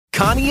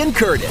Connie and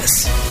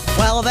Curtis.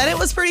 Well, then it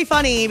was pretty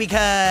funny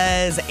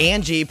because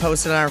Angie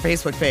posted on our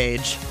Facebook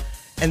page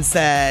and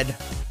said,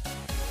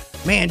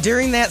 man,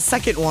 during that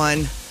second one,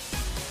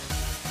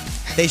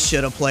 they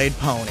should have played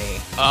Pony.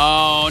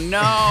 Oh, no.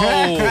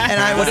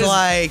 And I was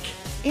like,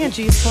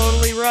 Angie's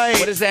totally right.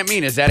 What does that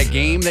mean? Is that a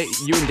game that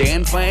you and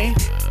Dan play?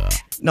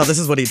 No, this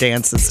is what he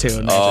dances to.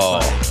 In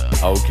Magic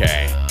Mike.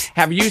 Okay.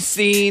 Have you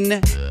seen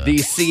the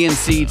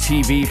CNC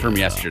TV from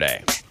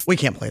yesterday? We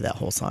can't play that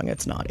whole song.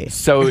 It's naughty.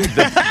 So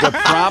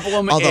the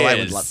problem is... Although I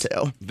would love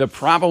to. The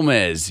problem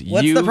is...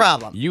 What's the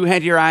problem? You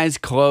had your eyes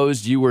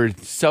closed. You were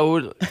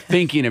so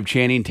thinking of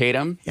Channing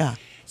Tatum. Yeah.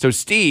 So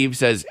Steve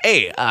says,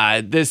 hey,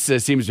 this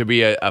seems to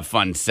be a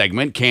fun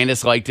segment.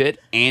 Candace liked it.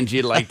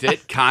 Angie liked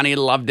it. Connie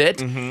loved it.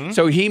 Mm-hmm.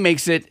 So he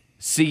makes it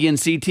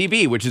CNC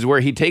TV, which is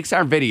where he takes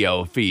our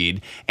video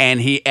feed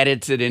and he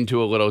edits it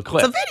into a little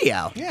clip. It's a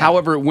video. Yeah.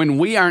 However, when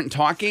we aren't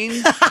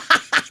talking...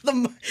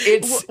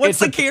 It's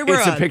the camera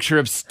It's a on? picture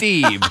of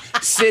Steve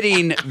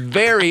sitting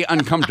very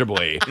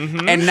uncomfortably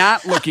and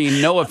not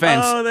looking, no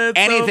offense, that's so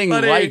anything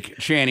funny. like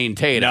Channing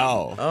Tatum.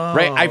 No.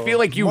 Right? I feel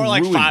like you More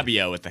like ruined,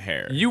 Fabio with the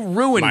hair. You my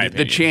ruined the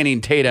opinion.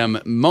 Channing Tatum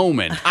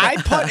moment. I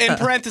put in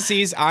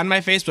parentheses on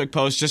my Facebook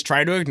post, just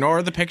try to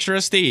ignore the picture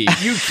of Steve.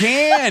 You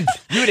can't.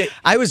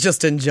 I was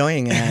just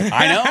enjoying it.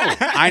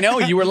 I know.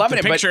 You were loving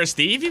The it. picture of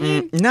Steve, you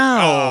mean?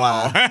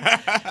 No.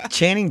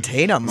 Channing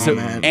Tatum So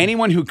moment.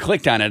 anyone who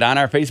clicked on it on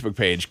our Facebook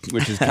page,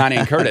 which is Connie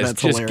and Curtis,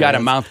 That's just got a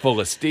hilarious. mouthful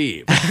of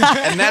Steve.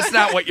 And that's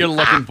not what you're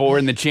looking for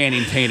in the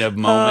Channing Tatum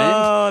moment.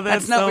 Oh,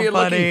 that's not so what you're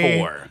funny. looking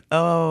for.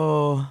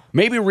 Oh.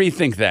 Maybe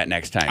rethink that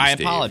next time, I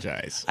Steve.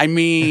 apologize. I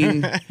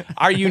mean,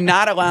 are you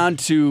not allowed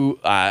to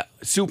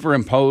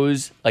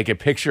superimpose like a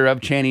picture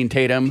of Channing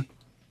Tatum?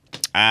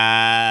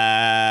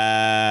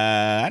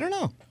 I don't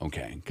know.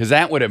 Okay, because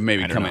that would have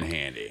maybe don't come know. in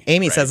handy.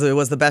 Amy says it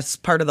was the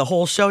best part of the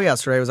whole show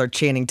yesterday was our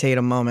Channing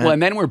Tatum moment. Well,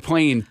 and then we're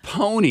playing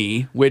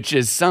Pony, which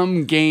is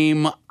some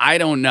game, I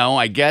don't know.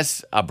 I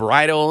guess a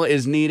bridle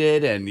is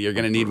needed, and you're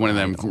going to need one of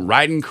them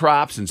riding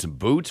crops and some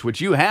boots,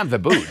 which you have the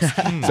boots.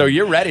 So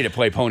you're ready to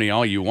play Pony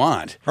all you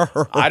want.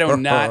 I do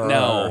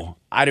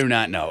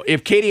not know.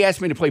 If Katie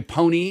asked me to play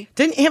Pony,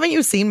 Haven't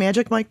you seen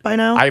Magic Mike by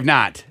now? I have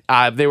not.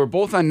 They were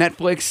both on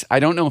Netflix. I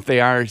don't know if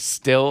they are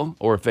still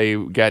or if they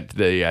got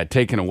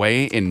taken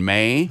away in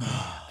May.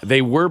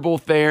 They were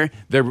both there.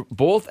 They're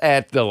both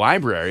at the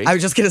library. I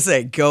was just gonna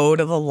say, go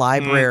to the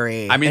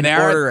library. I mean, and they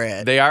are. order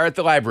it. They are at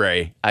the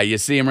library. You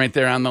see them right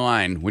there on the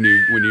line when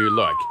you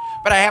look.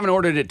 But I haven't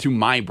ordered it to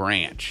my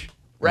branch.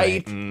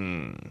 Right.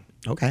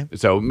 Okay.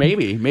 So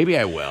maybe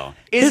I will.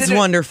 It's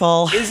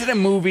wonderful. Is it a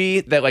movie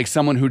that like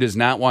someone who does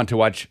not want to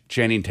watch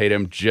Channing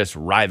Tatum just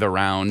writhe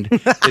around?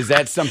 Is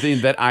that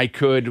something that I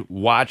could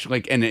watch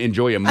like and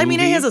enjoy a movie? I mean,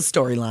 it has a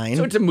storyline.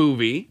 So it's a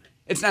movie.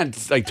 It's not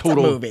like It's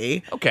total a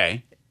movie.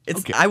 Okay. It's.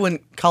 Okay. I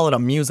wouldn't call it a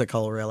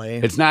musical, really.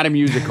 It's not a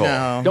musical.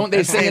 No. Don't they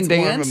I'd say sing and it's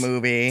more of a dance?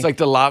 movie. It's like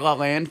the La La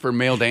Land for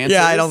male dancers.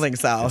 Yeah, I don't think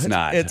so. It's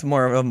not. It's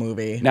more of a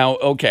movie. Now,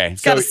 okay.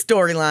 It's got a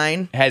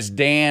storyline. Has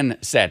Dan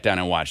sat down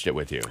and watched it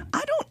with you?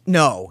 I don't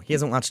know. He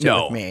hasn't watched it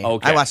No, with me.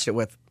 okay. I watched it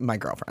with my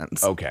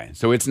girlfriends. Okay,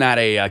 so it's not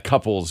a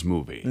couples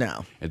movie.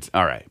 No. It's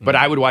all right, but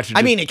I would watch it.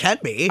 I mean, it can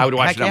be. I would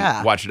watch Heck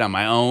yeah. watch it on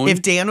my own.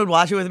 If Dan would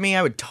watch it with me,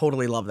 I would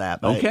totally love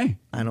that. But Okay.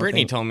 I don't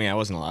Brittany think. told me I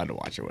wasn't allowed to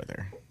watch it with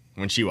her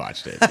when she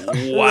watched it.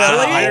 Wow.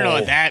 I don't know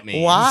what that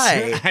means.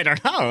 Why? I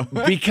don't know.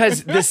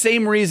 Because the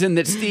same reason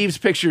that Steve's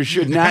picture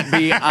should not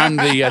be on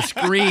the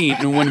screen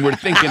when we're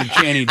thinking of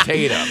Channing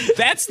Tatum.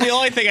 That's the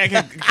only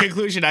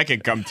conclusion I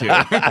could come to.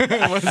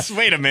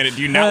 Wait a minute.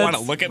 Do you not want to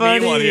That's look at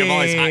me while you have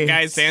all these hot funny.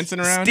 guys dancing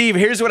around? Steve,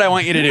 here's what I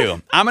want you to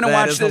do. I'm going to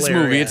That watch is this movie.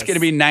 hilarious. It's going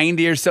to be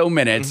 90 or so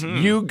minutes.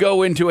 You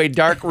go into a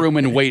dark room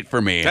and wait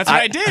for me. That's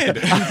what I did.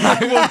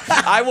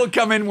 I will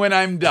come in when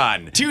I'm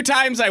done. 2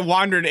 times I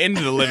wandered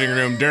into the living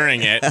room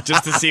during it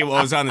just to see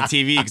what was on the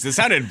TV because it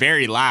sounded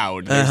very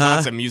loud. There's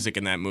lots of music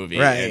in that movie.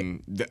 Right.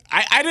 And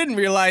I didn't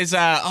realize,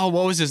 what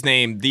was his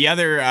name? The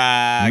other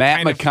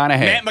Matt McConaughey.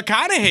 Matt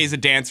McConaughey's a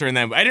dancer in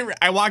that.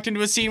 I walked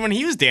into a scene when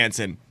he was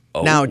dancing.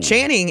 Now,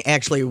 Channing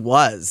actually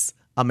was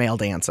a male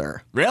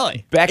dancer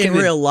Really? Back in the-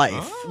 real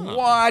life.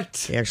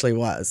 What? He actually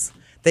was.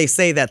 They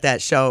say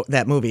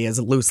that movie is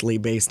loosely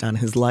based on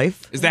his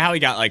life. Is that how he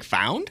got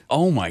found?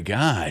 Oh my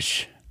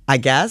gosh. I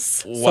guess,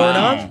 sort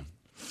Wow. of.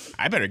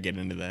 I better get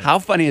into that. How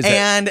funny is that?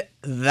 And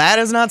that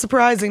is not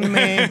surprising to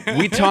me.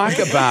 We talk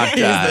about Is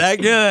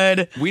that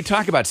good? we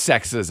talk about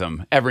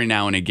sexism every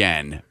now and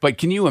again, but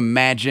can you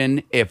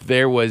imagine if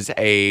there was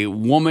a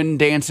woman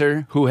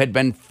dancer who had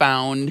been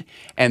found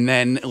and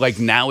then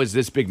now is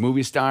this big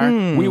movie star?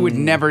 We would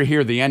never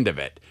hear the end of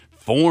it.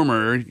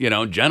 Former,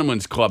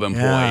 gentleman's club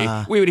employee.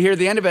 Yeah. We would hear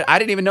the end of it. I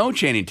didn't even know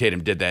Channing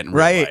Tatum did that in real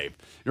Right. life.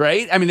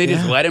 Right? I mean, they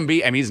just let him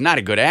be. I mean, he's not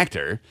a good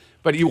actor,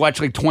 But you watch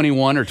like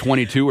 21 or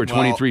 22 or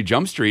 23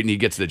 Jump Street and he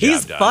gets the job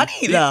He's done.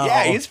 funny, though.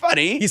 Yeah, he's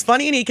funny. He's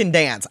funny and he can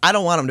dance. I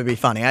don't want him to be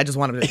funny. I just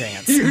want him to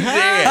dance.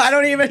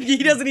 He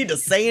doesn't need to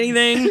say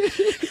anything.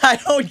 I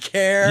don't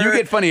care. You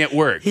get funny at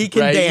work. He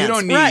can right? dance.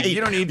 You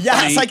don't need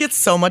Yes, funny. I get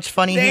so much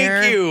funny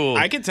here. Thank you.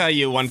 I could tell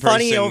you one person,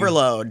 Funny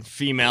overload.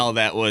 female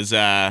that was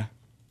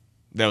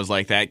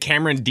like that.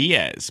 Cameron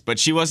Diaz, but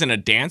she wasn't a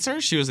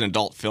dancer. She was an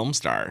adult film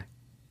star.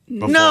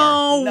 Before.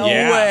 No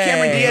Yeah. way.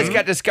 Cameron Diaz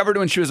got discovered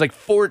when she was like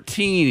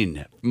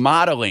 14,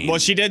 modeling. Well,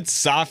 she did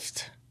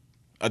soft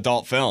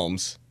adult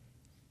films.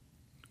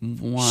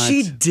 What?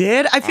 She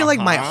did? I feel like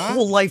my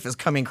whole life is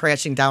coming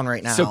crashing down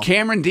right now. So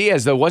Cameron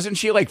Diaz, though, wasn't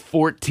she like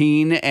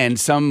 14 and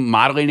some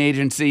modeling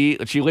agency?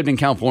 She lived in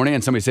California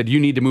and somebody said, you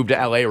need to move to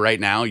LA right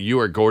now. You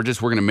are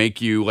gorgeous. We're going to make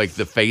you like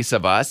the face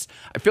of us.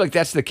 I feel like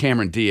that's the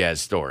Cameron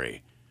Diaz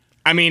story.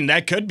 I mean,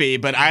 that could be,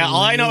 but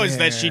all I know is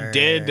that she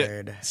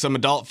did some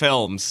adult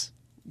films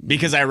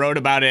because I wrote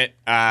about it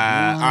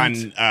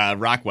on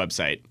Rock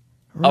website.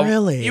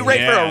 Really? You write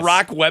for a Yes.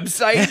 rock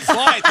website?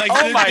 What? Like,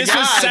 Oh my this gosh,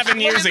 was 7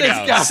 look years at this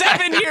ago. guy.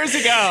 7 years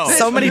ago.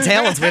 So many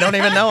talents we don't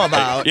even know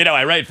about. You know,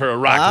 I write for a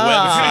rock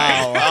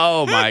website.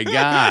 Oh my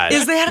God.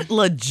 Is that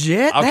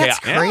legit? Okay, That's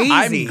crazy.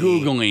 I'm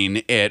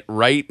Googling it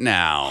right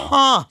now.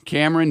 Huh.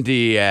 Cameron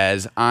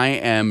Diaz,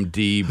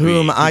 IMDb.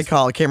 Whom I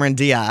call Cameron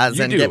Diaz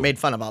You and do. get made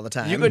fun of all the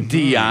time. You go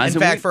Diaz.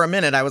 In and fact, for a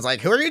minute, I was like,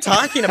 who are you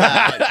talking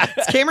about?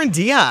 It's Cameron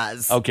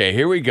Diaz. Okay,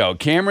 here we go.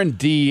 Cameron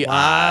Diaz.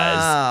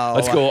 Wow.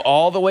 Let's go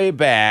all the way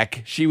back.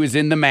 She was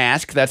in The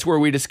Mask. That's where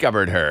we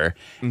discovered her.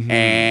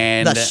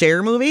 And The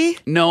Cher movie?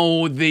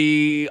 no,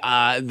 the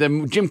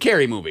Jim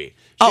Carrey movie.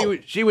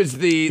 She was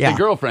the Yeah.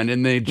 girlfriend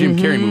in the Jim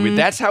Carrey movie.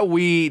 That's how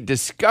we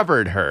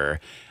discovered her.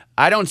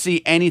 I don't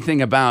see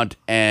anything about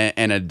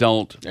an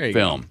adult There you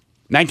film. go.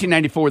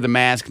 1994, The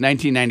Mask.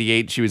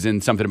 1998, she was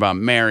in Something About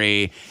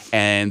Mary,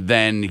 and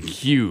then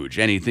huge.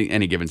 Any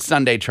Given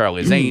Sunday,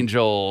 Charlie's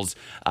Angels,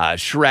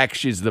 Shrek.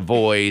 She's the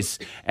voice,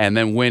 and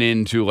then went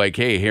into like,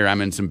 hey, here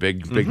I'm in some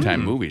big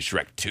time movies.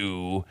 Shrek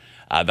 2,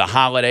 The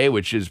Holiday,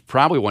 which is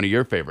probably one of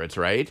your favorites,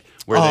 right?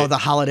 Where The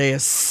Holiday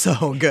is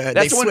so good. That's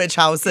They the one- switch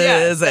houses,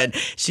 Yes. and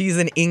she's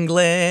in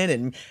England,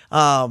 and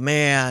oh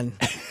man,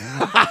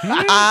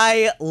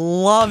 I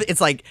love.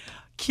 It's like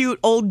cute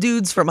old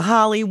dudes from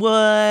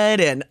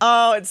Hollywood, and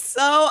it's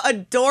so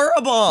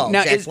adorable.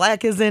 Now, Jack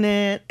Black is in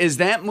it. is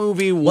that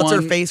movie one What's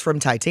her face from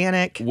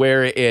Titanic?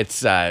 where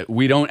it's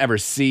we don't ever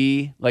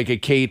see like a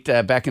Kate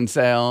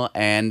Beckinsale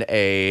and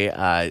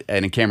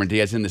a Cameron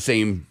Diaz in the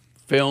same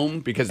film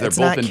because they're It's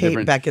both not in Kate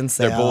different. Beckinsale.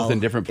 They're both in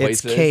different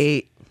places. It's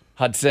Kate.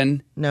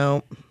 Hudson.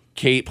 No,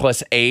 Kate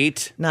plus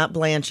 8. not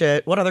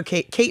Blanchett. What other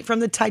Kate? Kate from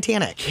the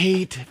Titanic.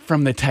 Kate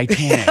from the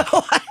Titanic.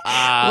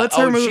 What's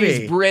her movie?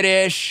 She's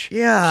British.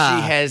 Yeah.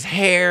 She has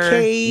hair.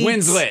 Kate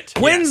Winslet.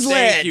 Winslet.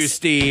 Yes, thank you,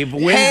 Steve.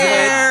 Winslet.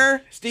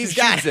 Hair. Steve She's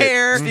got shoots it.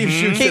 hair. Steve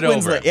shoots Kate it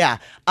over. Winslet. Yeah.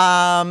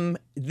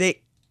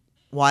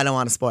 Well, I don't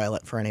want to spoil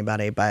it for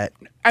anybody, but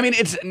I mean,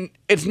 it's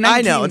 19,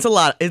 I know it's a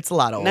lot. It's a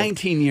lot old.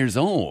 19 years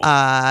old.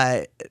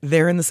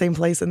 They're in the same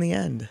place in the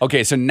end.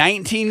 Okay, so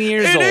 19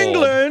 years In old.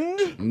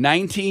 England.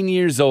 19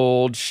 years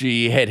old.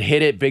 She had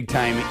hit it big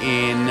time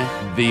in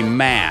The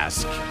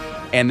Mask.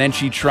 And then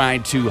she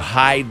tried to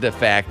hide the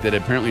fact that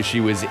apparently she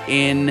was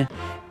in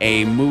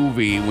a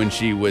movie when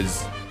she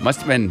must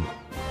have been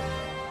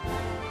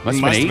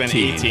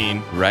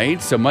 18.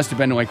 Right? So must have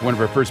been like one of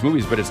her first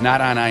movies, but it's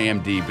not on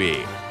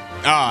IMDb.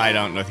 Oh, I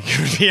don't think it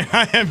would be on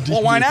IMDb.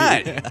 Well, why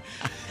not?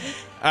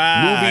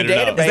 I don't know.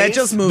 database. Is that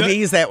just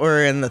movies that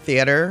were in the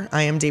theater?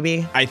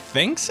 IMDb. I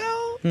think so.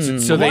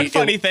 So One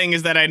funny thing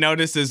is that I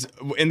noticed is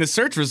in the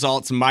search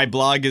results, my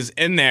blog is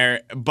in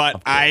there,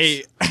 but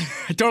I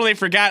totally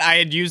forgot I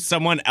had used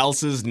someone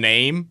else's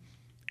name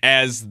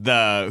as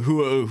the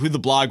who the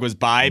blog was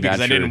by because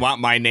Not I sure. didn't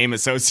want my name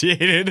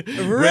associated.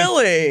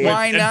 Really?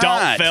 Why with not?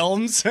 adult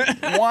films.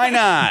 Why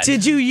not?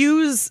 Did you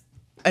use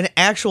an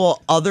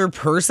actual other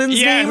person's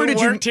Yeah, name, who or did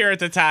worked you? here at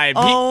the time.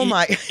 Oh, He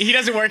my-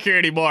 doesn't work here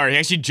anymore. He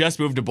actually just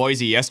moved to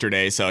Boise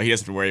yesterday, so he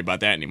doesn't worry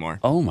about that anymore.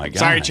 Oh my god.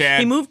 Sorry, Chad.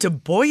 He moved to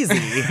Boise.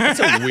 That's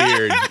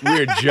a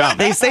weird jump.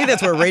 They say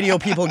that's where radio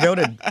people go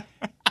to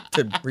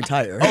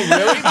retire. Oh,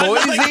 really?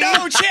 Boise? Like,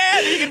 no,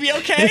 Chad, are you gonna be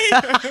okay?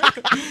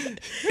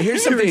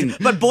 Here's something.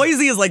 But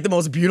Boise is like the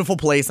most beautiful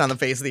place on the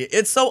face of the.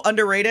 It's so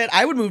underrated.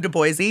 I would move to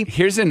Boise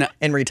Here's an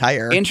and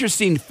retire.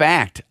 interesting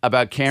fact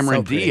about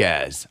Cameron So pretty.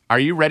 Diaz. Are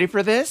you ready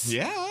for this?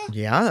 Yeah.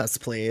 Yes,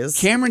 please.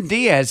 Cameron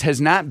Diaz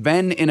has not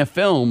been in a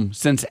film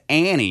since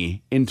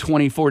Annie in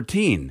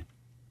 2014.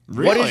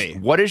 Really?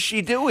 What is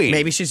she doing?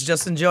 Maybe she's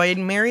just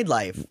enjoying married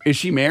life. Is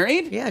she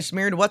married? Yeah, she's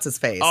married to what's his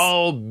face?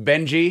 Oh,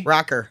 Benji.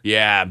 Rocker.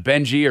 Yeah,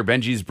 Benji or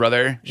Benji's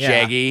brother, Yeah.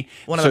 Shaggy.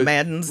 One of the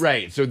Maddens.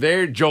 Right. So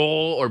they're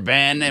Joel or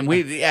Ben, and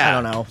I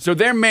don't know. So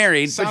they're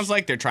married. but Sounds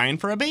like they're trying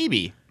for a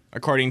baby,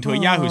 according to a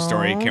Yahoo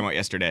story that came out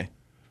yesterday.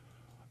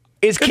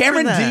 is Good for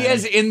Cameron them.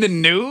 Diaz in the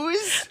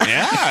news?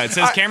 Yeah, it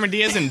says Cameron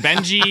Diaz and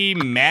Benji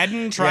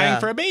Madden trying Yeah.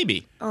 for a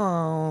baby.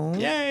 Oh.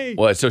 Yay.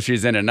 Well, so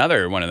she's in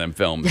another one of them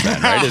films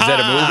then, right? Is that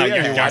a movie?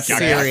 Or you watch it?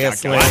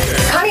 Seriously.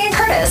 Connie and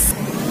Curtis.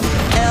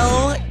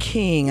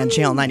 King on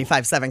Channel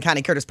 95.7.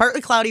 Connie Curtis, partly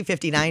cloudy,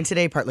 59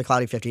 today, partly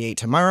cloudy, 58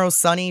 tomorrow,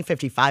 sunny,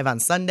 55 on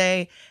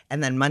Sunday,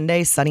 and then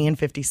Monday, sunny and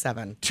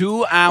 57.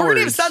 2 hours. We're going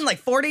to have sun like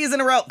 4 days in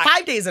a row,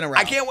 5 days in a row.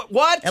 I can't.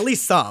 What? At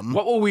least some.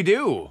 What will we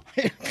do?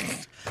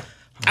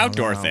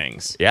 Outdoor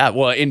things. Yeah,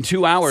 well, in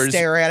 2 hours,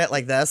 Stare at it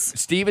like this.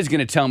 Steve is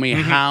going to tell me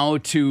how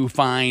to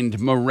find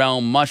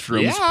morel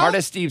mushrooms. Yeah. Part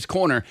of Steve's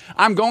Corner.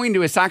 I'm going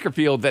to a soccer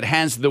field that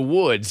has the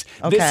woods.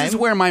 This Okay. is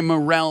where my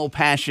morel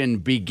passion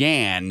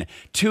began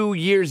 2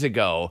 years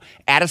ago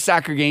at a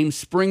soccer game,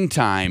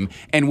 springtime,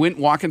 and went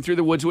walking through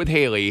the woods with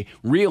Haley,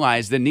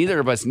 realized that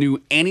neither of us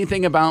knew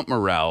anything about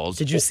morels.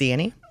 Did you see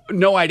any?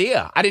 No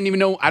idea. I didn't even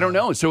know. I don't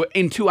know. So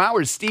in 2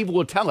 hours, Steve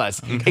will tell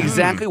us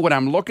exactly what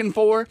I'm looking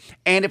for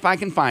and if I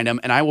can find them.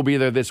 And I will be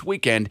there this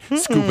weekend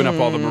scooping up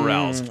all the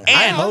morels.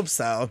 I And hope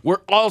so.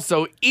 we're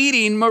also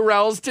eating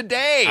morels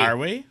today. Are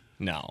we?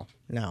 No.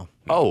 No.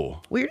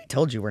 Oh. We already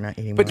told you we're not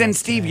eating But then morels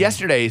Steve today.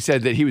 yesterday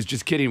said that he was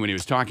just kidding when he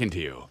was talking to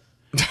you.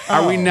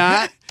 Are we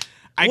not?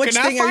 I Which could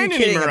not thing are you find any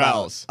kidding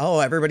morels. about? Oh,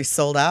 everybody's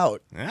sold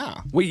out.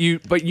 Yeah. But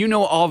you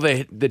know all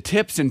the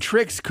tips and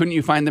tricks. Couldn't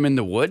you find them in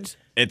the woods?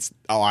 It's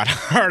a lot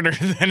harder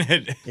than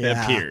it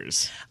Yeah.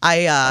 appears.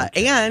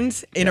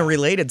 And in a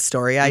related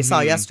story, I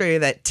saw yesterday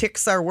that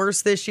ticks are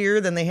worse this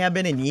year than they have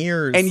been in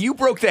years. And you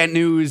broke that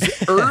news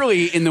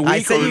early in the week.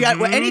 I said or- you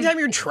got anytime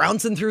you're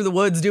trouncing through the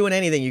woods doing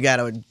anything, you got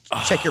to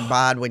check your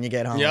bod when you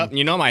get home. Yep.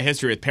 You know my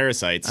history with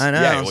parasites. I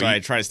know. Yeah, well, So I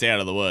try to stay out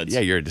of the woods.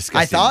 Yeah, you're a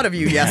disgusting. I thought of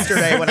you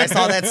yesterday when I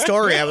saw that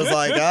story. I was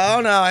like, oh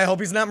no, I hope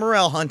he's not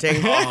morel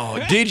hunting. Oh,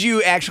 did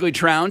you actually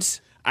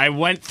trounce? I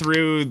went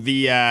through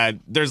the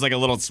there's like a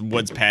little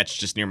woods patch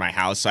just near my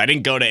house, so I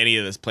didn't go to any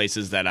of those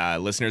places that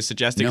listeners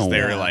suggested because No.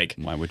 they were like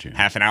Why would you?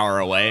 half an hour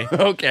away.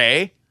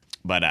 Okay.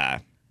 But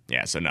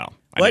yeah, so no,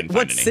 I didn't find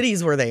What any.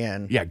 cities were they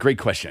in? Yeah, great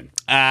question.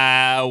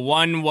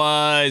 One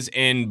was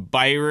in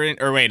Byron,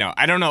 or wait, no,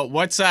 I don't know.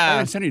 What's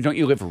Byron Center, don't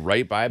you live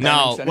right by Byron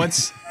no,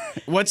 Center?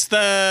 what's the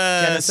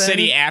Jennison?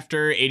 city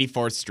after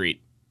 84th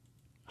Street?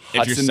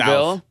 If you're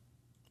south.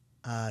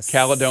 Hudsonville?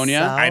 Caledonia?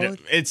 South? I don't,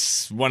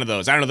 it's one of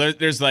those. I don't know.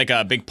 There's like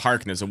a big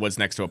park, and there's a woods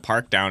next to a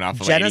park down off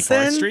of Jennison?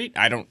 84th Street.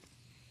 I don't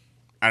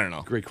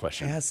know. Great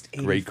question. Past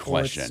Great 84th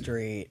question.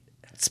 Street.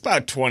 It's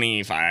about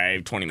 20 minutes.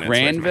 away from my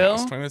Granville?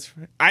 house. 20 minutes.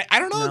 I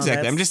don't know No, exactly.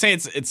 that's- I'm just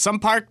saying it's some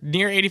park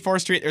near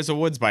 84th Street. There's a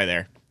woods by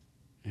there.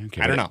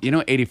 Okay, I don't know. You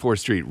know, 84th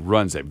Street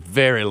runs a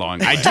very long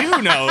way. I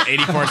do know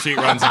 84th Street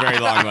runs a very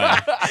long way.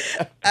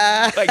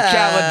 Like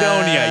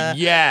Caledonia,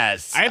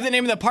 yes. I have the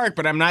name of the park,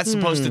 but I'm not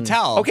supposed to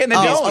tell. Okay, then these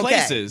don't. okay.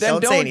 places. Then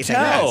Don't say don't anything.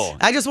 tell.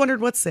 I just wondered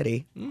what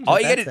city. all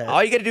you That's got it.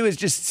 all you got to do is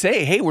just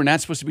say, "Hey, we're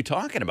not supposed to be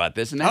talking about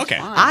this," and that's Okay.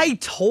 fine. I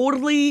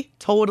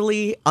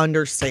totally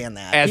understand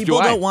that. As do People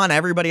I. don't want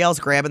everybody else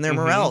grabbing their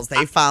morels.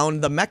 They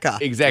found the mecca.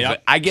 exactly.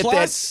 Yep. I get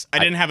Plus, that.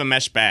 I didn't have a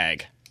mesh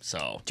bag,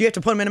 so. Do you have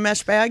to put them in a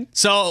mesh bag?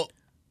 So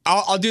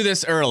I'll do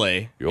this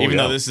early, Oh, even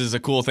yeah. though this is a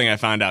cool thing I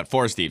found out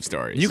for Steve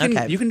Stories. You can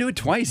Okay. you can do it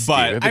twice,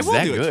 But Steve. If I it's will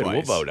that do it good, twice.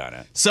 we'll vote on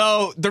it.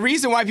 So the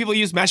reason why people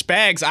use mesh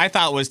bags, I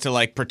thought, was to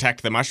like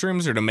protect the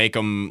mushrooms or to make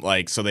them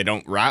like so they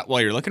don't rot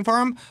while you're looking for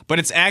them. But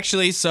it's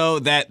actually so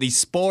that the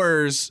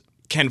spores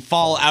can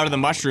fall out of the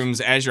mushrooms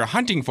as you're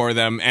hunting for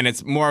them, and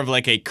it's more of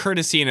like a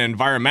courtesy and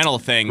environmental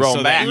thing, Grow so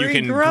 'em that back. you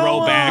can Regrow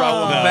grow back, 'em.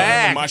 Grow 'em the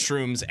back.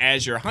 mushrooms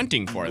as you're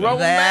hunting for them. Grow 'em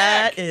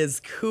That back.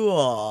 is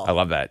cool. I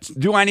love that.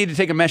 Do I need to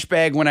take a mesh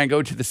bag when I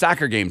go to the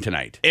soccer game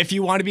tonight? If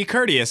you want to be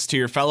courteous to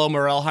your fellow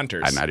morel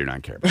hunters. I do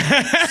not care. About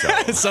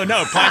that. So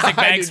no, plastic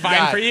I bag's do fine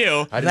not. for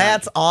you. I do not-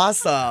 That's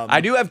awesome.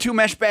 I do have 2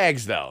 mesh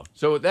bags though,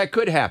 so that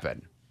could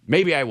happen.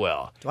 Maybe I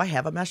will. Do I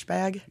have a mesh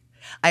bag?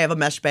 I have a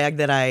mesh bag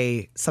that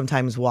I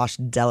sometimes wash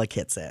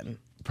delicates in,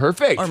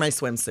 Perfect. or my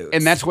swimsuits.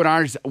 And that's what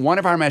one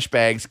of our mesh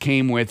bags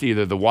came with,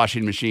 either the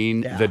washing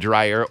machine, Yeah. the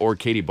dryer, or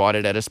Katie bought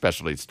it at a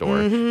specialty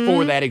store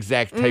for that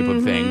exact type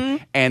of thing.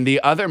 And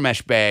the other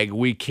mesh bag,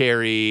 we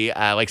carry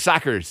like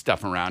soccer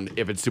stuff around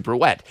if it's super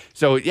wet.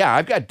 So yeah,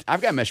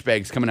 I've got mesh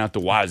bags coming out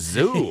the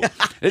wazoo.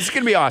 This is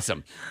gonna be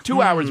awesome.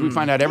 2 hours, we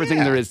find out everything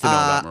there is to know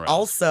about morels.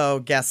 Also,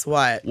 guess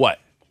what? What?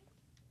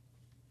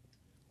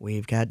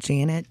 We've got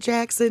Janet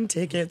Jackson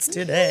tickets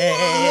today.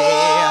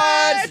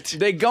 What?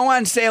 They go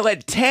on sale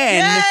at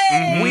 10.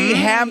 Yay! We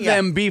have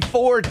them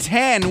before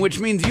 10, which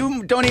means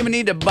you don't even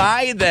need to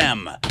buy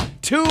them.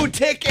 2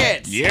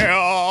 tickets. Yeah.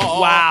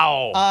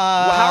 Wow.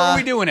 How are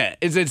we doing it?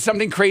 Is it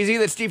something crazy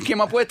that Steve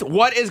came up with?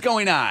 What is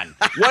going on?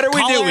 What are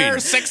we Caller doing?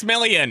 6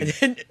 million.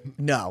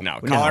 No. No,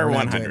 caller we're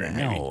not 100. doing that.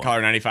 Maybe. No.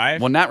 Caller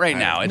 95. Well, not right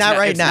now. It's Not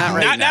right it's now. Not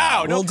right Not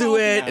now. We'll Don't do call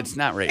me it. now. It's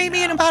not right Maybe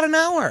now. in about an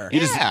hour. You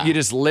Yeah.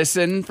 just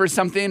listen for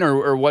something,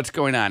 or what's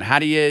going on? How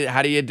do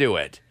you do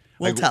it?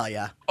 We'll tell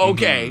you.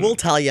 Okay. We'll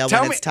tell you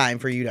Tell when me- it's time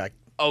for you to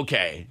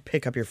okay.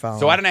 Pick up your phone.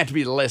 So I don't have to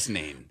be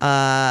listening.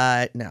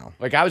 No.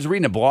 Like I was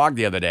reading a blog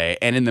the other day,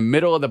 and in the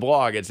middle of the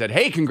blog, it said,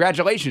 "Hey,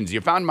 congratulations!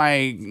 You found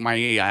my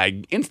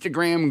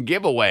Instagram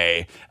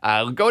giveaway.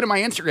 Go to my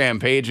Instagram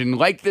page and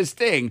like this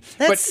thing."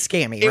 That's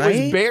scammy, It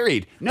right? was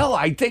buried. No,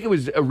 I think it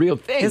was a real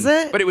thing. Is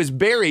it? But it was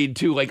buried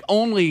to like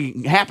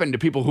only happen to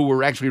people who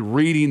were actually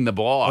reading the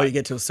blog. Oh, you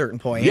get to a certain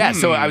point. Yeah,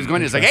 so I was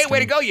going to, it's like, hey, way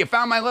to go. You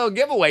found my little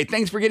giveaway.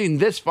 Thanks for getting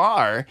this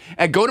far.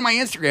 Go to my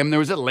Instagram. There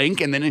was a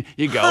link, and then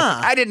you go.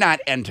 Huh. I did not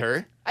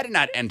enter.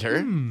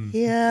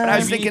 Yeah. But I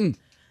was thinking,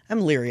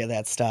 I'm leery of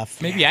that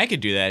stuff. Maybe I could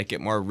do that.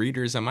 Get more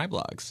readers on my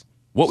blogs.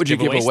 what would you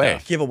Just give away?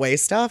 stuff. Give away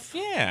stuff?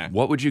 Yeah.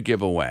 What would you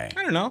give away?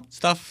 I don't know.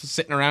 Stuff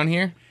sitting around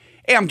here.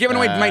 Hey, I'm giving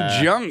away my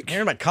junk.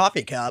 Here's my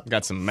coffee cup.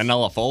 Got some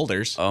manila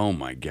folders. Oh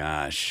my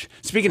gosh!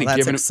 Speaking Well, of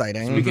that's giving,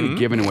 exciting. Speaking of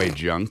giving away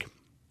junk,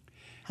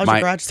 How's your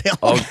garage sale?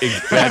 Oh, that's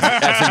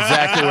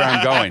exactly where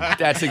I'm going.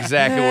 That's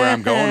exactly where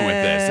I'm going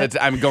with this.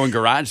 I'm going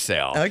garage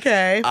sale.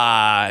 Okay.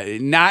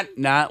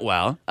 Not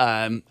well.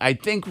 I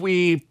think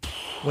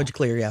What'd you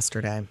clear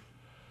yesterday?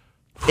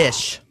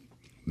 Ish.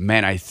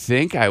 Man, I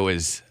think I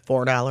was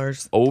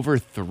 $4. over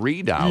 $3 for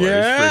sure.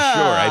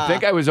 Yeah. I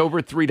think I was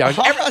over $3.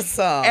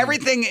 Awesome.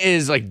 Everything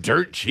is like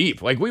dirt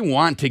cheap. Like we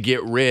want to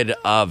get rid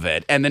of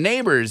it, and the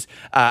neighbors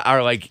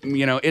are like,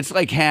 it's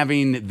like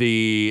having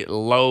the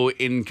low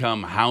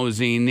income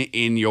housing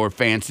in your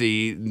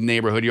fancy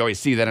neighborhood. You always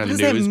see that on the What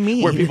does that news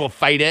mean? where people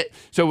fight it.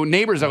 So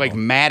neighbors are like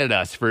mad at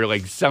us for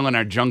like selling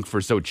our junk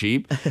for so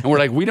cheap, and we're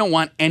like, we don't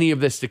want any of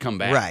this to come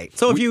back. Right.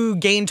 So if you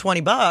gain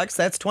 $20,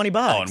 that's $20.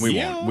 Oh,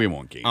 and we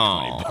won't gain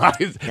Oh.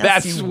 20 bucks.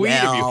 That's you sweet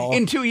of you. will.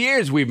 In 2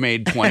 years, we've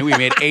made 20. We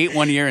made 8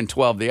 one year and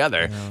 12 the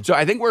other. So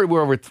I think we're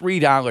over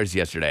 $3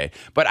 yesterday.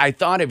 But I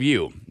thought of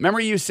you. Remember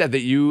you said that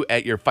you,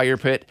 at your fire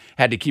pit,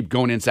 had to keep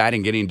going inside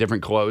and getting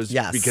different clothes?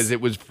 Yes. Because it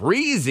was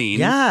freezing.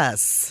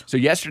 Yes. So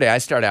yesterday, I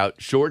started out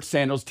shorts,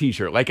 sandals,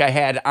 T-shirt, like I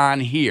had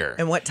on here.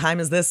 And what time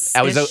is this?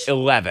 I was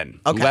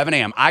 11. Okay. 11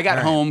 a.m. I got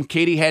All right. home.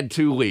 Katie had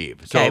to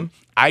leave. So Okay.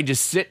 I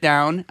just sit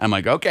down. I'm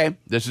like, okay,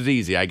 this is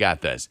easy. I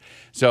got this.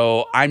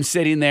 So I'm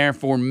sitting there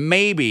for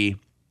maybe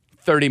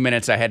 30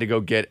 minutes. I had to go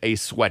get a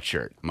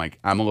sweatshirt. I'm like,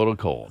 I'm a little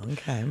cold.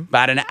 Okay.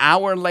 About an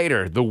hour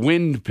later, the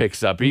wind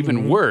picks up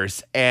even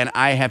worse, and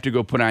I have to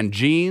go put on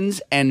jeans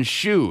and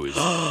shoes.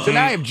 So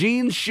now I have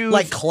jeans, shoes,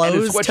 Like and a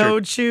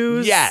closed-toed sweatshirt.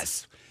 shoes?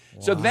 Yes.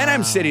 So then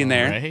I'm sitting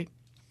there, Right?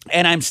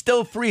 and I'm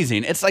still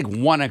freezing. It's like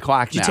 1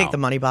 o'clock Did you now. take the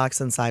money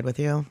box inside with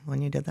you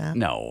when you did that?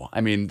 No,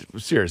 I mean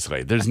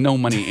seriously, there's no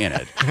money in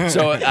it.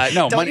 So no,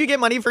 Don't money. you get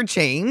money for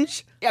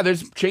change? Yeah,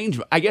 there's change.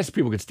 I guess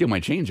people could steal my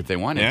change if they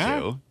wanted Yeah?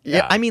 to.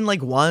 Yeah. I mean,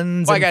 like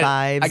ones Well, and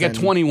fives. I got and-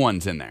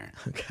 21s in there.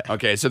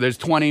 Okay, so there's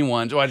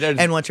 21s. Well,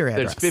 And what's your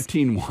address? There's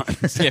 15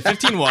 ones. Yeah,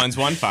 15 ones,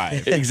 1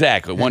 5.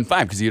 Exactly, 1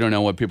 5 because you don't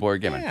know what people are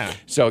giving. Yeah.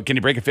 So can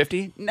you break a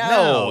 50?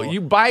 No, No.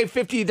 you buy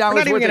 $50. We're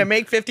not even worth going to of-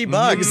 make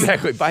 $50.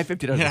 Exactly, buy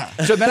 $50. Yeah.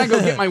 So then I go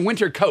get my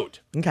winter coat.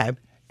 Okay.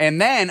 And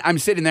then I'm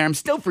sitting there, I'm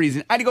still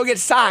freezing. I had to go get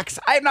socks.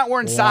 I have not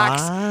worn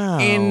socks Wow.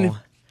 in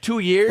 2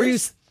 years. Were you?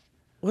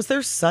 Was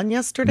there sun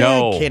yesterday?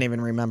 No. I can't even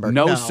remember.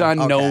 No sun,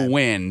 Okay. no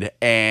wind,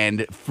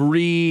 and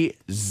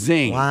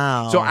freezing.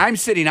 Wow. So I'm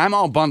sitting, I'm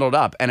all bundled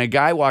up, and a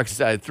guy walks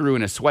through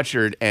in a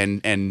sweatshirt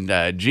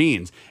and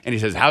jeans, and he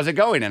says, "How's it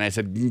going?" And I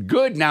said,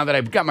 "Good. Now that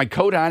I've got my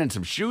coat on and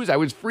some shoes, I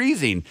was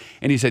freezing."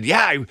 And he said,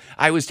 "Yeah,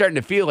 I was starting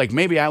to feel like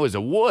maybe I was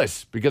a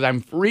wuss because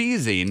I'm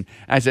freezing."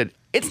 I said,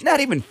 "It's not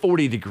even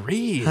 40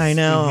 degrees." I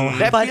know.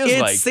 That but feels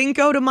it's like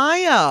Cinco de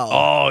Mayo.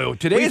 oh, we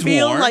today's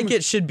feel warm. like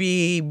it should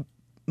be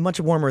much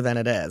warmer than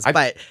it is.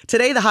 But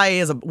today the high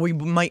is we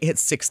might hit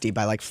 60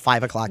 by like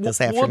 5 o'clock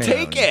this afternoon. We'll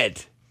take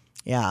it.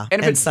 Yeah,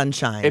 And if it's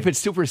sunshine. If it's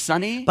super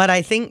sunny. But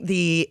I think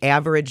the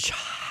average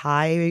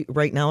high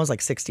right now is like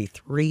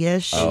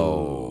 63-ish.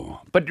 Oh.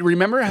 But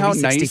remember how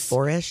Maybe nice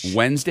 64-ish?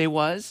 Wednesday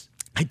was?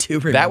 I do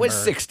remember. That was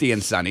 60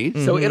 and sunny.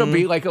 So it'll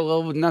be like a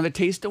little another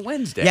taste of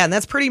Wednesday. Yeah, and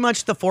that's pretty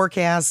much the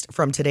forecast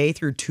from today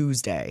through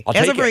Tuesday. I'll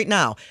As take of it. right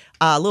now,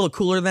 a little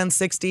cooler than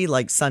 60.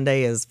 Like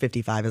Sunday is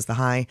 55 is the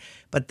high.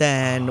 But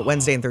then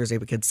Wednesday and Thursday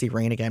we could see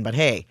rain again. But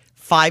hey,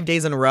 5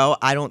 days in a row,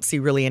 I don't see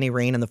really any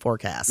rain in the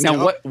forecast. Now,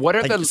 what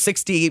are like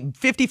the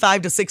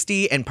 55 to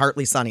 60 and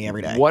partly sunny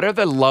every day. what are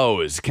the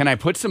lows? Can I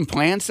put some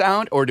plants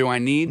out, or do I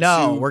need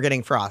No, to? we're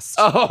getting frost.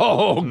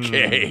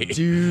 Okay.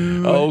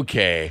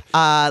 Okay.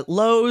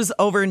 Lows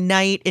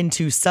overnight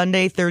into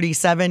Sunday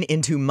 37,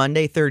 into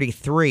Monday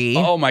 33.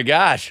 Oh my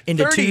gosh.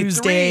 Into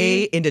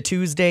 33.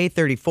 Tuesday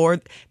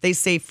 34. They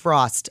say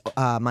frost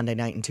Monday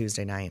night and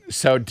Tuesday night.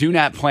 So do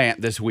not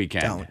plant this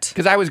weekend. Don't.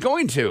 Because I was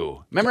going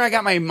to. Remember, I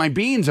got my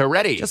beans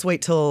already. Just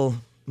wait till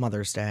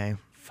Mother's Day.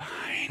 Fine.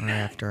 Or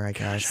after, I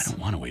guess. I don't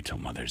want to wait till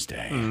Mother's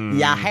Day.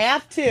 You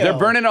have to. They're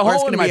burning a Or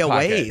it's hole in gonna my be a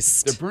pocket.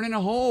 waste. They're burning a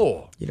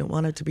hole. You don't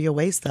want it to be a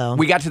waste, though.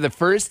 We got to the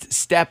first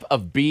step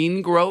of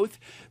bean growth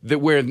that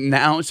we're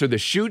now, so the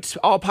shoots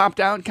all popped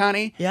out,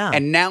 Connie. Yeah.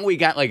 And now we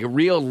got like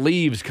real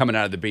leaves coming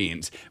out of the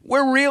beans.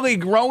 We're really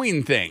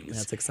growing things.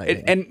 That's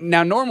exciting. And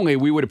now normally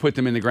we would have put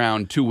them in the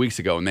ground 2 weeks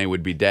ago and they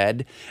would be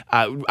dead.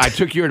 I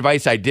took your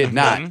advice. I did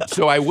not.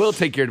 So I will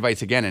take your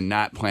advice again and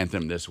not plant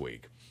them this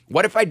week.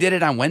 What if I did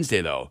it on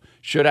Wednesday, though?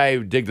 Should I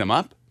dig them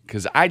up?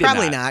 Because I did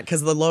Probably not,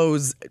 because the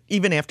lows,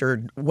 even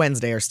after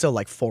Wednesday, are still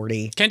like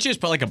 40. Can't you just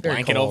put like a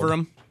blanket cold. over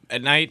them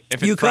at night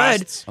if it You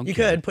frosts? could. You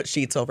could put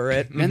sheets over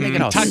it. And they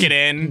can all Tuck it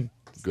in.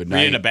 Good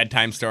Read night. a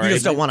bedtime story. You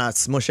just don't want to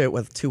smush it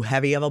with too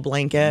heavy of a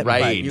blanket.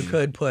 Right. But you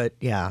could put,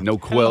 No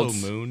quilts.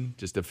 Hello, Moon.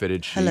 Just a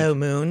fitted sheet. Hello,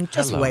 Moon.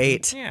 Just Hello.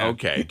 wait. Yeah.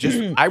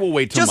 Okay. I will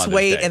wait till Just Mother's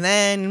wait, Day. and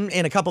then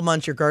in a couple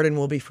months, your garden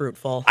will be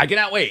fruitful. I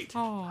cannot wait.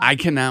 I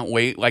cannot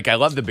wait. Like, I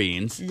love the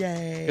beans.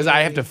 Yay. Because I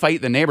have to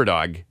fight the neighbor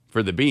dog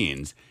for the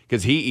beans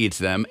because he eats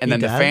them, and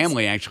then the does?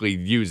 family actually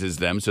uses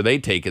them, so they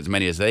take as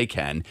many as they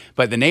can.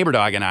 But the neighbor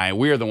dog and I,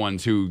 we're the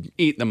ones who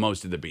eat the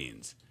most of the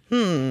beans.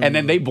 And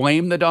then they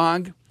blame the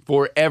dog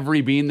for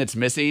every bean that's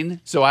missing.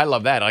 So I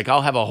love that. Like,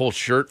 I'll have a whole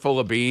shirt full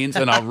of beans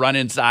and I'll run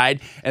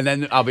inside and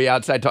then I'll be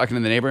outside talking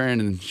to the neighbor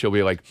and she'll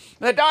be like,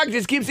 "The dog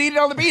just keeps eating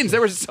all the beans. There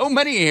were so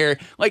many here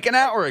like an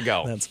hour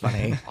ago." That's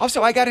funny.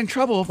 Also, I got in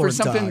trouble for Poor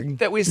something dog.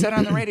 that we said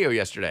on the radio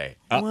yesterday.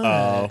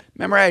 Uh-oh.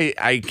 Remember,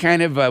 I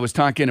kind of was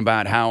talking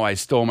about how I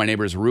stole my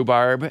neighbor's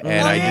rhubarb and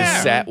I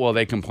just sat while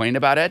they complained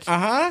about it.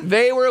 Uh-huh.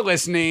 They were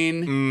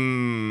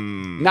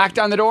listening. Knocked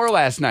on the door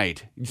last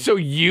night. "So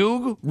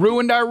you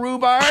ruined our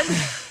rhubarb?"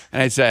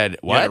 And I said,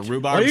 "What?" Yeah,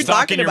 rhubarb What are you stuck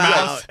talking in your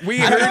about? mouth. We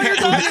I don't know heard what you're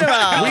talking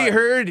about. we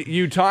heard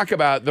you talk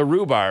about the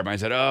rhubarb. I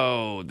said,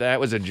 "Oh, that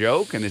was a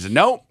joke." And they said,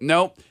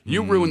 "Nope.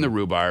 You ruined the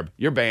rhubarb.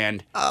 You're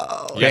banned.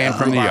 Banned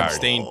from the Rhubarb yard."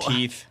 stained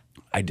teeth.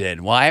 I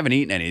did. Well, I haven't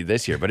eaten any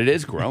this year, but it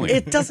is growing.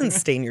 It doesn't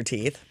stain your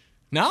teeth.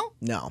 No?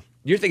 No.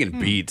 You're thinking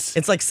beets.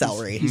 It's like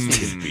celery.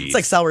 Beets. It's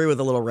like celery with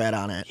a little red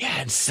on it.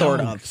 Yeah, it's Sort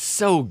so, of.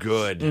 so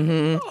good.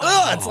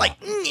 Oh, it's like,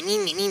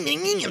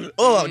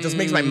 oh, it just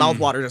makes my mouth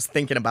water just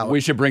thinking about We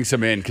it. should bring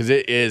some in because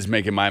it is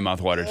making my mouth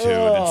water too.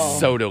 It's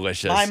so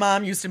delicious. My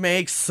mom used to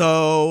make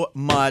so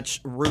much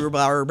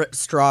rhubarb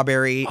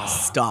strawberry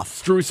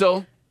stuff.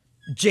 Streusel.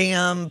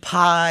 Jam,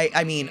 pie,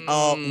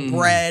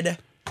 bread.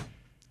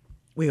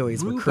 We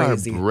always were Rhubarb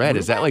crazy. bread.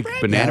 Is that like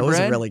banana Yeah, it was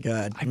bread? really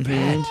good. I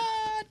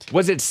bet.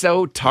 Was it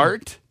so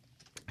tart?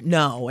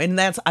 No, and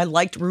I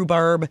liked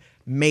rhubarb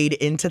made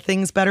into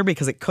things better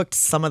because it cooked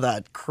some of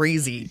the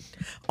crazy.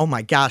 Oh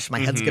my gosh, my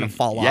head's gonna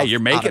fall off. Yeah, you're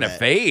making out a of it.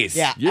 face.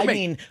 Yeah,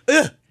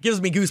 gives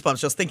me goosebumps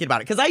just thinking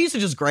about it because I used to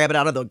just grab it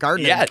out of the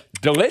garden. Yeah, and,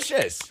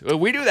 delicious.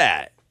 We do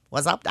that.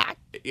 what's up, Doc?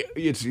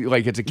 It's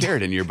like it's a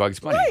carrot in your Bugs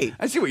Bunny. Right.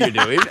 I see what you're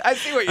doing.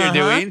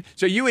 Doing.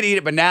 So you would eat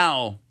it, but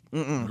now,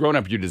 grown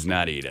up, you does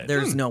not eat it.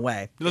 There's no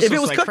way. This If it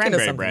looks was like cooked into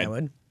cranberry something, bread. I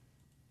would.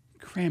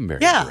 Cranberry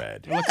Yeah.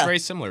 bread. It looks very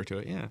similar to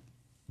it, yeah.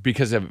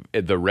 Because of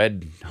the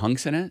red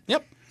hunks in it?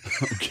 Yep.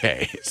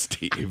 Okay,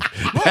 Steve.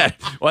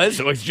 Well, this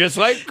looks just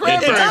like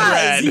cranberry It does.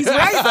 bread. He's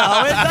right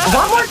though. It does.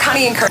 Want more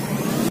Connie and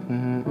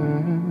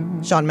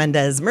Kurt? Shawn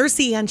Mendes,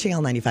 Mercy on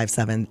Channel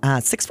 95.7.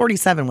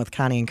 6:47 with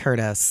Connie and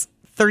Curtis.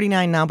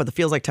 39 now, but the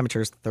feels like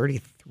temperature is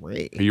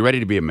 33. Are you ready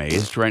to be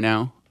amazed right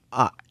now?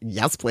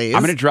 Yes, please.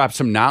 I'm going to drop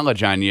some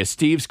knowledge on you,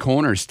 Steve's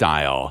Corner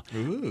style.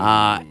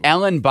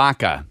 Ellen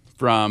Baca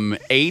from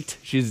 8,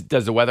 she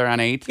does the weather on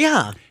 8.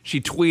 Yeah.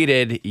 She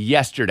tweeted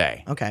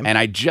yesterday. Okay. And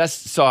I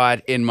just saw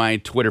it in my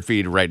Twitter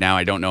feed right now.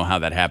 I don't know how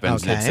that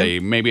happens. Okay.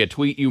 It's maybe a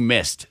tweet you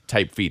missed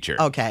type feature.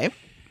 Okay.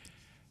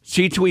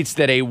 She tweets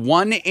that a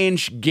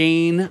 1-inch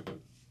gain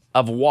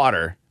of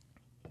water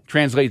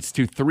translates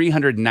to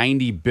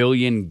 390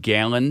 billion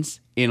gallons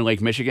in Lake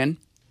Michigan.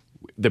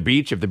 The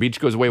beach, if the beach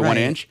goes away 1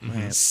 inch,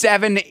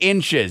 7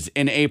 inches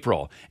in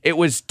April. It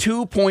was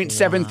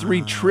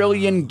 2.73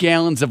 trillion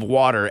gallons of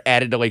water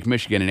added to Lake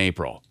Michigan in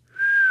April.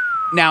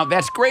 Now,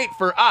 that's great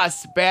for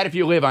us. Bad if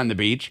you live on the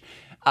beach.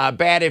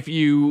 Bad if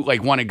you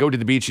want to go to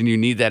the beach and you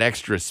need that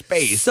extra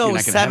space. So You're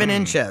not gonna have 7 it.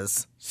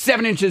 inches.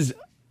 7 inches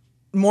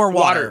More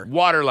water.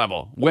 water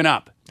level went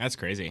up. That's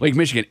crazy. Lake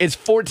Michigan. It's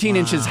 14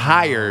 inches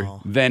higher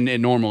than it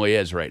normally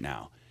is right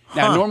now.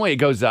 Now, normally it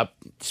goes up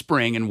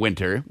spring and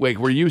winter.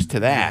 We're used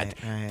to that.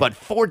 Right. But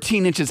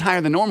 14 inches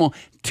higher than normal,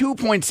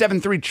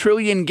 2.73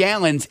 trillion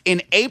gallons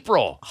in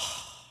April.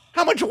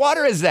 How much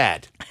water is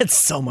that? It's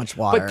so much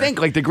water. But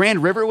think, the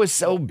Grand River was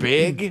so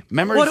big.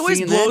 Remember what always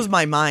seeing blows that?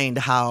 my mind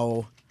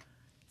how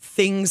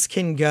things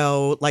can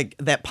go, like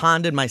that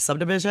pond in my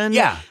subdivision.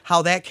 Yeah.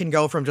 How that can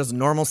go from just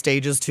normal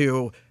stages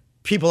to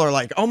people are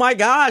like, oh my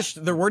gosh,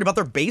 they're worried about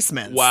their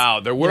basements. Wow,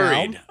 they're You know?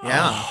 worried.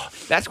 Yeah. Oh,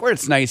 that's where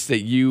it's nice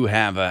that you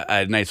have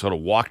a nice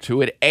little walk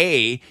to it.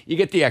 A, you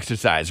get the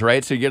exercise,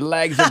 right? So your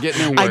legs are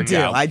getting their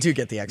workout. I do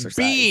get the exercise.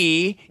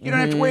 B, you don't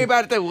have to worry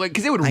about it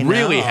because it would I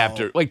really know. have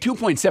to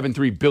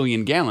 2.73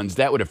 billion gallons.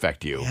 That would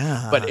affect you,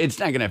 Yeah. but it's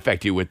not going to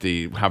affect you with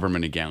the however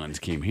many gallons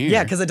came here.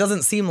 Yeah, because it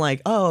doesn't seem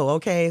like, oh,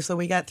 okay, so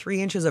we got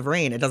 3 inches of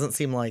rain. It doesn't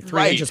seem like 3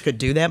 Right. inches could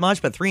do that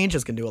much, but 3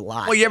 inches can do a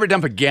lot. Well, you ever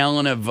dump a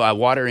gallon of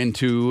water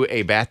into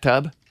a bathtub?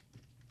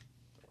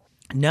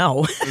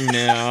 No.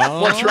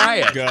 No. Well, try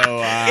it. Go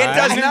on. It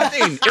does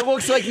nothing. It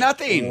looks like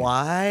nothing.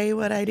 Why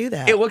would I do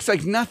that? It looks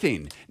like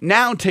nothing.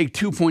 Now take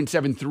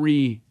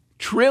 2.73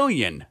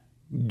 trillion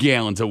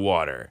gallons of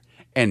water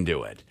and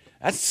do it.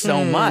 That's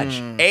so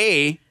much.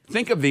 A,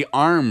 think of the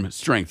arm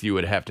strength you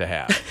would have to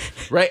have.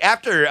 Right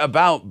after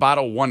about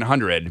bottle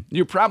 100,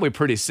 you're probably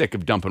pretty sick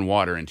of dumping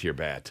water into your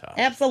bathtub.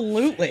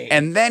 Absolutely.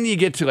 And then you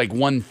get to like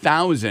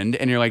 1,000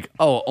 and you're like,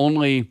 oh,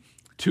 only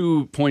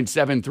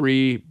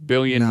 2.73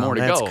 billion more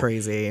to go. that's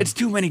crazy. It's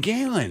too many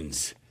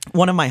gallons.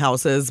 One of my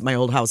houses, my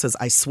old houses,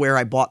 I swear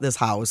I bought this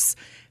house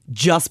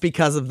just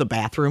because of the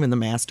bathroom in the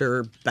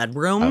master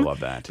bedroom. I love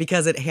that.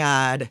 Because it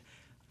had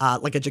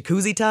like a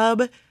jacuzzi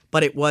tub,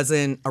 but it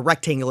wasn't a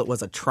rectangle, it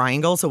was a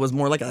triangle. So it was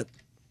more like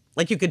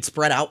you could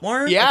spread out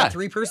more. Yeah. Like a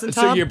 3-person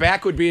tub. So your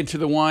back would be into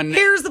the one.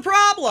 Here's the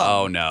problem.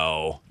 Oh,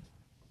 no.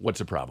 What's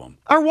the problem?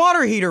 Our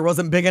water heater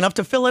wasn't big enough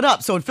to fill it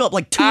up, so it filled up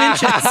like 2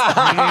 inches.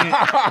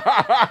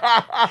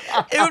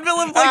 It would fill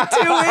up like 2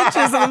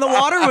 inches, and then the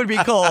water would be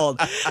cold.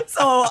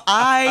 So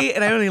I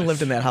only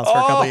lived in that house for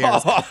a couple of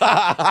years.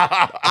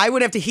 I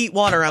would have to heat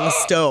water on the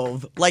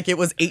stove like it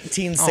was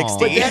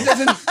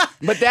 1860.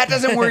 But that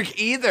doesn't work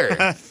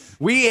either.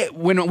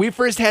 When we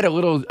first had a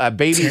little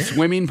baby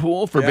swimming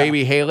pool for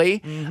baby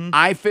Haley,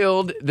 I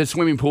filled the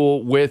swimming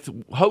pool with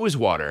hose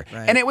water.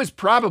 Right. And it was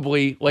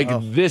probably like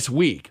this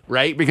week,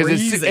 right? Because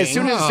as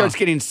soon as it starts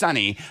getting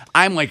sunny,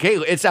 I'm like, hey,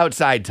 it's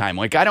outside time.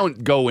 Like, I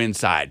don't go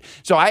inside.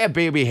 So I have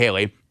baby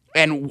Haley.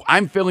 And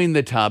I'm filling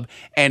the tub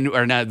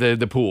or not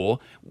the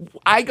pool.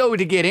 I go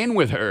to get in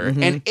with her,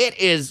 and it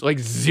is like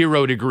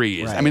 0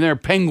 degrees. Right. I mean, there are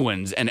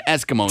penguins and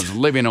Eskimos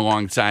living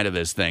alongside of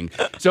this thing.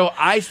 So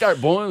I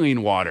start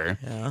boiling water,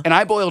 and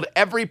I boiled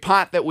every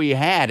pot that we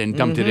had and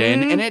dumped it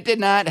in, and it did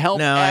not help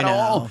at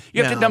all.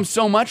 You have to dump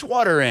so much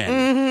water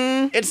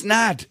in. It's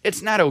not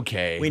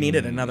okay. We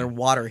needed another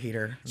water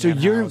heater. in So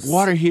that your house.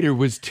 water heater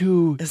was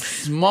too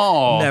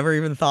small. Never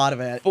even thought of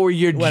it For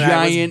your when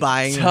I was giant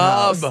buying the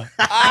tub. house.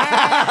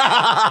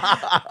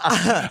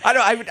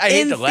 I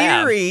hate In to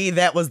laugh. theory,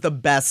 that was the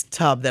best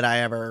tub that I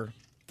ever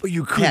But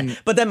you had.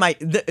 couldn't. But then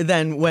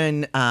then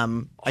when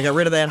I got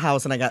rid of that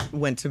house and I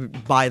went to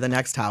buy the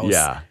next house.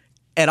 Yeah.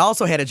 It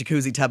also had a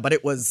jacuzzi tub, but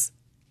it was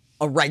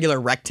a regular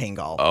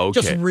rectangle.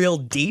 Okay. Just real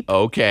deep.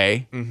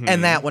 Okay.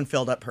 And that one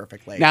filled up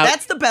perfectly. Now-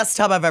 That's the best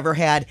tub I've ever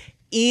had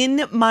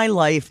in my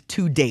life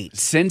to date.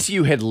 Since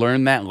you had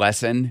learned that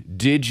lesson,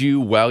 did you,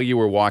 while you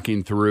were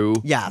walking through,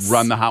 Yes.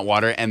 run the hot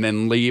water and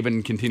then leave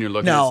and continue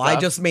looking at No, stuff? I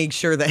just make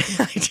sure that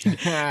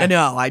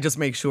I just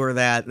make sure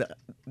that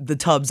the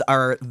tubs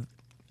are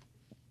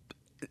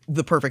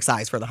the perfect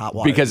size for the hot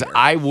water. Because heater.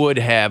 I would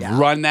have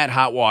run that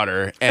hot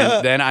water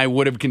and then I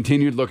would have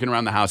continued looking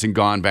around the house and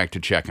gone back to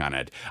check on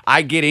it.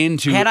 I get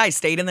into had I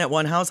stayed in that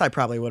one house, I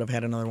probably would have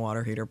had another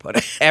water heater put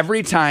in.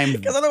 every time.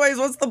 Because otherwise,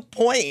 what's the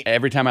point?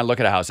 Every time I look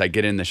at a house, I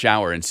get in the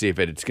shower and see if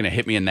it's going to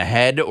hit me in the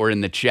head or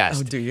in the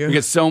chest. Oh, do you?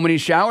 Because so many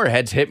shower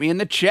heads hit me in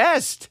the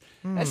chest.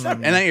 That's not,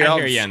 and then you're I all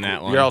hear you on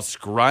that one. You're all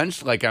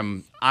scrunched like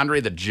I'm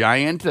Andre the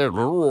Giant.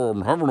 Oh,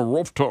 I'm having a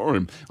rough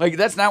time. Like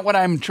that's not what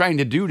I'm trying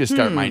to do to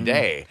start my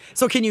day.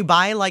 So can you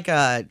buy like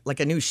a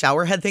new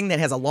shower head thing that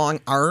has a long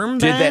arm?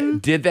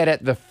 Did that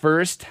at the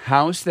first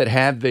house that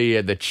had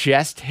the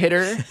chest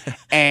hitter,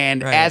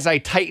 and Right. as I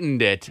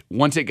tightened it,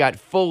 once it got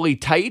fully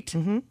tight,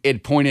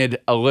 it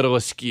pointed a little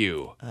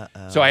askew.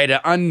 So I had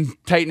to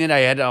untighten it. I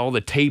had all the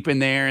tape in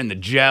there and the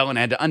gel, and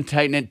I had to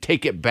untighten it,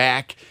 take it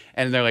back.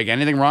 And they're like,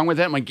 anything wrong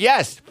with it? I'm like,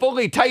 yes,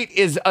 fully tight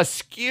is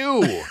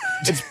askew.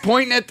 It's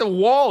pointing at the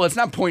wall. It's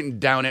not pointing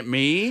down at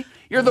me.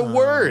 You're the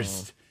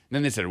worst. And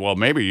then they said, well,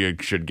 maybe you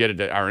should get it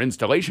at our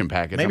installation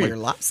package. Maybe I'm you're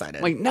like, lopsided.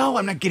 I'm like, no,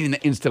 I'm not getting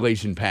the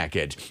installation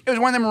package. It was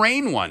one of them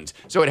rain ones.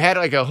 So it had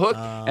like a hook,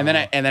 and then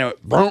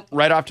it went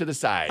right off to the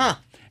side.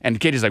 And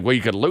Katie's like, well,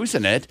 you could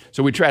loosen it.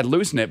 So we tried to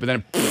loosen it, but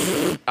then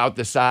it out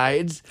the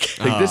sides.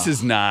 Like, this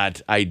is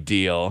not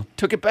ideal.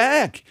 Took it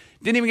back.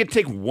 Didn't even get to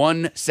take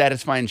one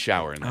satisfying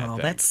shower in that oh,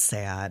 thing. that's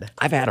sad.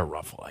 I've had a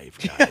rough life,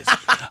 guys.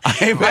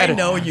 I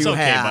know you It's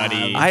okay, have.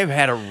 buddy. I've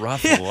had a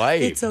rough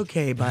life. It's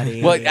okay,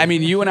 buddy. Well, I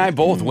mean, you and I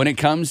both, when it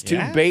comes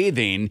to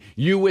bathing,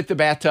 you with the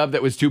bathtub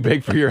that was too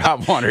big for your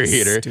hot water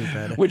heater,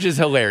 Stupid. which is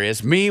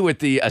hilarious. Me with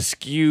the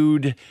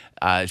askewed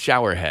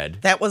shower head.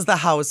 that was the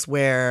house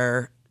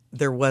where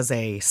there was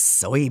a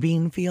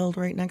soybean field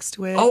right next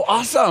to it. Oh,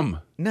 awesome.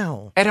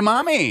 No.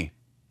 Edamame.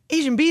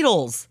 Asian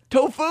beetles.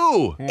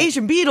 Tofu.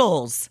 Asian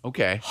beetles.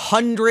 Okay.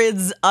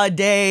 Hundreds a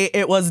day.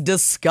 It was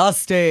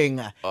disgusting.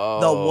 The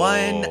Oh.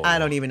 one, I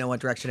don't even know what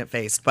direction it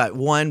faced, but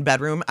one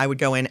bedroom I would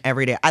go in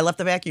every day. I left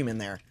the vacuum in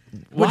there.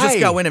 Would Why? just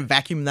go in and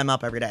vacuum them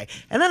up every day.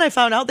 And then I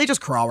found out they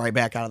just crawl right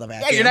back out of the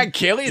vacuum. you're not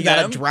killing You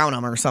them. gotta drown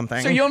them or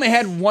something. So you only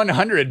had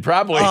 100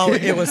 probably. Oh,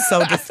 it was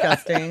so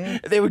disgusting.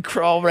 They would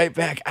crawl right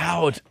back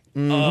out. Oh.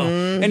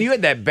 And you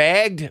had that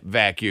bagged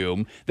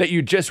vacuum that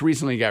you just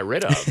recently got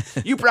rid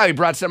of. You probably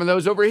brought some of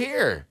those over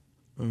here.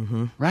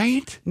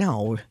 Right?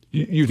 No.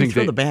 You think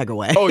Throw they... the bag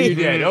away. Oh, you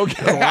did?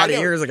 Okay. A lot I of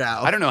don't- years ago.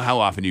 I don't know how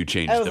often you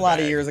changed That was the a lot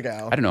of bag. years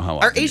ago. I don't know how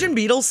Are often. Asian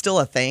beetles still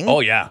a thing? Oh,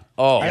 yeah.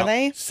 Oh, Are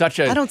they? Such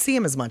a... I don't see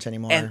them as much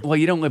anymore. And, well,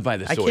 you don't live by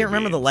the I can't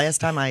remember the soybeans. last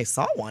time I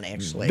saw one,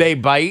 actually. They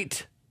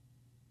bite.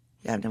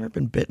 Yeah, I've never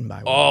been bitten by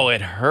one. Oh,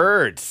 it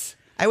hurts.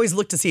 I always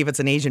look to see if it's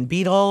an Asian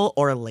beetle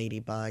or a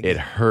ladybug. It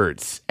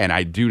hurts, and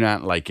I do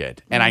not like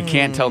it. And I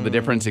can't tell the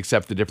difference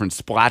except the different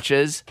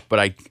splotches, but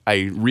I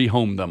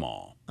rehome them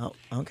all. Oh,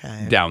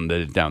 okay. down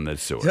the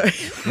sewer.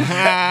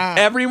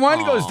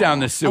 Everyone goes down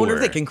the sewer. I wonder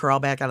if they can crawl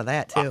back out of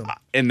that, too.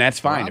 And that's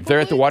fine. If they're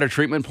at the water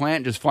treatment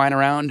plant just flying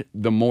around,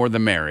 the more the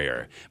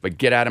merrier. But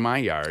get out of my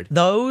yard.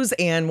 Those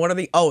and what are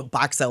the... Oh,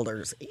 box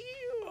elders. Ew.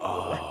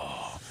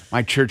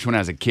 My church when I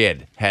was a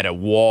kid had a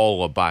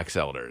wall of box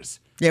elders.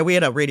 Yeah, we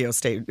had a radio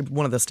station,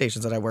 one of the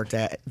stations that I worked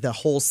at. The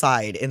whole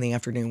side in the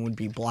afternoon would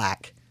be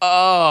black.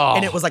 Oh.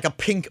 And it was like a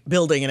pink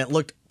building, and it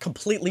looked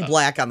completely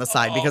black on the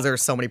side because there were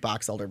so many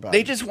box elder bugs.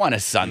 They just want to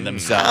sun How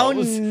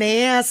themselves.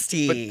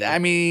 nasty. But, I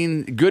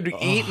mean, good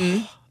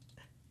eating.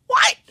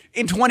 What?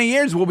 In 20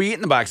 years, we'll be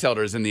eating the box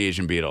elders and the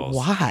Asian beetles.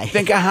 Why?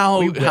 Think of how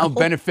We will?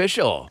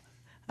 beneficial.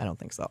 I don't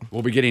think so.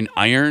 We'll be getting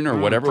iron or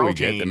whatever we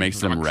get that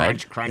makes them red.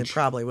 It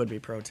probably would be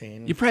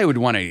protein. You probably would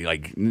want to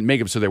like make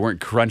them so they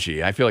weren't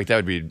crunchy. I feel like that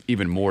would be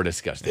even more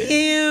disgusting.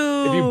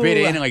 Ew. If you bit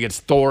in and like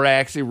its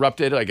thorax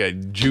erupted like a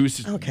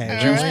juice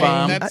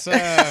bomb. That's You're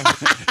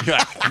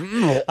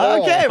like,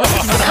 Okay,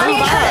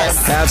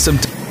 Have some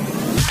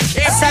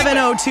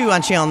 7:02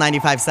 on Channel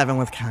 95.7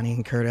 with Connie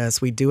and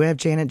Curtis. We do have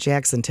Janet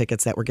Jackson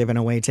tickets that we're giving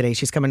away today.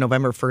 She's coming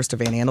November 1st to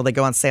Van Andel. They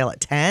go on sale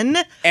at 10.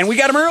 and we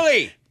got them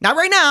early. Not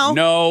right now.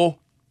 No,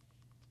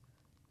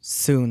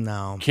 Soon,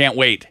 though. can't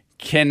wait.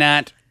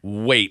 Cannot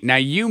wait. Now,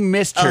 you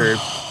missed her.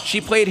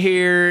 She played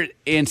here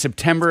in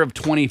September of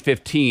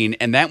 2015,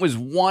 and that was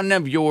one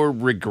of your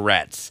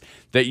regrets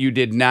that you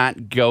did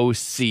not go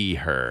see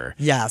her.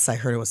 Yes, I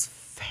heard it was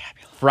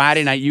fabulous.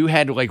 Friday night, you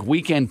had like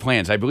weekend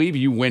plans. I believe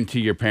you went to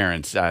your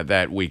parents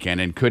that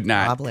weekend and could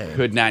not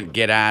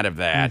get out of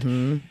that.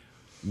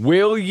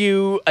 Will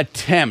you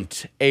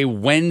attempt a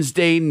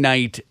Wednesday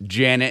night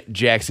Janet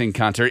Jackson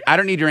concert? I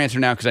don't need your answer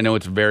now because I know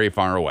it's very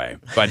far away.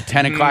 But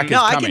 10 o'clock is No,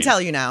 coming. I can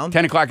tell you now.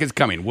 10 o'clock is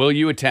coming. Will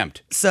you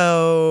attempt?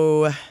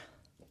 So,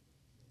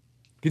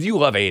 Because you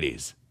love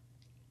 80s.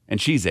 And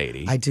she's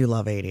 80. I do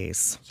love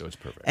 80s. So it's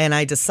perfect. And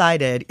I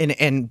decided,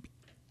 and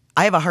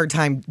I have a hard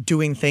time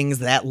doing things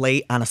that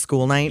late on a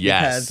school night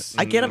Yes. because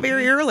I get up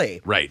very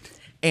early. Right.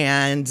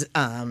 And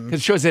Because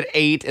it shows at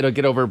 8. It'll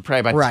get over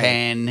probably about Right.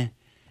 10.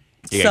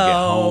 You gotta get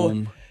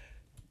home.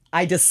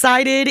 I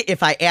decided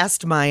if I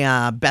asked my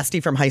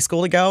bestie from high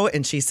school to go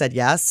and she said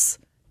yes,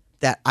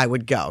 that I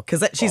would go.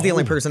 Because she's the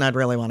only person I'd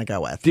really want to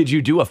go with. Did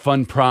you do a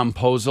fun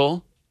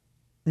promposal?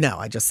 No,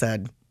 I just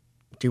said,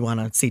 do you want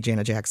to see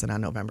Janet Jackson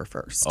on November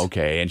 1st?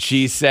 Okay. And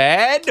she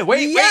said,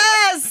 wait.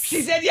 Yes!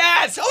 She said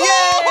yes.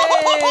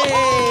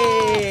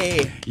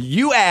 Yay!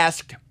 You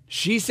asked.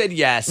 She said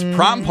yes.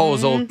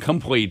 Promposal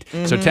complete.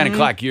 So 10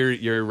 o'clock,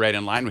 you're right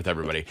in line with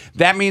everybody.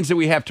 That means that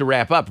we have to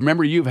wrap up.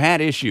 Remember, you've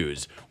had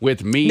issues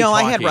with me No,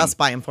 talking. I had Russ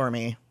buy him for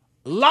me.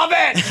 Love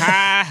it.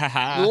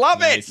 Love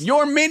Nice. it.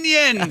 Your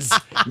minions.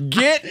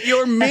 Get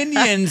your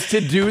minions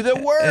to do the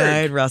work. I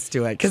had Russ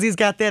do it because he's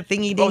got that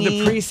thingy dingy. Oh,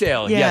 the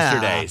pre-sale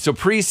yesterday. So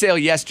pre-sale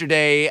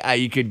yesterday,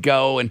 you could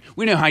go, and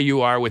we know how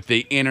you are with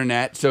the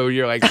internet. So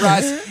you're like,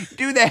 Russ,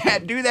 do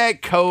that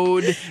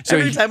code. So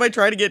Every time I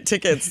try to get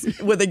tickets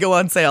when they go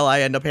on sale,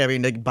 I end up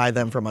having to buy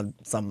them from I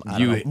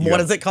don't know, what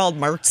is it called?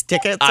 Mark's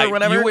Tickets or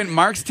whatever? You went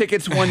Mark's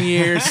Tickets 1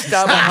 year,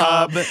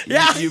 StubHub.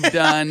 Yeah. You've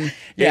done.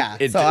 Yeah.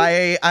 So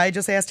I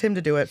just asked him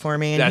to do it for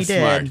me, and That's he did.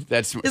 smart.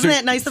 That's smart. Isn't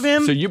that nice of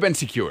him? So you've been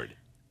secured.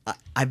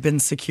 I've been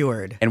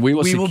secured. And we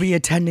will be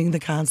attending the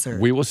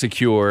concert. We will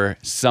secure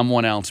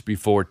someone else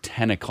before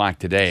 10 o'clock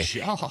today.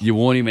 You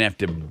won't even have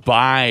to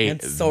buy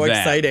It's so them.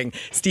 exciting.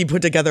 Steve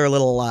put together a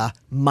little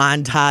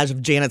montage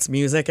of Janet's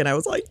music, and I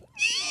was like,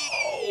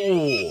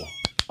 Oh,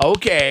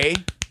 okay.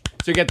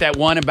 So you got that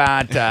one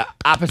about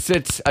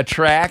opposites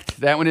attract.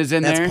 That one is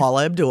in that's there?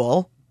 Paula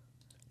Abdul.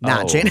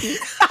 Not Oh. Janet.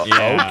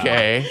 Yeah.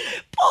 Okay.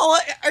 Paula,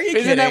 are you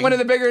kidding? Isn't that one of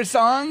the bigger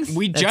songs?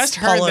 We That's just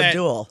heard Paula that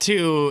Abdul.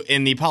 too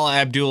in the Paula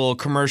Abdul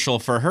commercial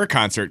for her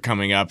concert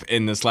coming up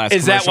in this last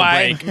Is that commercial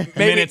why? break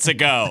Maybe- minutes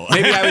ago.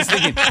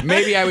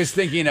 Maybe I was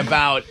thinking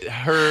about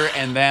her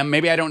and them.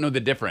 Maybe I don't know the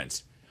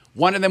difference.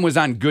 One of them was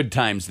on Good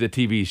Times, the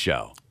TV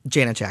show.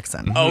 Janet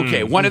Jackson.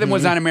 Okay. One of them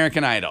was on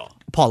American Idol.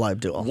 Paula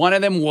Abdul. One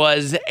of them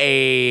was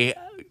a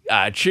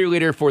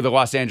cheerleader for the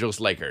Los Angeles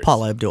Lakers.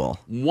 Paula Abdul.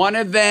 One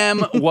of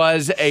them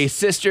was a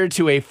sister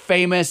to a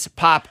famous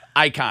pop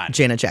icon.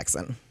 Janet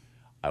Jackson.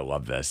 I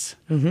love this.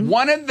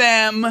 One of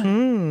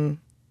them.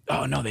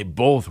 Oh no, they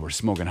both were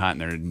smoking hot in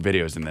their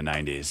videos in the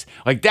 90s.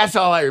 Like that's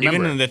all I remember.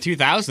 Even in the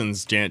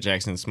 2000s, Janet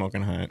Jackson's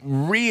smoking hot.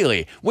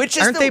 Really? Which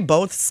is Aren't they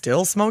both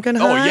still smoking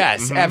hot? Oh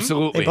yes,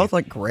 absolutely. They both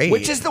look great.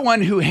 Which is the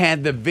one who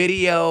had the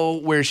video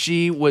where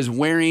she was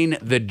wearing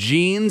the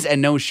jeans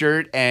and no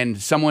shirt, and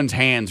someone's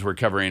hands were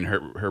covering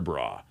her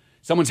bra.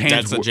 Someone's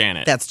hands. That's a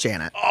Janet. That's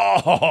Janet.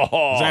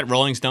 Oh. Is that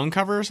Rolling Stone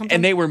cover or something?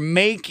 And they were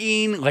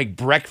making like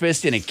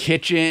breakfast in a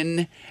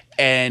kitchen,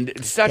 and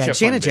such a fun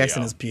Janet video.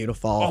 Jackson is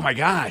beautiful. Oh my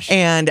gosh!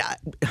 And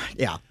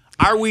yeah.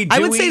 Are we? I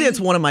would say that's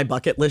one of my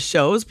bucket list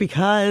shows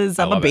because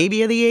I'm a love it.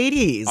 baby of the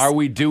 80s. Are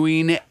we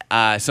doing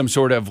some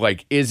sort of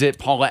like, is it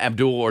Paula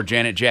Abdul or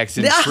Janet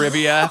Jackson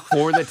trivia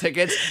for the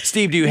tickets?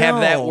 Steve, do you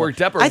have that No.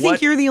 worked up? Or I what?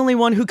 think you're the only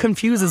one who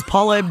confuses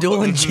Paula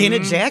Abdul and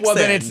Janet Jackson. Well,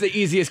 then it's the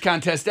easiest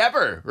contest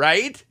ever,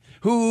 right?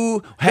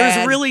 who had...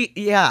 There's really,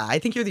 I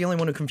think you're the only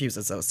one who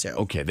confuses those two.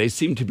 Okay, they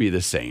seem to be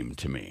the same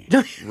to me,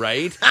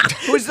 right?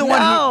 Who's the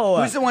No.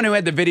 Who's the one who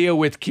had the video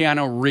with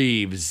Keanu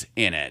Reeves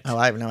in it? Oh,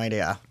 I have no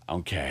idea.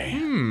 Okay.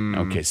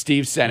 Okay,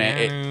 Steve sent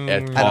it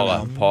at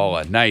Paula.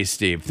 Paula. Nice,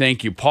 Steve.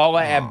 Thank you.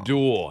 Paula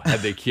Abdul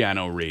had the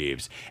Keanu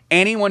Reeves.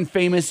 Anyone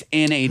famous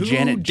in a Who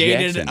Janet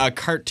dated Jackson? a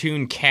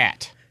cartoon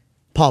cat?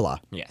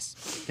 Paula.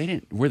 Yes. They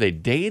didn't. Were they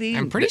dating?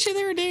 I'm pretty sure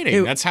they were dating.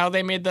 Who- That's how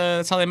they met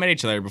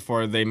each other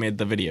before they made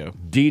the video.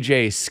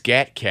 DJ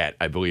Scat Cat,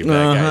 I believe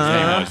that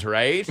guy's name was,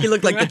 right? He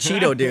looked like the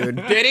Cheeto dude.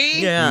 Did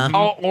he? Yeah.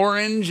 All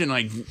orange and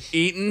like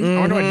eating. I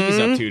wonder what he's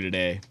up to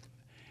today.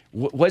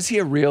 Was he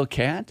a real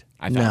cat?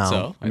 I thought No.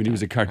 so. I mean, he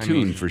was a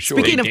cartoon for sure.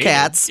 Speaking of dated.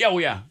 cats, Yeah, oh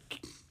yeah.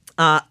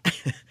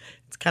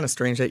 it's kind of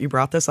strange that you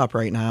brought this up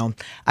right now.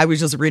 I was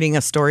just reading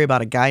a story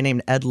about a guy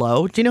named Ed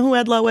Lowe. Do you know who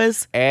Ed Lowe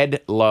is?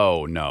 Ed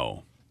Lowe,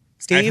 no.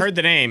 Steve? I've heard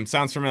the name.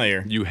 Sounds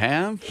familiar. You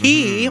have?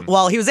 He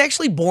was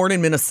actually born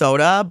in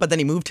Minnesota, but then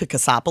he moved to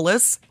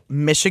Cassopolis,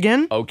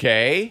 Michigan.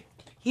 Okay.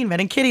 He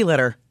invented kitty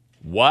litter.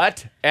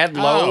 What? Ed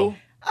Lowe?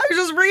 I was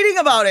just reading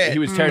about it. He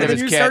was tired and of then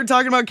his you cat. started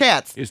talking about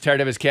cats. He was tired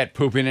of his cat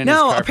pooping in his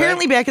No, carpet?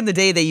 apparently back in the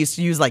day they used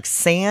to use like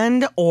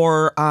sand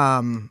or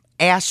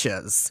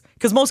ashes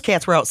because most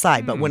cats were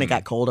outside. But when it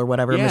got cold or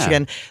whatever in Yeah.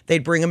 Michigan,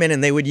 they'd bring them in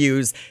and they would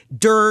use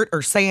dirt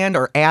or sand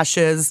or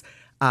ashes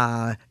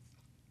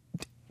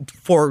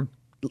for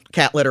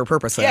cat litter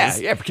purposes.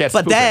 Yeah, for cats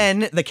But pooping.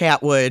 then the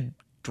cat would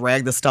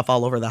drag the stuff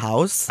all over the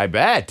house. I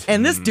bet.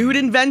 And this dude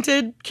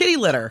invented kitty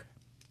litter.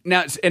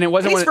 Now, and it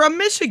wasn't He's one from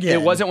Michigan.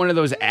 It wasn't one of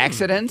those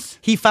accidents?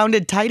 He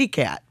founded Tidy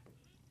Cat.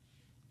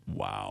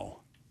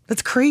 Wow.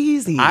 That's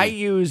crazy. I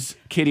use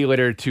kitty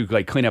litter to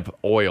like clean up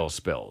oil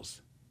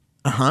spills.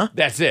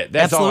 That's it.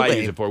 That's all I Absolutely.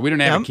 use it for. We don't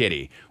have a Yep.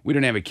 kitty. We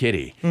don't have a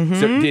kitty.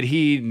 So did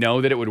he know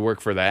that it would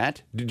work for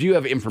that? Did you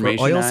have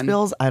information oil on?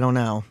 spills? I don't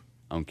know.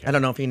 Okay. I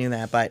don't know if you knew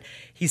that, but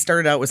he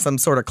started out with some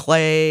sort of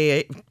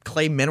clay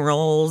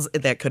minerals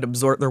that could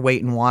absorb their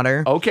weight in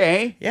water.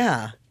 Okay.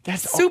 Yeah.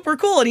 That's super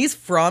cool. And he's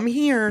from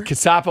here.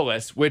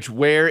 Cassopolis,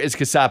 where is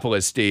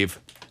Cassopolis, Steve?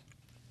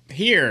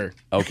 Here.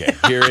 Okay,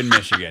 here in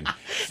Michigan.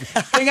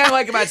 The thing I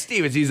like about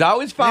Steve is he's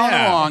always following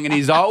along and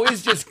he's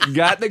always just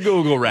got the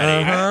Google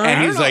ready.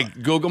 And he's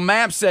like, Google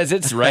Maps says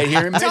it's right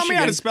here in Michigan. Tell me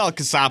how to spell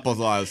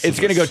Cassopolis. It's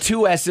going to go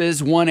 2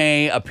 S's, 1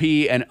 A, a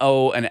P, an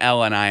O, an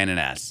L, an I, and an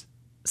S.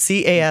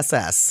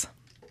 CASS.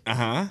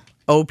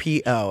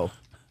 OPOLIS.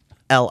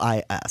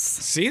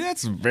 See,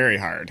 that's very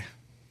hard.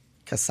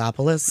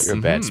 Cassopolis. You're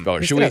a bad speller.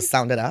 He's Should gonna we,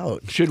 sound it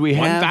out. should we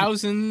have...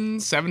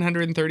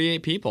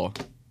 1,738 people.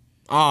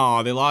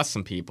 Oh, they lost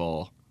some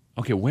people.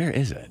 Okay, where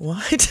is it?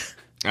 What?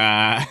 They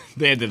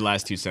had the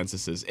last 2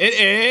 censuses. It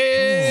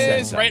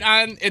is right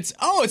on. It's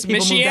moved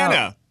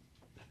Michiana.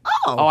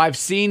 Oh, I've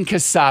seen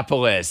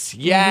Cassopolis.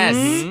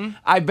 Yes.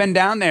 I've been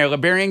down there,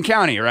 LeBarian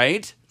County,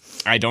 right?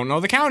 I don't know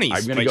the counties.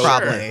 I'm gonna but go-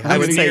 Probably. Sure. I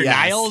would It's say near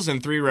yes. Niles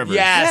and Three Rivers.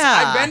 Yes,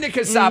 Yeah. I've been to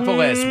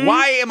Cassopolis.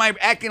 Why am I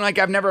acting like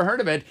I've never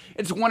heard of it?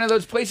 It's one of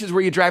those places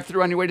where you drive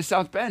through on your way to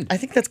South Bend. I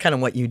think that's kind of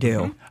what you do.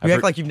 You heard-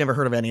 act like you've never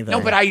heard of anything. No,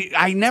 but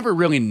I never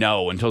really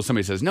know until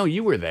somebody says, no,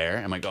 you were there.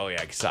 I'm like, oh,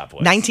 yeah,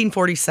 Cassopolis.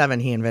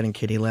 1947, he invented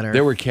kitty litter.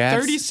 There were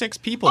cats 36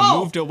 people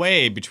moved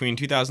away between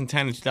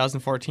 2010 and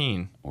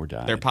 2014. or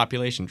died. Their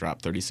population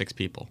dropped 36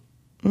 people.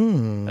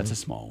 That's a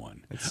small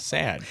one. It's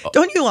sad.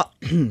 Don't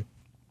you?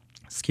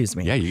 Excuse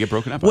me. Yeah, you get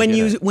broken up. I When get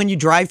you it. when you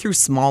drive through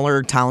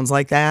smaller towns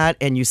like that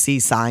and you see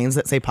signs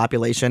that say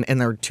population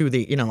and they're to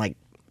the like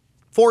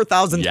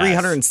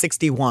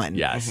 4,361.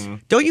 Yes.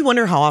 Don't you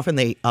wonder how often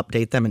they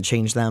update them and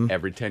change them?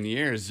 Every 10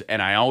 years.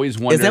 And I always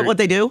wonder. that what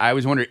they do? I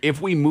always wonder if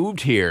we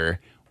moved here,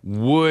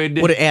 would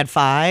Would it add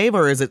 5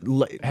 or is it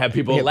have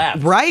people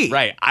left? Right.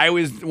 Right. I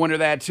always wonder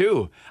that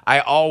too. I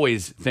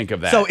always think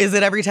of that. So is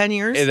it every 10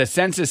 years? The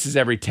census is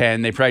every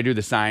 10. They probably do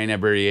the sign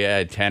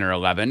every 10 or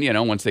 11,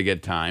 once they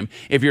get time.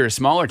 If you're a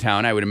smaller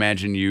town, I would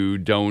imagine you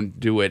don't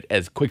do it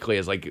as quickly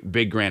as like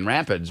big Grand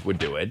Rapids would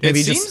do it. It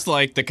Maybe seems just-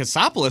 like the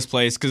Cassopolis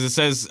place because it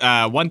says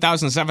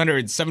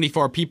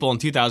 1,774 people in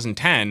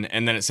 2010,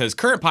 and then it says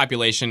current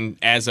population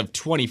as of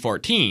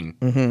 2014.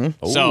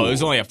 Mm-hmm. So it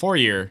was only a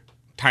 4-year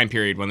time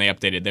period when they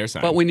updated their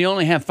sign. But when you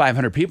only have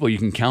 500 people, you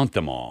can count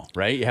them all,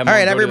 right? You have All them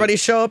right, go to- everybody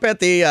show up at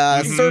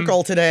the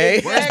circle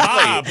today.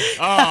 Bob.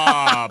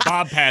 Oh,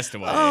 Bob passed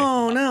away.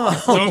 Oh, no.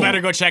 Someone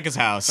better go check his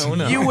house. Oh,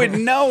 no. You would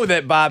know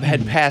that Bob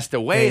had passed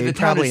away. Yeah, The you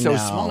town probably is so know.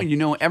 small, you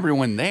know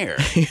everyone there,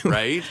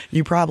 right?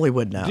 You probably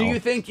would know. Do you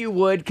think you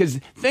would? Because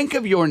think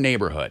of your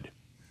neighborhood.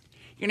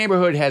 Your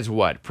neighborhood has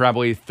what?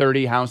 Probably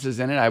 30 houses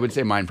in it. I would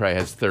say mine probably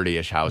has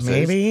 30-ish houses.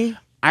 Maybe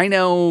I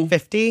know.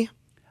 50?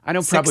 I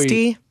know probably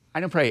 60? I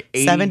know probably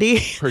 70?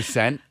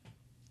 80%.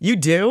 You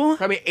do?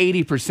 Probably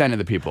 80% of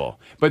the people.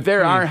 But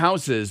there are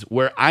houses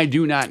where I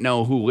do not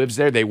know who lives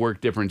there. They work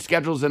different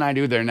schedules than I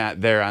do. They're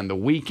not there on the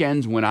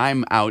weekends when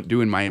I'm out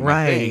doing my thing.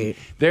 Right.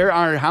 There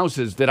are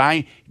houses that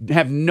I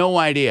have no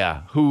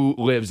idea who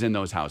lives in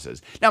those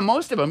houses. Now,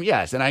 most of them,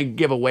 yes, and I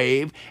give a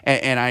wave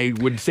and I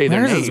would say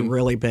their Theirs is name.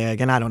 really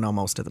big, and I don't know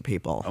most of the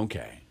people.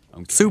 Okay.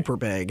 Super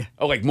big.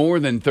 Oh, like more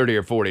than 30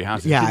 or 40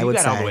 houses. Yeah, 'Cause I you would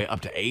got all the say. way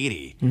up to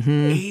 80.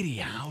 80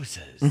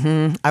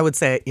 houses. I would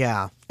say,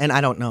 yeah. And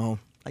I don't know.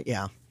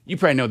 Yeah. You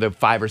probably know the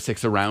 5 or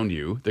 6 around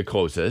you, the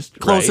closest.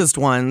 right? Closest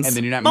ones. And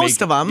then you're not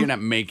Most of 'em. You're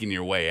not making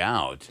your way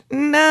out.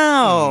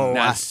 No.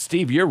 Now,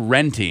 Steve, you're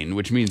renting,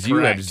 which means you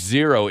have Correct.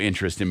 zero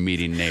interest in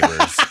meeting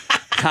neighbors.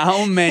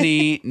 How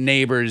many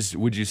neighbors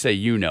would you say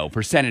you know,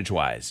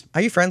 percentage-wise?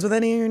 Are you friends with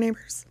any of your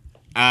neighbors?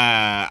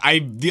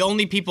 The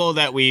only people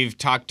that we've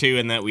talked to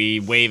and that we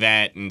wave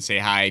at and say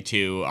hi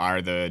to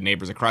are the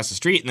neighbors across the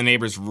street and the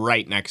neighbors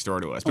right next door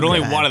to us. But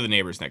only one of the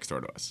neighbors next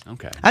door to us.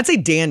 Okay. I'd say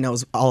Dan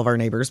knows all of our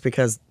neighbors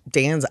because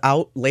Dan's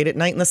out late at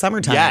night in the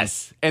summertime.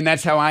 Yes, and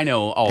that's how I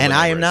know all And the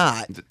I am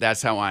neighbors. not.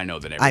 That's how I know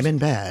the neighbors. I'm in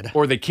bed.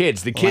 Or the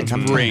kids. The kids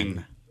I'm bring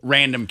 10.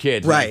 random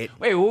kids. Right.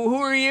 Wait, who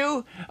are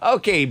you?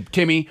 Okay,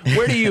 Timmy,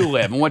 where do you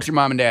live? And what's your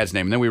mom and dad's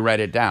name? And then we write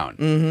it down,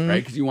 right?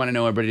 Because you want to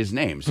know everybody's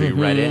name. So you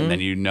write it, and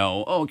then you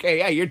know, okay,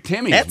 yeah, you're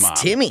Timmy's That's mom.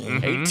 Timmy.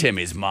 Hey,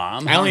 Timmy's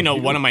mom. I only know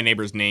one of my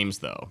neighbors' names,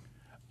 though.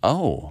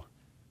 Oh.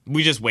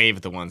 We just wave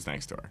at the ones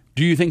next door.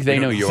 Do you think they We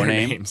know don't your their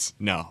name? Names.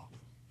 No.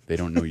 They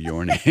don't know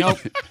your name.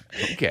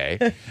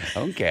 Okay.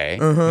 Okay.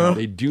 Uh-huh.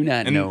 They do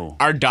not And know.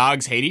 our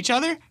dogs hate each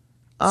other.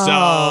 Oh,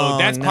 So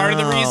that's part of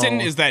the reason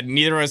no. is that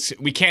neither of us,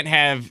 we can't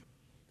have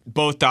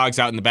both dogs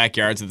out in the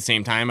backyards at the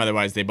same time.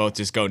 Otherwise, they both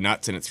just go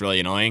nuts and it's really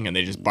annoying and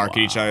they just bark at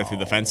each other through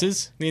the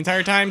fences the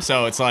entire time.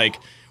 So it's like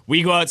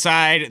we go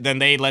outside, then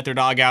they let their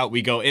dog out.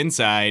 We go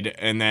inside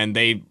and then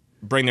they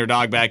bring their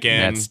dog back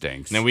in. That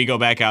stinks. And then we go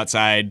back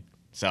outside.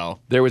 So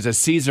There was a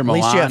Caesar At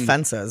least you have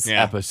Milan fences.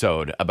 Yeah.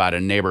 episode about a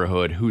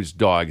neighborhood whose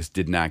dogs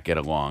did not get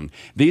along.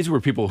 These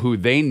were people who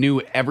they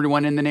knew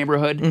everyone in the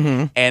neighborhood,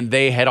 and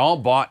they had all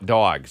bought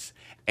dogs,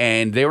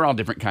 and they were all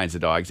different kinds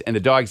of dogs, and the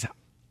dogs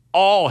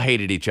all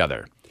hated each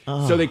other.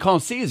 So they call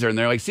Caesar, and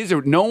they're like,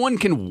 Caesar, no one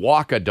can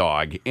walk a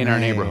dog in our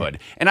neighborhood.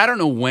 And I don't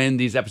know when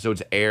these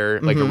episodes air,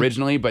 like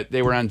originally, but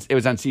they were on. It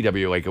was on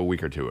CW like a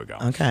week or two ago.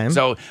 Okay.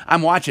 So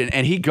I'm watching,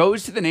 and he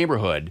goes to the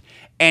neighborhood,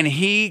 and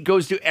he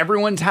goes to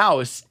everyone's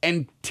house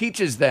and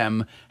teaches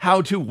them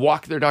how to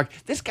walk their dog.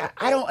 This guy,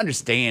 I don't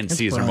understand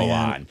Caesar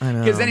Milan. brilliant. I know.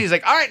 Because then he's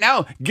like, all right,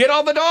 now get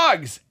all the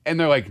dogs. And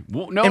they're like,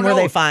 well, no, And no.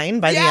 were they fine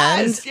by the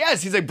end?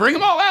 Yes. He's like, bring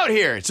them all out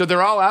here. So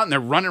they're all out and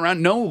they're running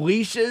around. No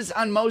leashes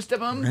on most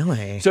of them.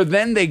 Really? So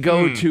then they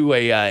go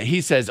to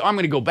he says, oh, I'm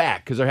going to go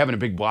back because they're having a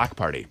big block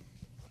party.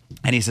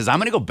 And he says, I'm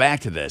going to go back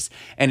to this.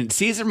 And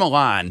Caesar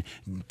Milan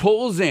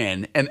pulls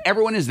in, and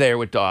everyone is there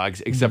with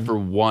dogs except for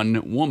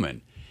one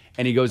woman.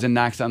 And he goes and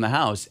knocks on the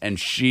house, and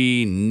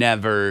she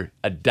never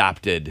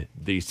adopted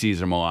the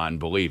Caesar Milan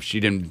belief. She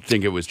didn't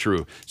think it was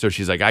true. So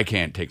she's like, I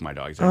can't take my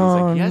dogs. And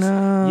he's like,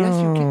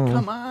 yes, you can.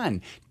 Come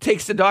on.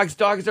 Takes the dogs.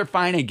 Dogs are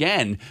fine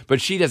again.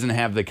 But she doesn't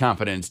have the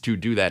confidence to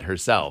do that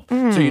herself.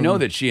 So you know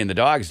that she and the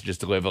dogs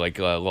just live like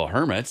little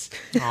hermits.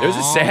 It was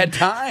a sad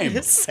time.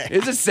 It's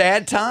a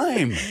sad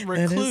time.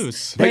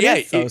 recluse. But That yeah,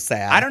 is so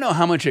sad. I don't know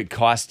how much it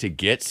costs to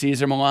get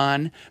Caesar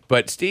Milan,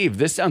 but Steve,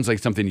 this sounds like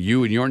something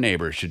you and your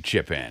neighbors should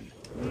chip in.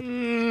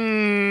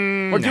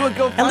 Or do a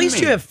GoFundMe. At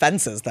least you have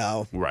fences,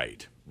 though.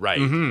 Right.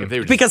 If they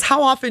were just, Because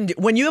how often,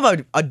 when you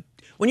have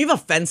when you have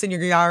a fence in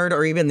your yard,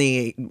 or even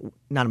the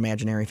not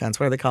imaginary fence,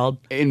 what are they called?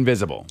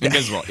 invisible.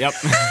 Invisible. Yep.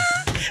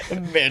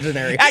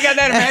 Imaginary. I got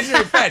that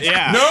imaginary fence.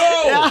 Yeah.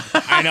 No.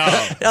 I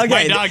know. Okay.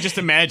 My dog just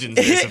imagines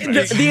this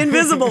effect. the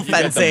invisible got the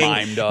fencing.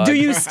 mime dog. Do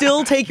you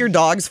still take your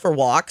dogs for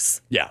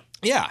walks? Yeah.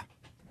 Yeah.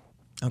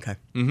 Okay.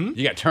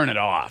 You got to turn it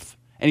off.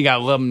 And you got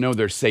to let them know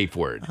their safe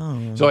word.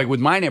 Oh. So like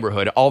with my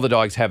neighborhood, all the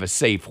dogs have a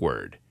safe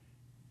word.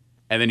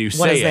 And then you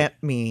What say does it.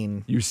 that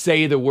mean? You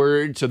say the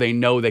word so they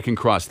know they can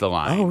cross the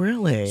line. Oh,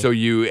 really? So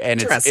it's a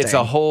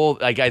Interesting. whole,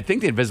 like, I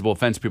think the invisible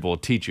fence people will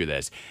teach you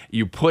this.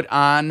 You put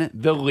on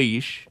the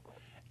leash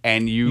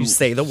and you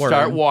say the word.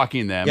 Start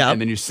walking them, Yep.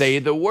 and then you say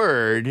the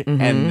word,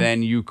 and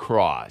then you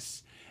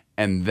cross.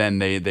 And then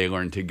they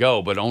learn to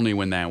go, but only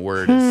when that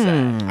word is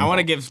said. I want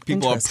to give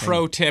people a Interesting.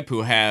 pro tip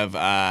who have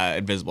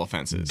invisible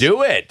fences.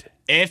 Do it.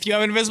 If you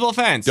have an invisible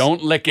fence,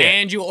 Don't lick it.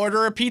 and you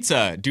order a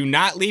pizza, do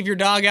not leave your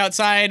dog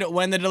outside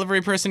when the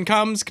delivery person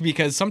comes,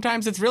 because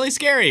sometimes it's really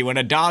scary when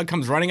a dog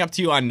comes running up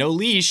to you on no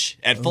leash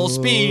at full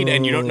speed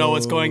and you don't know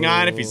what's going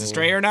on, if he's a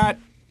stray or not.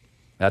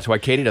 That's why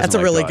Katie doesn't That's a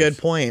like really dogs. good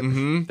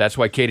point. That's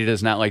why Katie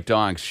does not like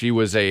dogs. She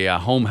was a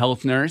home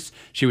health nurse.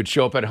 She would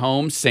show up at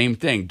home, same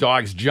thing.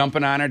 Dogs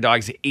jumping on her,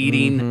 dogs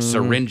eating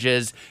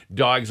syringes,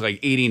 dogs like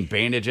eating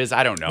bandages.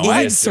 I don't know. I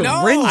Eating assume,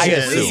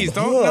 syringes. Please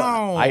don't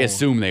know. I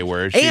assume they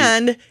were. She-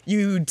 And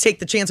you take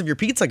the chance of your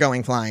pizza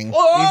going flying.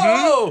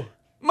 Whoa!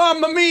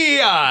 Mamma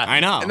mia! I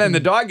know. And then the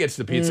dog gets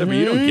the pizza, but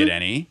you don't get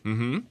any.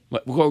 Mm-hmm.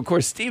 Well, of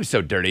course, Steve's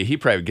so dirty, he'd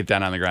probably get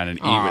down on the ground and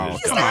eat with his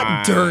He's dog.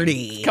 not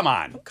dirty. Come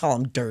on. Call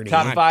him dirty.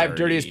 Top Not 5 dirty.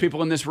 dirtiest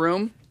people in this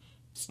room?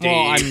 Steve.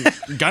 Well,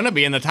 I'm gonna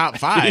be in the top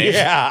 5.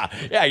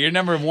 Yeah, you're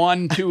number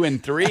 1, 2,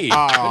 and 3. There's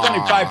only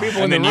 5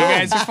 people in And the then room. you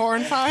guys are 4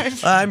 and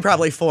 5. I'm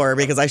probably 4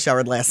 because I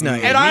showered last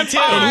night. And I'm too.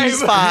 5. And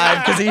he's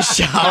 5 because he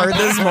showered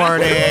this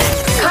morning.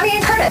 Connie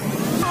and Curtis.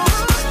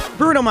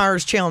 Bruno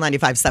Mars, Channel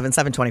 95.7,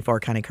 724,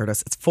 Connie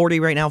Curtis. It's 40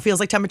 right now.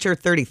 Feels like temperature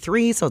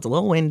 33, so it's a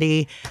little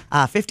windy.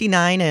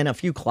 59 and a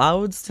few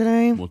clouds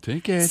today. We'll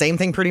take it. Same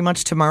thing pretty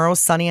much tomorrow.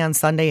 Sunny on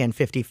Sunday and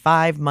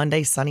 55.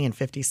 Monday, sunny and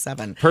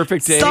 57.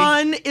 Perfect day.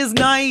 Sun is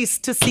nice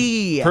to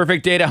see.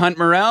 Perfect day to hunt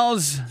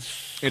morels.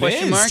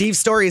 Question is. mark? Steve's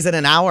story is in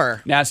an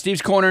hour. Now,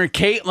 Steve's Corner,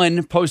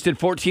 Caitlin posted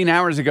 14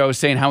 hours ago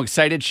saying how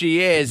excited she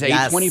is.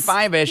 Yes.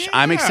 8:25-ish.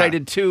 I'm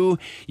excited too.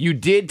 You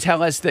did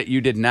tell us that you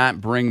did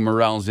not bring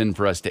morels in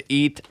for us to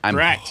eat. I'm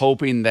Correct.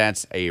 hoping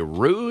that's a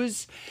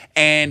ruse.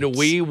 And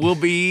we will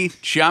be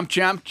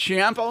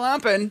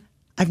chomp-a-lumping.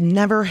 I've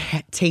never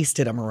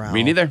tasted a morel.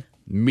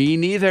 Me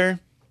neither.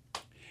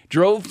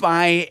 Drove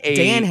by a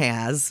Dan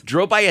has.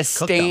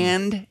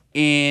 stand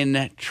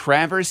in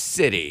Traverse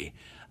City.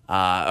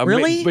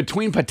 Really?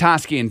 Between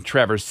Petoskey and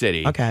Traverse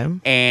City. Okay.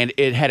 And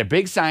it had a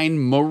big sign,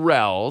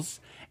 morels.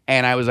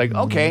 And I was like,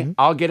 okay,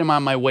 I'll get them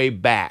on my way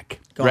back.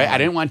 Right? on. I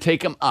didn't want to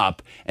take them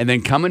up. And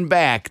then coming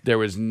back, there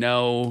were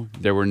no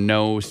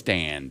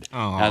stand.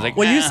 I was like,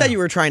 Well, you "Ah." said you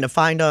were trying to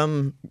find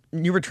them.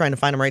 You were trying to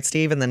find them, right,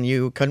 Steve? And then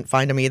you couldn't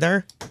find them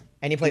either?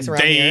 Any place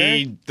around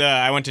here?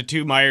 I went to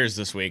 2 Myers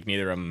this week.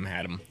 Neither of them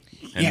had them.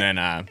 And then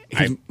I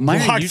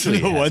Meijer walked usually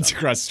through the has woods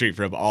across the street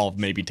for all of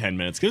maybe 10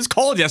 minutes. 'Cause it was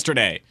cold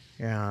yesterday.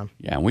 Yeah.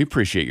 Yeah, we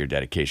appreciate your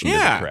dedication to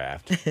Yeah. the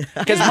craft.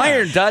 Because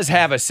Meijer does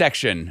have a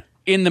section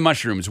in the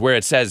mushrooms where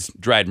it says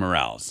dried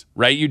morels,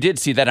 right? You did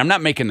see that. I'm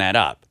not making that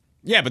up.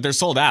 Yeah, but they're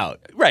sold out.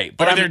 Right,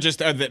 but Or I'm- they're just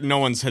that no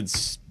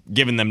one's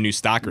given them new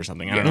stock or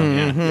something. I don't know.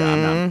 Mm-hmm. Yeah.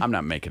 Yeah, I'm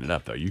not making it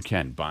up, though. You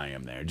can buy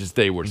them there. Just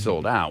they were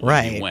sold out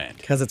when you Right. went.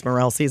 Because it's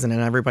morel season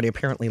and everybody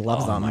apparently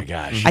loves them. Oh, my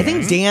gosh. I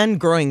think Dan,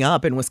 growing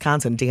up in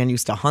Wisconsin, Dan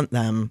used to hunt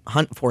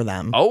for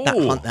them. Oh. Not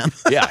hunt them.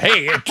 Yeah,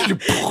 hey.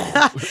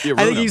 I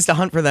think he used to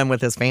hunt for them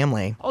with his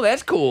family. Oh,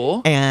 that's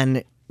cool.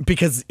 And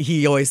because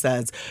he always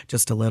says,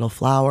 just a little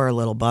flour, a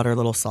little butter, a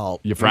little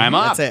salt. You fry 'em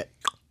up. That's it.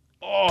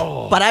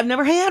 Oh. But I've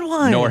never had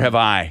one. Nor have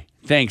I.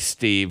 Thanks,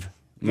 Steve.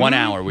 1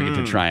 hour we get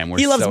to try them. We're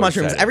He loves so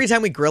mushrooms. excited. Every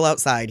time we grill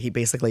outside, he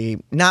basically,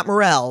 not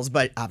morels,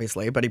 but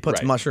obviously, but he puts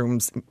Right.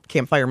 mushrooms,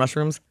 campfire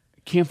mushrooms,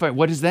 Campfire.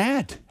 What is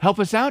that? Help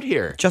us out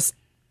here. just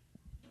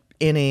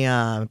in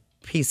a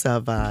piece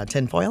of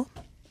tin foil.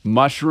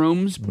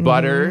 Mushrooms,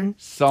 butter,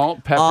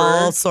 salt, pepper,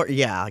 All sort,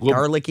 yeah, Little-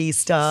 garlicky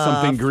stuff.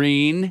 something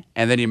green,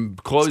 and then you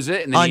close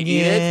it, and then you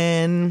eat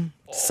it. Onion.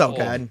 So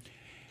good.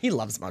 He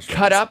loves mushrooms.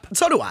 Cut up?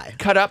 So do I.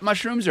 Cut up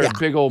mushrooms or Yeah. a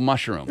big old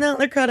mushroom? No,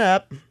 they're cut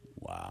up.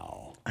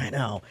 Wow. I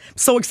know.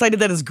 So excited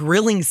that it's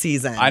grilling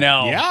season. I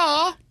know.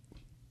 Yeah.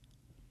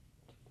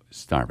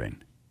 Starving.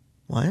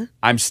 What?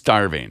 I'm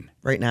starving.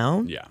 Right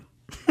now? Yeah.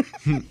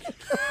 I'm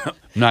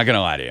not going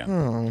to lie to you.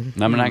 I'm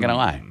not going to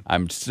lie.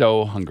 I'm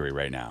so hungry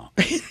right now.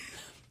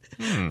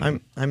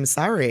 I'm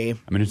sorry.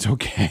 I mean, it's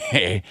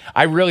okay.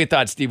 I really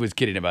thought Steve was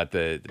kidding about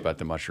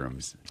the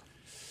mushrooms.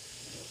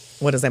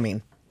 What does that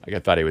mean? Like I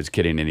thought he was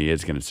kidding, and he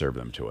is going to serve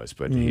them to us,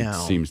 but he No.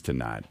 seems to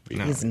not be.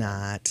 He's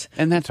not.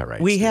 And that's all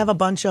right. We Steve. have a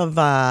bunch of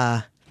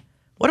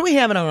what do we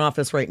have in our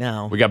office right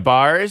now? We got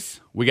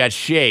bars. We got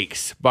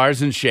shakes.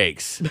 Bars and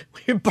shakes.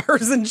 We have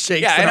bars and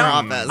shakes in and our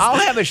I'll- office. I'll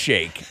have a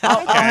shake.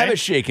 I'll have a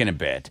shake in a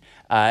bit.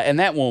 And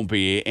that won't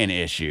be an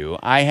issue.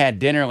 I had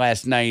dinner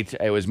last night.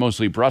 It was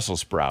mostly Brussels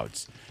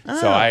sprouts.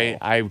 So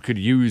I could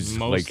use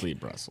Mostly like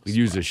Brussels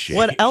use a shake.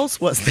 What else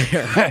was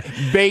there?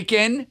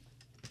 Bacon,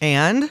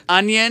 And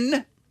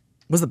onion,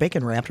 was the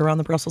bacon wrapped around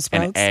the Brussels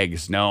sprouts? and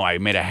eggs. No, I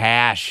made a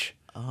hash.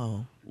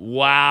 Oh.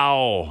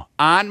 Wow.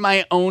 On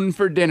my own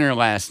for dinner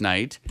last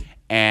night.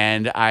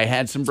 And I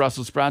had some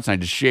Brussels sprouts. And I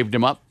just shaved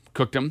them up,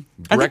 cooked them.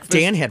 I think Breakfast.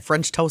 Dan had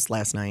French toast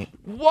last night.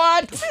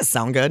 What? That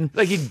sound good.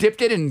 Like he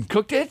dipped it and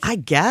cooked it? I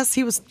guess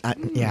he was.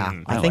 Yeah,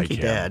 I think like he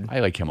him. did. I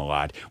like him a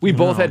lot. We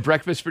both had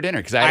breakfast for dinner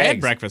because I I had had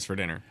eggs. breakfast for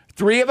dinner.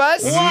 3 of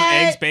us?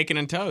 Eggs, bacon,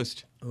 and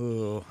toast.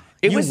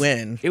 It You was,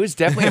 win. It was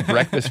definitely a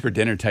breakfast for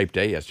dinner type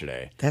day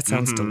yesterday. That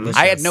sounds delicious.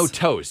 I had no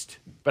toast,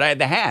 but I had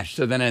the hash.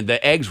 So then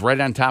the eggs right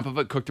on top of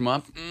it, cooked them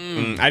up.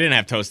 I didn't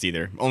have toast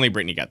either. Only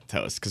Brittany got the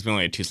toast because we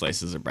only had 2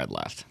 slices of bread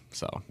left.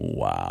 So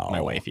Wow.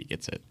 my wifey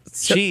gets it.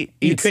 So she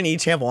you eats- couldn't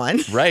each have one.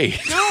 Right.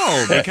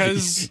 No,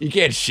 because You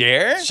can't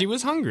share? she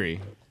was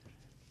hungry.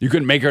 You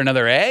couldn't make her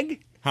another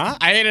egg? Huh?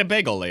 I ate a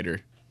bagel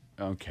later.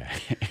 Okay.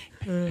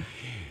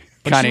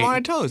 But she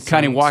wanted toast.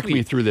 Connie, so walk me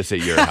sweet. through this at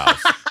your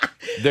house.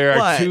 There are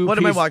What? two, What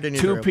am I walking you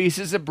two through?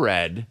 pieces of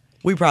bread.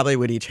 We probably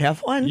would each have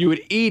one. You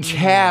would each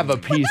have a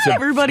piece of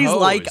Everybody's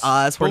toast. like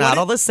us. We're But not what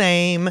all the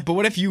same. But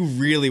what if you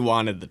really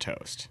wanted the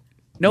toast?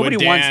 Nobody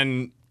Would wants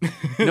Dan...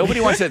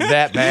 Nobody wants it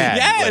that bad.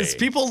 Yes,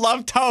 people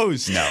love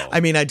toast. No. I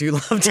mean, I do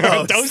love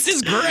toast. Toast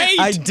is great.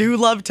 I do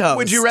love toast.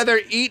 Would you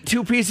rather eat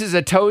 2 pieces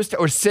of toast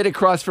or sit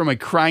across from a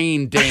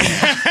crying Dana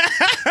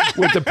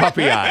with the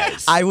puppy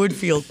eyes? I would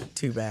feel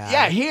too bad.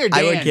 Yeah, here,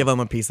 I would Dan. give him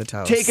a piece of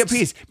toast. Take a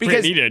piece because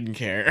Brittany didn't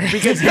care.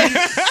 because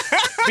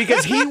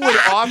because he would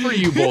offer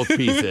you both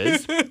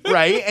pieces,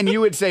 right? And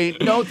you would say,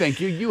 no, thank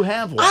you. You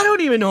have one. I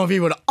don't even know if he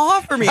would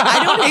offer me.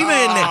 I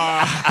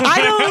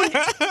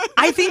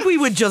think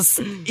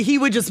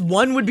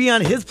one would be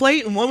on his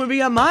plate and one would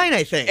be on mine,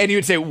 I think. And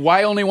you'd say,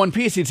 why only one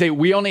piece? He'd say,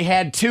 we only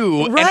had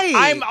two. Right. And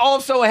I'm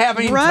also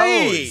having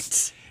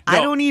toast. I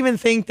No. don't even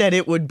think that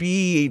it would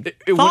be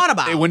thought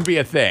about. It wouldn't be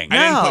a thing. I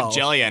didn't No. put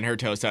jelly on her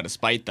toast out of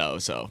spite, though,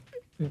 so.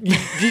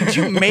 Did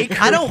you make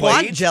her I don't plate?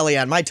 want jelly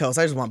on my toast.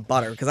 I just want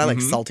butter because I like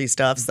salty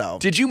stuff. So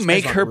Did you I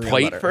make just her want real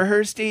plate butter. for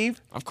her,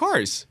 Steve? Of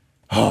course.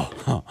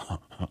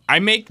 I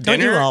make Don't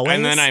you dinner, always?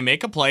 and then I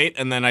make a plate,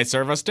 and then I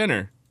serve us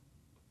dinner.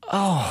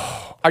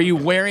 Are you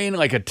wearing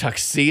like a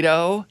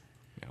tuxedo?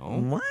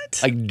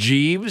 What? Like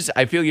Jeeves?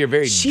 I feel you're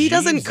very She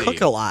doesn't Jeevesy.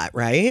 cook a lot,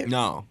 right?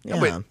 No. Yeah.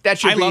 But that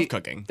should I be, love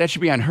cooking. That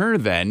should be on her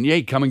then.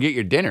 Yeah, come and get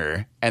your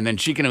dinner, and then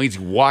she can at least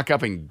walk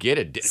up and get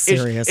it. Is she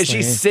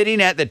Seriously.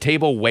 sitting at the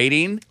table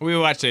waiting? We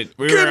watched it.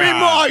 We Give were, me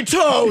my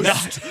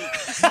toast.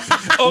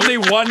 Only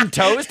one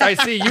toast? I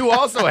see you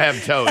also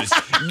have toast.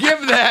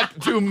 Give that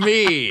to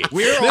me.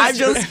 I'm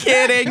just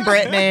kidding,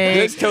 Brittany.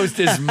 This toast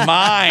is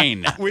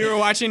mine. We were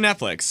watching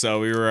Netflix, so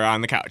we were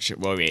on the couch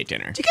while we ate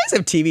dinner. Do you guys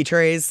have TV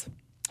trays?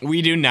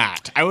 We do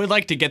not. I would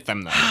like to get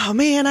them, though. Oh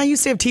man, I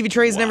used to have TV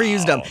trays, never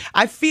used them.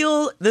 I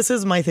feel this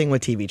is my thing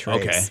with TV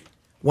trays. Okay.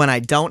 When I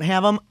don't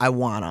have them, I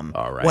want them.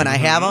 All right. When I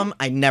have them,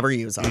 I never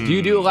use them. Do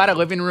you do a lot of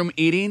living room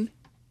eating?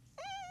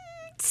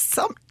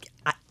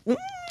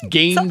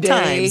 Game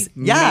Sometimes, day?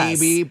 yes.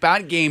 Maybe.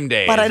 About game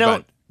day. But I is don't-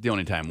 about the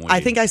only time we I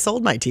think I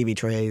sold my TV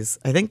trays.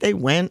 I think they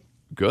went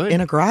Good.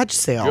 in a garage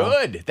sale.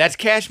 Good. That's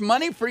cash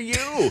money for you.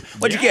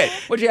 What'd you get?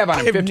 What'd you have on I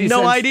them? have 50 no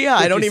cents? idea.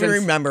 I don't 50 even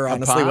cents remember, a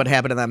honestly, pop? what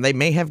happened to them. They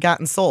may have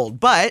gotten sold,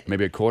 but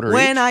Maybe a quarter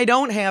when each? I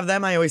don't have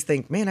them, I always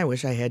think, man, I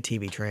wish I had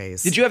TV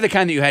trays. Did you have the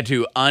kind that you had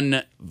to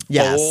unfold?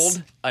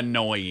 Yes.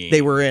 Annoying.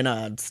 They were in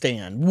a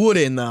stand.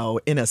 Wooden,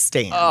 though, in a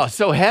stand. Oh,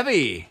 so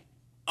heavy.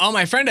 Oh,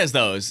 my friend has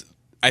those,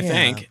 I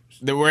think.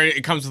 Where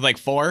it comes with like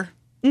 4.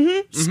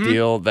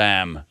 Steal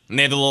them. And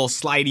they have the little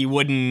slidey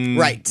wooden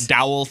Right.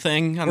 dowel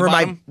thing on the Where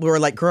bottom. we were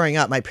like growing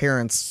up, my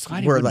parents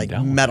Slidey were wooden like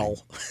dowel.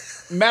 metal.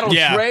 Metal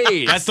Yeah,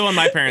 trays. that's the one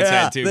my parents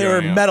Yeah, had too. they were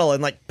growing up. metal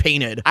and like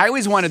painted. I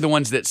always wanted the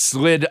ones that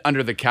slid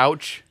under the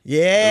couch.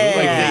 Yeah.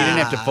 Like that you didn't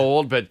have to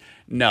fold, but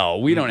no,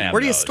 we don't have Where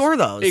do you those. store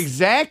those?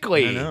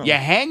 Exactly. know. You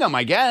hang them,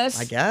 I guess.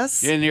 I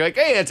guess. And you're like,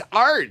 hey, it's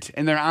art.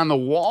 And they're on the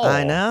wall.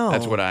 I know.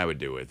 That's what I would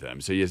do with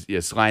them. So you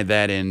slide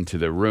that into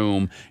the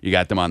room. You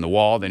got them on the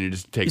wall. Then you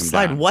just take You them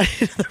slide down. what?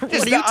 Just What are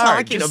the you art.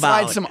 talking Just about?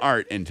 slide some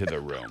art into the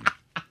room.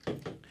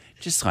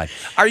 Just slide.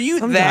 Are you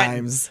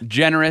Sometimes. that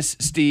generous,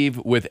 Steve,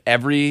 with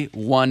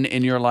everyone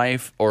in your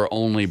life or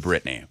only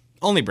Brittany?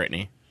 Only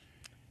Brittany.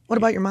 What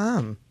about your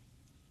mom?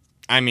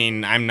 I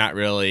mean, I'm not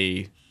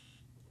really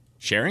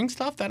sharing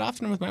stuff that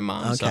often with my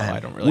mom, so Okay. I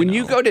don't really When know.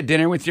 you go to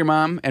dinner with your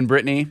mom and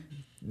Brittany,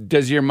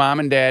 does your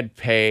mom and dad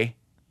pay?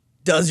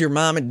 Does your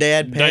mom and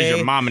dad pay? Does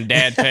your mom and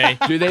dad pay?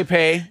 Do they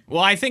pay?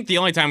 Well, I think the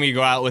only time we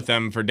go out with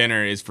them for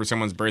dinner is for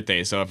someone's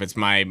birthday. So if it's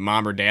my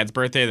mom or dad's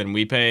birthday, then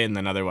we pay, and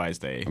then otherwise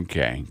they.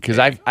 Okay, because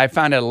I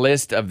found a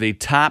list of the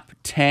top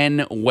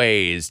 10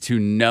 ways to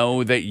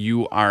know that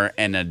you are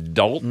an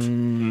adult.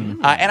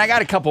 And I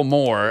got a couple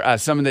more.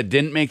 Some that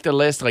didn't make the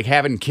list, like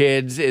having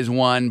kids is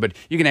one, but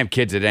you can have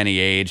kids at any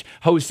age.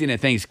 Hosting a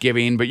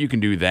Thanksgiving, but you can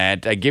do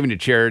that. Giving to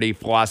charity,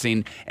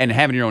 flossing, and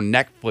having your own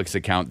Netflix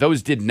account.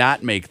 Those did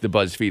not make the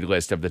BuzzFeed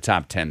list of the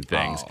top 10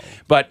 things.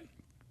 But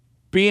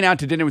being out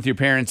to dinner with your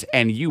parents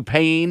and you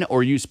paying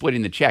or you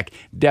splitting the check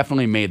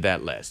definitely made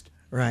that list.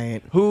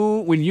 Right.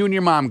 Who, when you and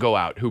your mom go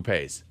out, who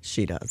pays?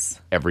 She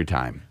does. Every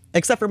time.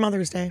 Except for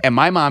Mother's Day. And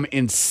my mom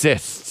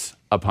insists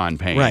upon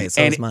paying. Right,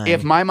 so and is mine.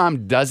 if my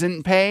mom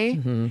doesn't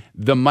pay,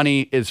 the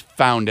money is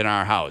found in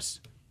our house.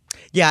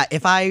 Yeah,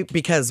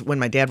 because when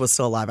my dad was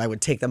still alive, I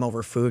would take them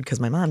over food because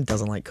my mom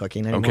doesn't like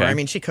cooking anymore. Okay. I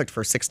mean, she cooked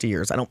for 60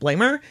 years. I don't blame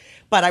her,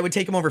 but I would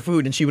take them over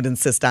food and she would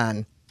insist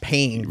on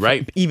paying,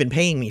 Right. even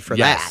paying me for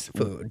Yes. that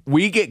food.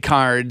 We get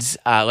cards,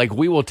 like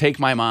we will take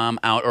my mom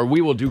out or we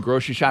will do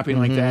grocery shopping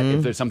like that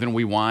if there's something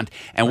we want,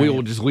 and we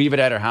will just leave it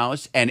at her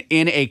house. And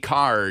in a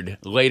card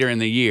later in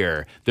the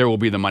year, there will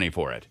be the money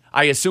for it.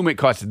 I assume it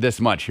costs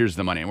this much. Here's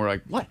the money. And we're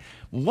like, what?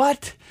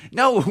 What?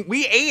 No,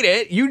 we ate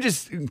it. You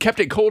just kept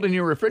it cold in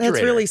your refrigerator.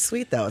 That's really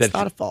sweet, though. It's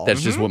thoughtful.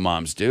 That's just what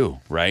moms do,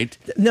 right?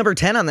 Number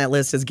 10 on that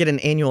list is get an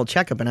annual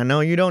checkup, and I know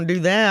you don't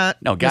do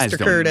that. No, guys Mr.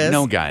 don't. Curtis.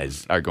 No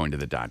guys are going to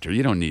the doctor.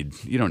 You don't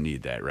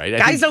need that, right? I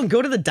Guys think- don't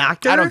go to the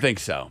doctor? I don't think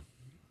so.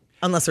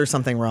 Unless there's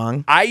something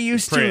wrong. I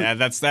used to.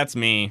 That's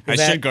me. I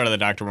that- should go to the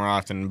doctor more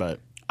often, but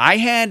I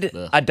had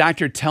a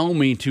doctor tell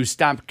me to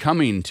stop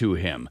coming to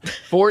him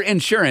for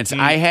insurance.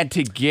 I had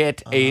to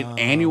get an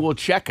annual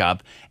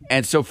checkup.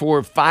 And so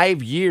for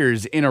 5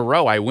 years in a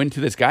row, I went to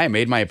this guy,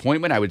 made my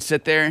appointment. I would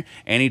sit there.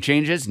 Any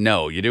changes?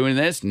 No. You doing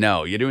this?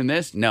 No. You doing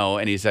this? No.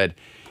 And he said,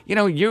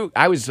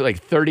 I was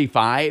like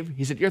 35.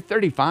 He said, you're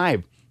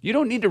 35. You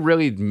don't need to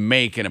really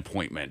make an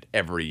appointment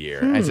every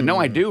year. I said, no,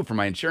 I do for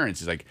my insurance.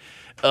 He's like,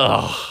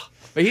 ugh.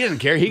 But he doesn't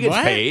care. He gets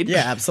What? paid.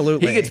 Yeah,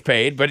 absolutely. He gets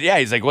paid. But yeah,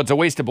 he's like, well, it's a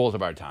waste of both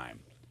of our time.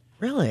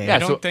 Really? Yeah, I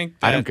don't so think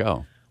I that- don't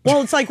go.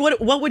 Well, it's like, what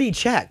would he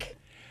check?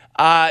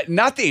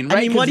 Nothing, right?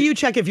 I mean, what do you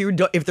check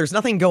if there's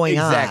nothing going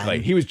on?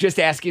 Exactly. He was just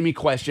asking me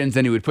questions,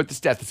 and he would put the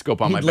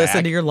stethoscope on my He'd back.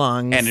 listen to your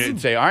lungs. And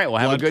it'd say, all right, well,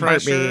 have a Blood good,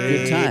 pressure.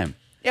 good time.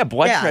 Yeah,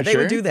 blood pressure. they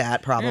would do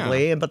that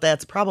probably, but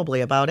that's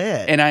probably about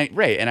it. And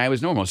I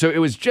was normal. So it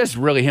was just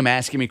really him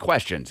asking me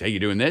questions. Hey, you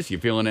doing this? You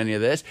feeling any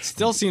of this?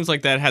 Still seems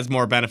like that has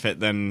more benefit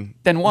than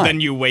what?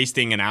 Than you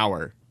wasting an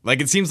hour. Like,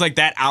 it seems like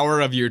that hour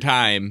of your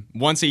time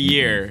once a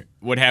year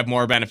would have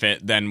more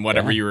benefit than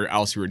whatever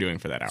else you were doing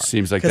for that hour.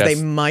 Seems like because that's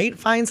they might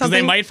find Because something.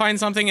 they might find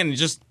something and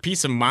just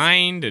peace of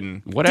mind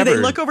and whatever. Do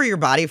they look over your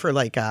body for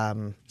like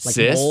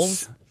Cysts?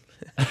 moles?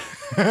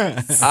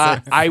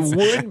 I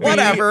would be,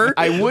 Whatever.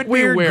 I would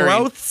Weird be wearing.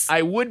 growths.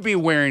 I would be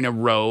wearing a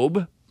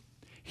robe.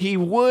 He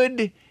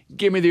would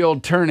give me the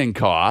old turning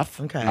cough.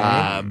 Okay.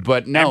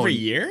 But no. every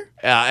year?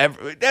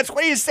 That's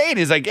what he's saying.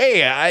 He's like,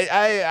 hey,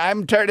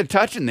 I'm tired of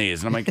touching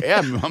these. And I'm like,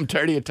 yeah, I'm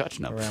tired of you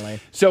touching them. Really?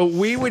 So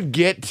we would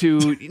get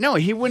to, no,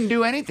 he wouldn't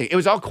do anything. It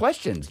was all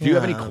questions. Do you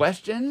have any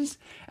questions?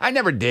 I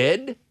never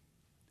did. And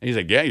he's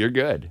like, yeah, you're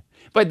good.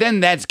 But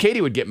then Katie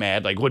would get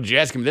mad. Like, well, did you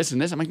ask him this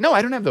and this? I'm like, no,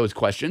 I don't have those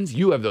questions.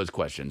 You have those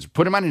questions.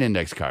 Put them on an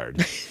index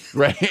card.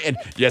 Right? And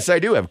yes, I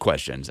do have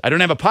questions. I don't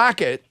have a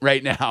pocket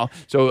right now.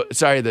 So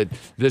sorry that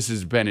this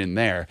has been in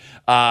there.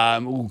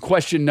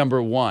 Question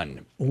number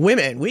 1.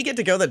 Women, we get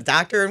to go to the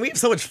doctor and we have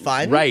so much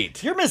fun.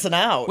 Right. You're missing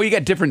out. Well, you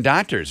got different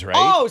doctors, right?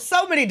 Oh,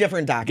 so many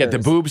different doctors. You got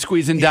the boob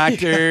squeezing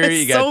doctor.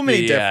 You got so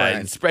many the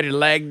different. spread your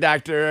leg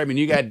doctor. I mean,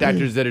 you got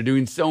doctors that are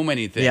doing so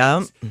many things.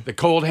 Yeah. The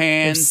cold There's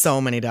hands, so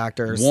many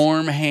doctors.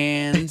 warm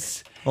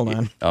hands. Hold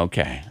on.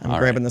 Okay. I'm all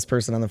grabbing right. this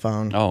person on the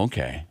phone. Oh,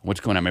 okay. What's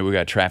going on? Maybe we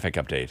got a traffic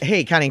update.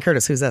 Hey, Connie and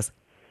Curtis, who's this?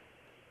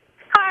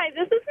 Hi,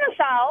 this is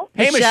Michelle.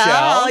 Hey,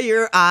 Michelle.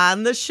 You're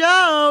on the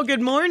show.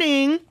 Good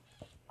morning.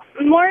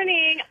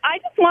 Morning. I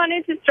just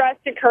wanted to stress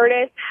to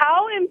Curtis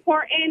how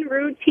important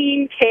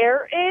routine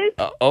care is.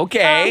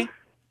 Okay.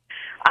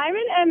 I'm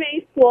in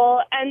MA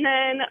school, and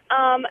then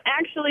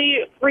actually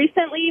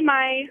recently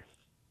my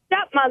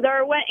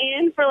stepmother went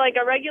in for like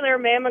a regular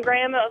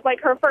mammogram. It was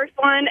like her first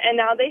one, and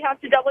now they have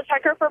to double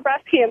check her for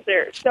breast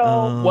cancer. So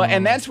Well,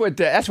 and that's what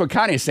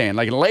Connie's saying.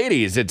 Like,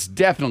 ladies, it's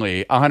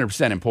definitely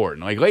 100%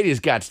 important. Like, ladies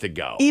got to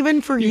go.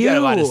 Even for you. got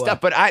a lot of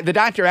stuff. But the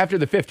doctor after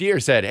the 5th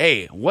year said,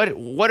 "Hey,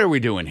 what are we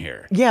doing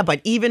here?" Yeah,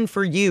 but even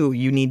for you,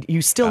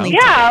 you still need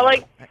yeah,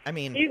 like I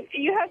mean,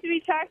 you have to be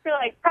checked for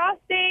like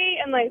prostate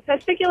and like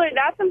testicular.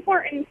 That's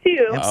important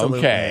too.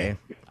 Absolutely.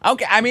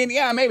 Okay. I mean,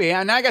 yeah, maybe.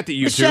 And I got the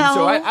YouTube, Michelle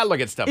so I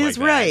look at stuff like is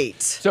that.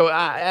 right. So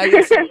I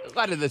guess a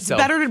lot of this it's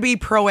better to be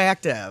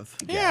proactive.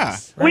 yeah.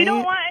 We right?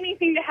 don't want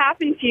anything to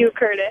happen to you,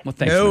 Curtis. Well,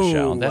 thanks, No.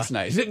 Michelle. That's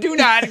nice. Do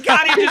not.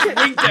 Connie just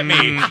winked at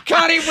me.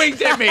 Connie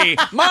winked at me.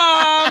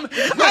 Mom!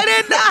 I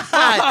did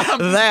not.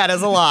 That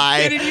is a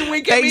lie. Didn't you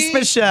wink at Thanks, me?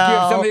 Michelle. Do you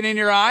have something in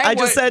your eye? I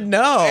just said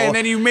no. And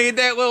then you made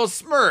that little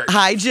smirk.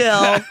 Hi,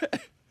 Jill.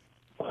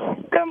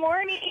 Good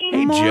morning.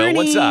 Hey, Jill,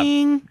 what's up?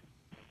 Morning.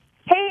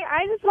 Hey,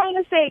 I just want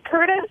to say,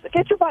 Curtis,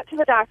 get your butt to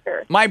the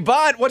doctor. My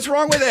butt? What's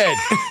wrong with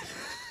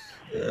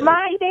it?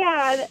 My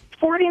dad,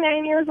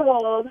 49 years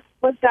old,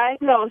 was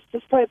diagnosed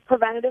with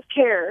preventative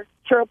care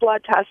through a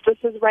blood test. This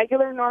is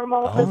regular,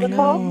 normal, physical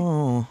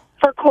Oh.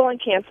 for colon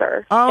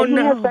cancer. Oh, and he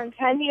no. has been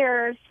 10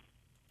 years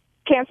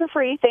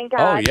cancer-free, thank Oh,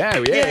 God. yeah.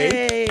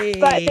 Yay.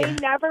 But they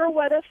never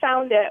would have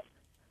found it,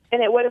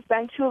 and it would have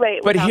been too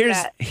late. But without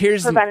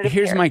here's that preventative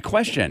care. my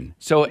question.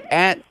 So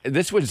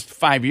this was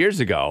 5 years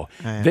ago.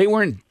 They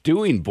weren't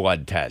doing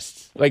blood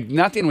tests. Like,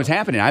 nothing was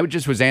happening. I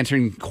just was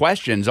answering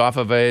questions off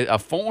of a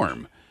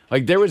form.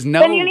 Like, there was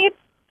no Then you need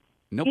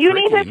to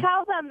pricking.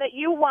 tell them that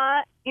you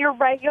want your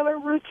regular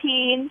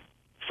routine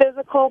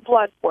physical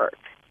blood work.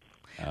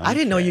 I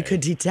didn't know you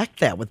could detect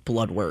that with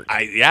blood work.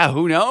 Yeah,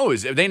 who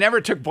knows? They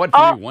never took blood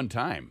from me one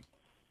time.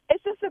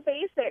 It's just a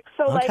basic.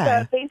 So like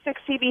Okay. a basic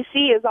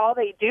CBC is all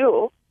they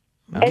do.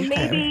 And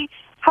maybe,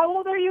 how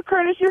old are you,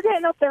 Curtis? You're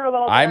getting up there a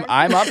little bit.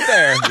 I'm up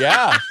there.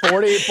 Yeah,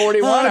 40,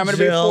 41. Oh, I'm going to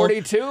be Jill.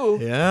 42.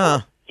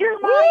 Yeah. You're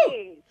my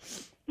age.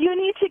 You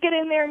need to get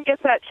in there and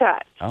get that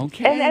checked.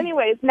 Okay. And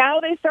anyways, now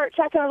they start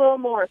checking a little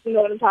more, if you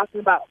know what I'm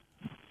talking about.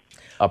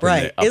 Up in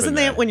Right. the- up Isn't in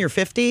that the- when you're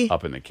 50?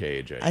 up in the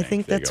cage? I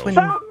think They that's go. when-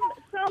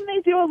 Some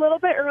they do a little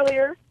bit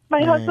earlier.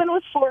 My husband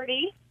was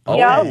 40. Oh.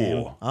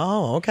 Yep.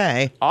 Oh,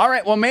 okay. All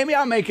right. Well, maybe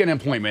I'll make an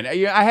appointment.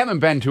 I haven't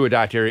been to a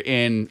doctor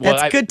in.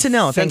 That's good to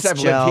know. Since Thanks,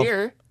 I've Jill. lived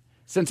here.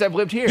 Since I've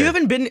lived here. You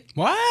haven't been.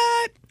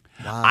 What?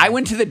 I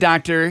went to the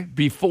doctor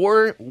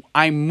before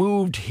I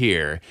moved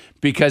here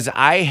because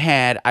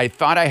I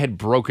thought I had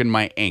broken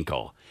my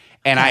ankle.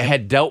 And I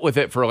had dealt with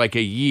it for like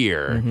a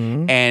year.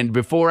 And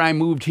before I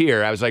moved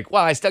here, I was like,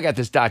 well, I still got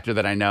this doctor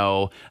that I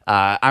know.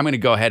 I'm going to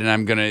go ahead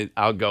and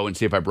I'll go and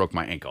see if I broke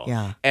my ankle.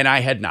 Yeah. And I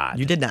had not.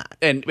 You did not.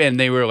 And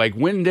they were like,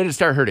 when did it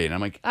start hurting? And I'm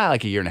like,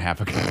 like a year and a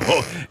half ago.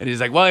 And he's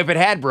like, well, if it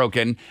had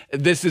broken,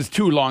 this is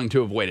too long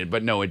to have waited.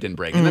 But no, it didn't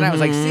break. And then I was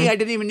like, see, I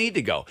didn't even need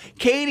to go.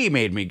 Katie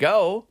made me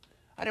go.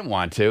 I didn't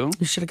want to.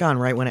 You should have gone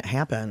right when it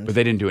happened. But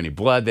they didn't do any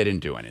blood. They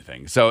didn't do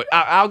anything. So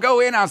I'll go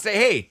in. I'll say,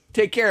 hey,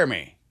 take care of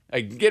me.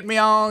 Like, get me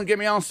all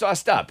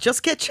sauced up.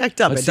 Just get checked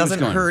up. Let's It see what's doesn't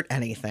going. hurt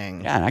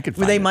anything. Yeah, and I could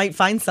Well, find they it. might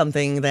find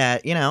something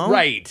that,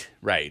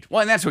 Right. Well,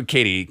 and that's what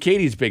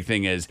Katie's big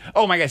thing is.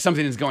 Oh my God,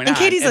 something is going on. And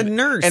Katie's a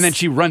nurse. And then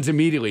she runs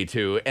immediately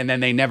to, and then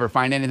they never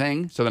find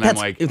anything. So then I'm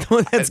like,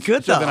 That's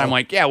good, So though. then I'm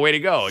like, yeah, way to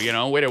go.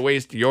 Way to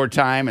waste your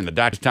time and the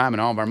doctor's time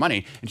and all of our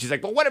money. And she's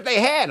like, well, what if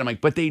they had? I'm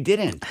like, but they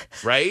didn't,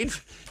 right?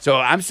 So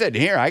I'm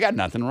sitting here, I got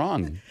nothing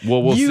wrong.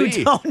 Well, we'll You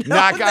see. don't know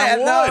Knock that,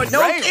 on though. wood.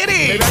 No right?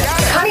 kidding. Maybe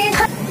I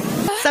got it.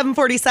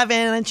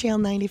 747 on Channel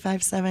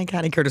 95.7.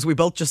 Connie Curtis, we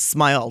both just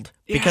smiled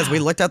because we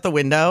looked out the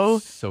window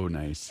So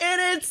nice.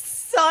 and it's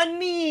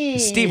sunny.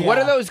 Steve, what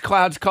are those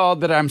clouds called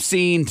that I'm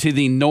seeing to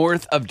the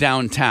north of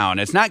downtown?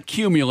 It's not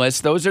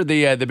cumulus. Those are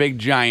the big,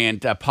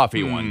 giant,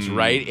 puffy ones,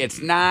 right? It's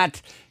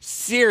not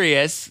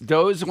Sirius.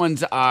 Those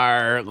ones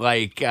are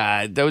like,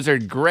 those are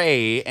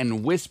gray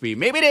and wispy.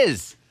 Maybe it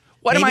is.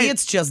 Maybe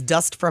it's just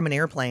dust from an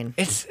airplane.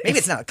 Maybe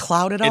it's not a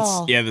cloud at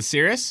all. It's the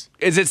Cirrus.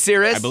 Is it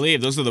Cirrus? I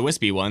believe those are the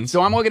wispy ones.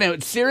 So I'm looking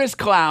at cirrus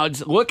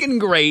clouds, looking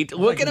great,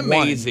 looking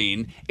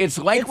amazing. It's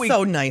like It's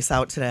so nice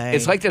out today.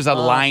 It's like there's a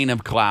line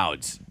of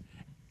clouds,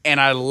 and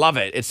I love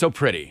it. It's so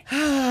pretty.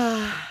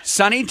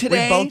 Sunny we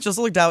today. both just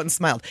looked out and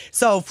smiled.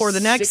 So for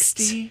the next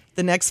 60?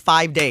 the next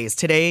 5 days,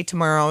 today,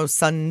 tomorrow,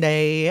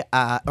 Sunday,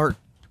 or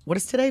what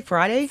is today?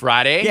 Friday?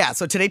 Friday. Yeah,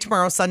 so today,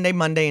 tomorrow, Sunday,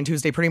 Monday, and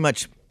Tuesday, pretty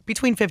much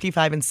between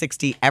 55 and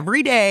 60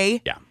 every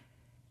day, Yeah.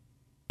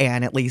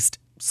 and at least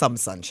some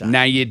sunshine.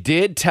 Now you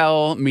did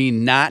tell me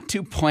not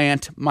to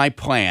plant my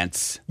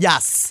plants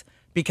Yes,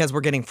 because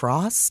we're getting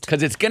frost.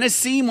 because it's going to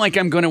seem like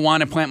I'm going to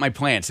want to plant my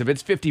plants if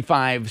it's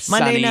 55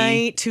 Monday sunny.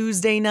 night,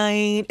 Tuesday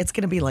night, it's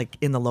going to be like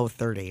in the low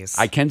 30s.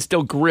 I can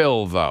still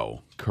grill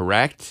though,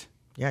 correct?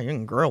 Yeah, you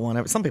can grill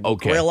one. Some people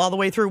Okay. grill all the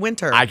way through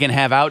winter. I can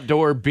have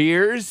outdoor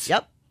beers.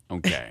 Yep.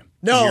 Okay.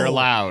 No. You're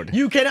allowed.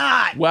 You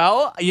cannot.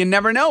 Well, you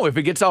never know. If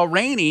it gets all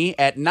rainy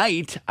at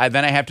night,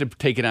 then I have to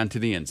take it onto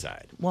the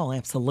inside. Well,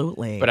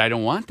 absolutely. But I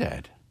don't want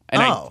that. And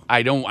Oh.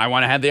 I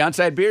want to have the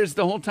outside beers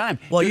the whole time.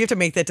 Well, you have to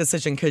make that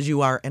decision because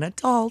you are an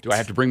adult. Do I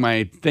have to bring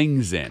my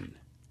things in?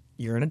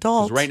 You're an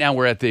adult. 'Cause right now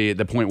we're at the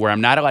point where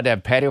I'm not allowed to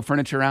have patio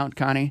furniture out,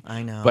 Connie.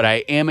 I know. But I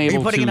am able to.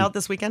 you putting it out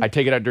this weekend? I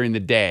take it out during the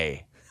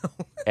day.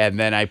 And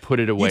then I put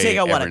it away. take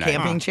out what, every a night.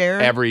 camping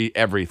chair?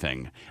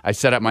 Everything. I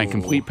set up my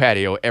complete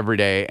patio every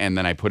day, and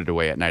then I put it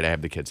away at night. I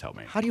have the kids help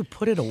me. How do you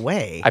put it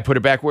away? I put it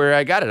back where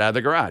I got it, out of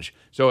the garage.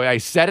 So I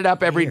set it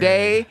up every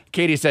day.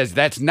 Katie says,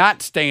 that's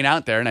not staying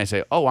out there. And I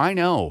say, oh, I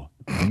know,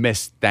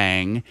 Miss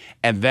Thang.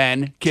 And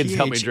then kids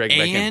help me drag it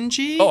back in.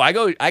 Angie? Oh, I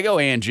go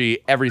Angie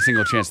every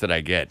single chance that I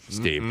get,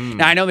 Steve.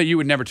 Now, I know that you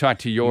would never talk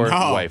to your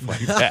wife like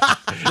that.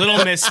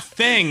 Little Miss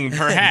Thing,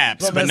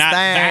 perhaps, Little but Miss not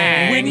Thang.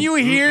 Thang. When you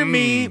hear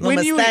me,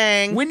 Little Miss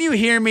Thang. when you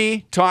hear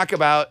me talk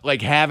about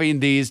like having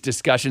these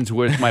discussions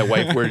with my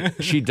wife where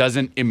she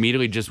doesn't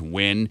immediately just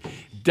win,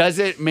 does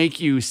it make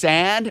you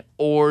sad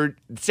or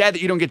sad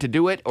that you don't get to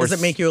do it? Or Does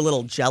it make you a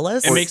little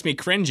jealous? It makes me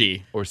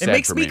cringy. or It sad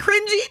makes for me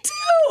cringy too.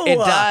 It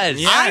does. I'm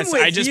Yes,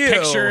 with I just you.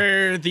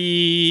 picture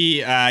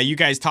the you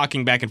guys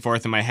talking back and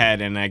forth in my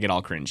head, and I get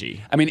all cringy.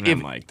 I mean, And if-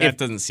 I'm like, that if-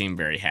 doesn't seem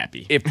very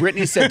happy. If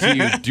Brittany said to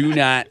you, "Do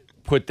not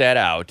put that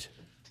out,"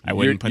 I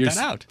wouldn't put that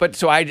out. But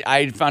so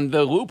I found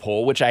the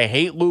loophole, which I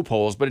hate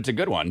loopholes, but it's a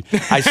good one.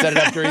 I set it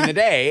up during the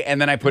day, and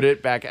then I put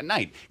it back at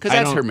night because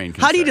that's her main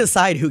concern. How do you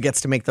decide who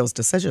gets to make those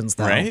decisions,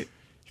 though? Right?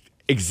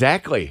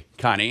 Exactly,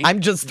 Connie.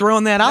 I'm just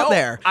throwing that out No,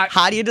 there. I-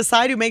 How do you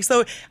decide who makes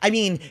those? I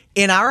mean,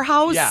 in our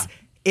house, Yeah.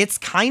 it's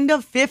kind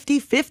of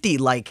 50-50.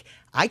 Like,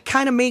 I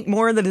kind of make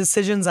more of the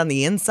decisions on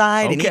the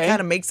inside, and he Okay. kind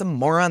of makes them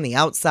more on the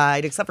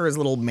outside, except for his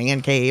little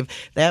man cave.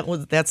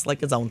 That's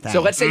like his own thing.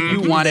 So let's say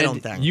His own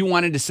thing. you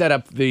wanted to set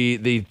up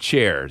the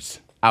chairs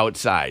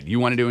outside. You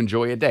wanted to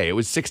enjoy a day. It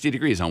was 60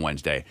 degrees on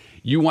Wednesday.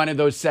 You wanted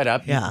those set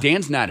up. Yeah.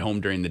 Dan's not home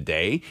during the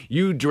day.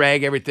 You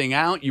drag everything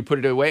out. You put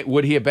it away.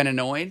 Would he have been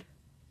annoyed?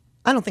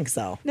 I don't think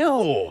so.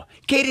 No.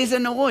 Katie's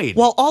annoyed.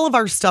 Well, all of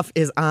our stuff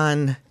is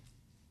on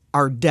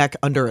our deck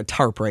under a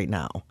tarp right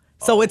now.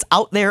 So it's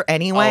out there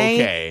anyway.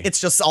 Okay. It's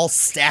just all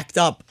stacked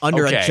up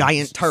under Okay. a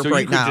giant tarp So you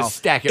right could now. just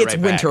stack it it's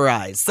right back.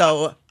 winterized.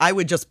 So I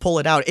would just pull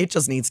it out. It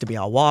just needs to be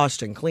all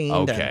washed and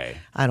cleaned. Okay. And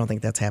I don't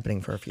think that's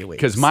happening for a few weeks.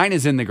 Because mine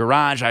is in the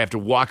garage. I have to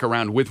walk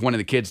around with one of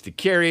the kids to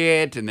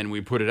carry it, and then we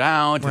put it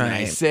out, and then I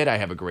Right. sit. I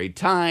have a great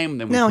time.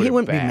 Then we No, put he it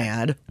wouldn't be back.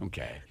 mad.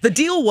 Okay. The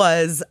deal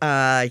was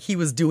he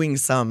was doing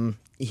some.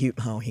 He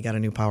got a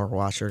new power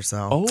washer.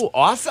 So Oh,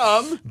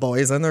 awesome.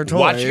 boys and their toys.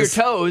 Watch your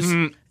toes.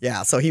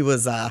 Yeah, so he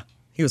was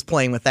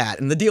playing with that.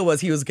 And the deal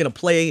was he was going to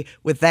play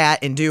with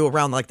that and do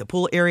around like the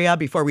pool area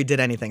before we did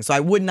anything. So I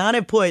would not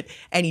have put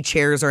any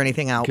chairs or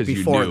anything out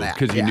before that.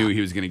 Because you Yeah. knew he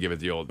was going to give it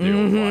the old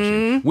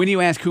washing. When you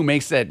ask who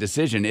makes that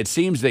decision, it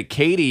seems that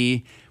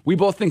Katie, we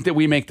both think that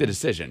we make the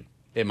decision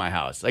in my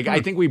house. Like, I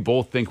think we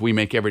both think we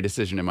make every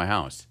decision in my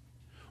house.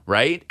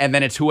 Right? And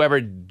then it's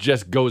whoever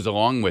just goes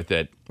along with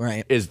it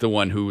Right. is the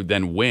one who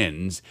then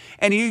wins.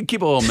 And you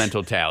keep a little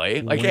mental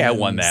tally. Like, hey, I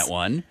won that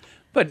one.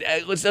 But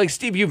let's like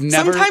Steve, you've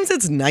never. Sometimes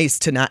it's nice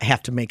to not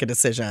have to make a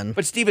decision.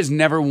 But Steve has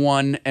never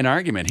won an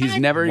argument. He's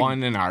never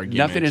won an argument.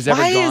 Nothing has ever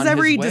Why gone is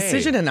every his way.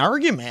 decision an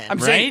argument? I'm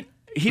saying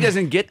Right? he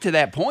doesn't get to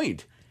that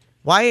point.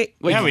 Why?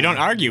 Yeah, we don't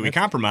argue. We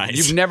compromise.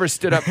 You've never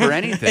stood up for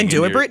anything. And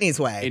do in it your- Britney's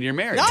way. in your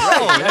marriage. No,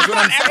 Right, that's what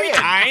I'm not every saying.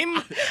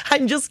 time.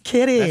 I'm just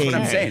kidding. That's what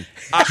I'm saying.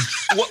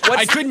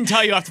 I couldn't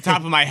tell you off the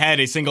top of my head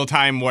a single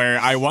time where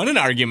I won an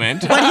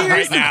argument But here's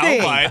right the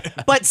now. thing.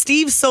 But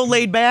Steve's so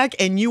laid back,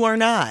 and you are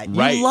not.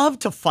 Right. You love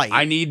to fight.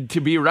 I need to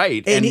be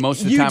right, and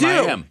most of the you time do.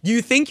 I am.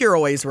 You think you're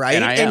always right,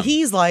 And I am.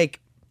 he's like,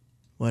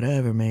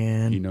 whatever,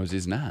 man. He knows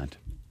he's not.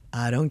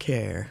 I don't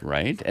care.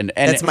 Right? And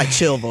That's my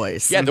chill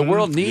voice. yeah, the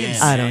world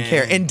needs I don't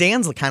care. And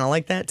Dan's kind of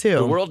like that too.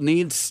 the world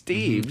needs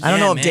Steve. I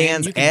don't know if man,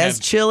 Dan's you can as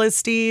have- chill as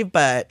Steve,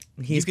 but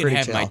he's you can pretty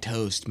have chill. my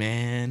toast,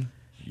 man.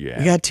 Yeah.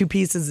 You got 2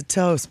 pieces of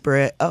toast,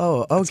 Britt.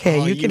 Oh, okay.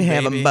 all You can you,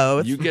 have them baby.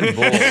 both. You get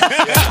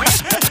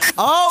both.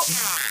 Oh,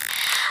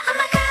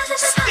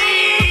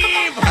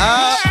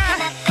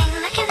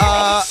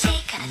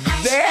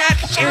 That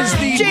is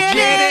the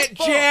Janet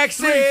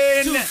Jackson.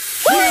 You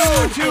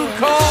to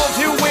call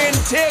to win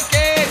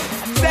ticket.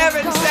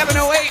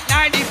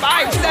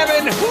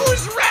 7708957.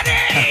 Who's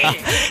ready?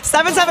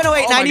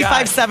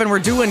 7708957. We're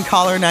doing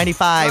caller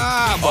 95.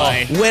 Ah,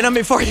 boy. Win them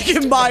before you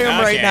can buy them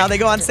right Okay. now. They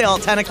go on sale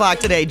at 10 o'clock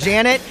today.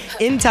 Janet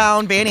in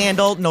town, Van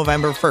Andel,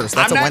 November 1st.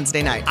 That's a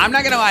Wednesday night. I'm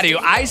not going to lie to you.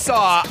 I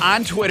saw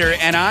on Twitter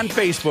and on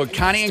Facebook,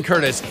 Connie and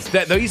Curtis,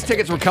 that these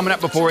tickets were coming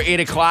up before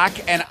 8 o'clock,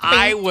 and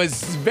I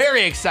was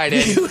very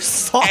excited. You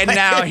saw And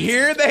now it.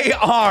 here they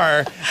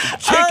are.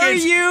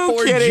 Tickets you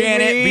for kidding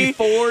Janet me?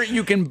 before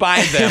you can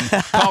buy them.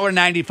 Caller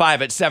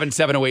 95 at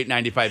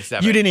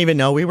 7708957. You didn't even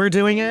know we were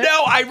doing it?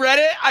 No, I read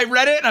it,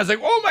 and I was like,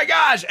 oh my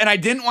gosh. And I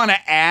didn't want to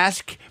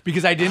ask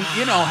because I didn't,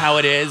 you know how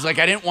it is. Like,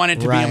 I didn't want it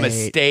to be Right. a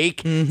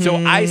mistake. So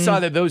I saw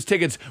that those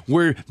tickets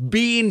were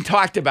being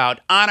talked about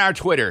on our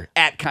Twitter,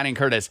 at Connie and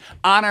Curtis,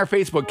 on our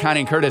Facebook, Connie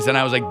and Curtis. And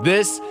I was like,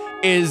 this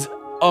is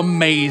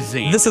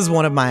amazing. This is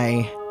one of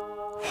my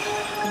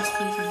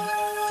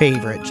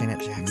favorite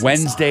Janet Jackson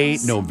Wednesday,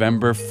 songs.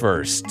 November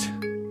 1st.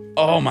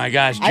 Oh my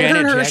gosh, I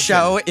Janet heard her Jackson.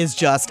 show is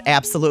just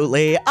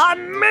absolutely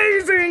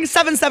amazing.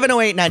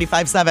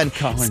 7708957.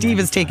 Caller Steve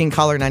is 95. taking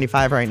caller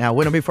 95 right now.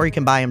 Win them before you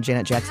can buy him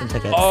Janet Jackson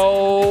tickets.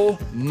 Oh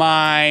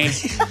my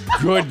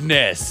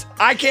goodness.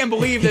 I can't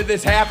believe that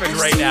this happened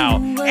right now.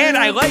 And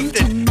I like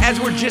that as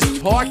we're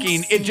just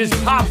talking, it just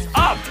pops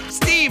up.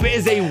 Steve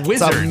is a It's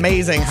wizard.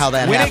 amazing how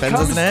that When happens, it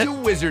comes isn't it? to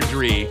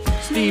wizardry,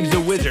 Steve's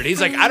a wizard. He's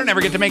like, I don't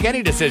ever get to make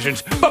any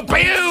decisions, but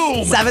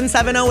boom!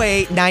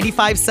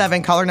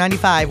 7708957, caller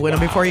 95. Win them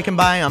before you can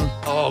buy them.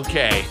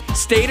 Okay.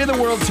 State of the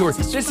World Tour.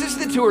 This is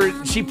the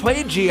tour. She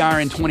played GR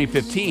in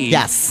 2015.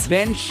 Yes.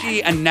 Then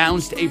she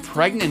announced a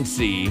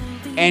pregnancy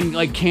and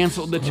like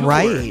canceled the tour.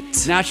 Right.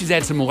 Now she's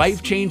had some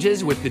life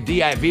changes with the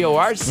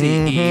DIVORCE.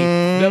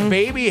 The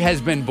baby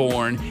has been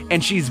born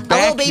and she's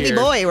back baby here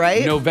boy,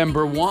 right?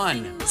 November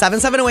 1.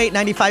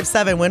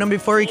 7708957. Win them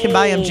before you can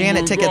buy him Oh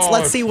Janet my tickets. gosh.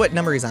 Let's see what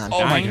number he's on.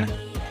 Oh my Nine. God.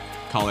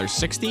 Caller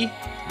 60.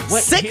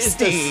 What 60. is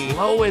the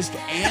slowest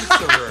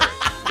answerer?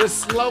 The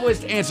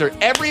slowest answer.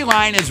 Every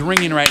line is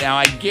ringing right now.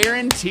 I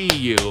guarantee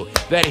you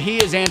that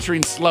he is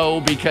answering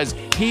slow because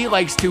he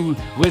likes to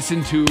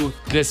listen to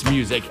this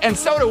music. And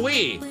so do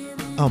we.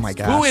 Oh my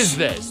gosh. Who is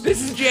this?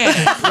 This is Janet,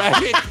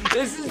 right?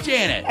 This is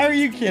Janet. Are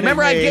you kidding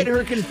Remember, I me? get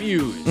her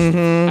confused.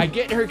 I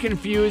get her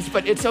confused,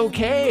 but it's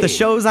okay. The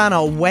show's on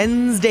a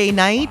Wednesday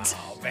night.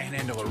 Oh, Van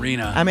Andel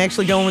Arena. I'm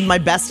actually going with my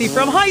bestie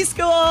from high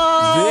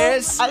school.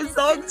 This- I'm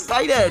so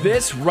excited.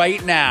 This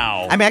right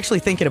now. I'm actually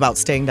thinking about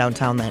staying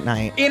downtown that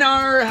night. in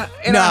our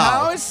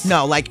house?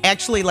 No, like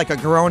actually like a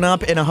grown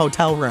up in a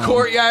hotel room.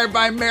 Courtyard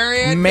by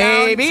Marriott.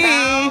 Maybe.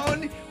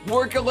 Downtown,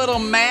 work a little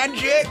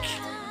magic.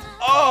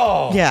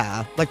 Oh.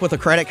 Yeah, like with a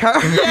credit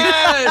card.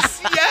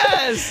 Yes.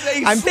 Yes.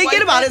 They I'm thinking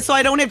swipe about it so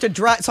I don't have to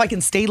drive, so I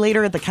can stay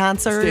later at the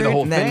concert. Stay the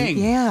whole and then, thing.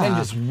 Yeah. Then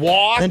just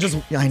walk.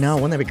 I know,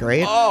 wouldn't that be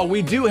great? Oh,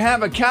 we do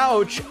have a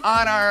couch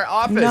on our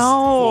office. No,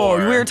 floor.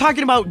 we were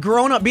talking about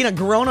being a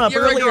grown up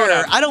You're a earlier.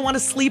 grown-up. I don't want to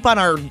sleep on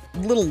our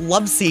little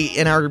love seat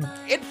in our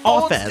It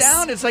folds office.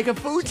 down. It's like a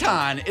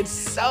futon. It's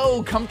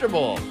so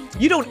comfortable.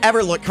 You don't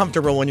ever look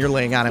comfortable when you're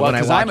laying on it Well, when I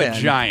because walk I'm in. a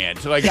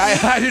giant. Like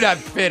I do not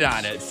fit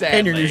on it. Sadly.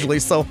 And you're usually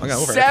so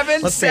hungover.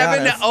 Let's be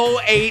honest.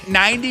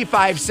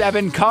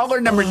 7708957.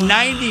 Caller number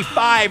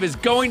 95 is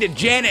going to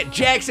Janet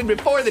Jackson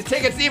before the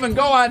tickets even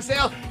go on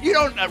sale. You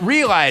don't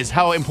realize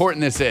how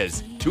important this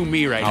is to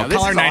me right now. Oh, This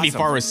caller is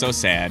 94 awesome. was so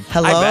sad. I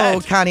Hello,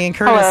 bet. Connie and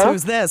Curtis. Hello?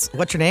 Who's this?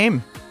 What's your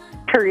name?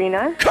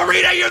 Karina.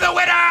 Karina, you're the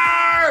winner!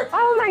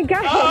 Oh my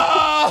gosh.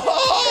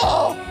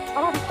 Oh,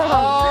 Awesome.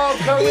 oh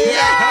Karina!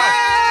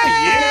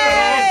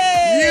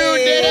 You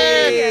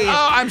did it!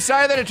 Oh, I'm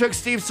sorry that it took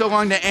Steve so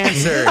long to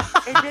answer.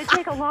 It did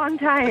take a long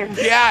time.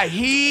 Yeah,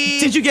 he...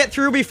 Did you get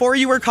through before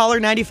you were caller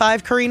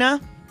 95, Karina?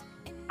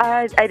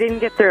 I didn't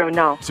get through,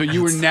 no. So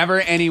you were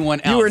never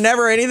anyone else? You were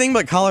never anything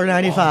but caller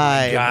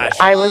 95. Gosh.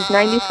 I was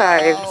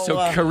 95. So,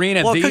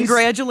 Karina, Well, these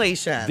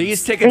congratulations.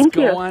 tickets Thank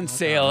go you. on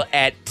sale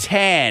at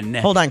 10.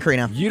 Hold on,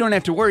 Karina. You don't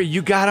have to worry.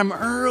 You got them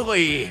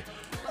early.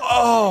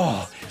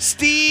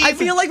 Steve. I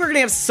feel like we're going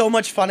to have so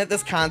much fun at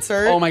this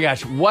concert. Oh my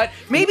gosh, what?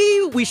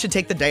 Maybe we should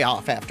take the day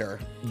off after.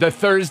 The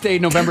Thursday,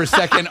 November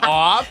 2nd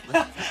off?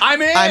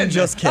 I'm in. I'm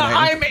just kidding.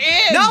 I'm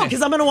in. No,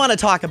 because I'm going to want to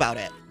talk about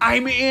it.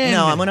 I'm in.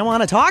 No, I'm going to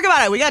want to talk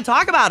about it. We got to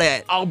talk about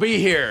it. I'll be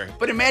here.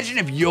 But imagine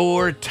if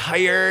you're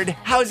tired.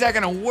 How's that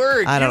going to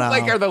work? I don't you know.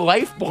 like are the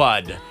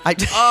lifeblood. I-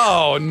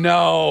 Oh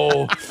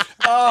no.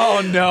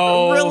 Oh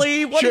no.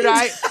 Really? What Should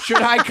are you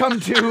should I come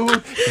to?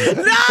 No!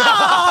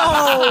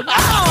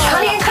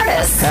 Connie and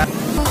Curtis.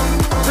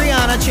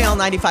 Rihanna, Channel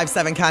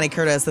 95.7, Connie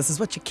Curtis. This is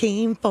what you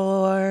came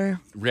for.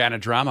 Rihanna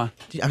drama.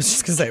 I was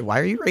just going to say, why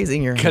are you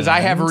raising your hand? Because I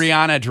have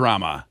Rihanna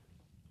drama.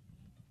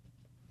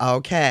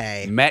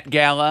 Okay. Met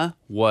Gala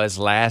was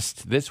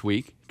this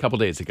week, a couple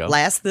days ago.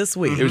 This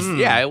week.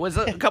 It was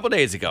a couple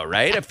days ago,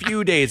 right? A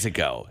few days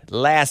ago.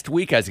 Last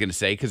week, I was going to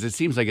say, because it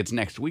seems like it's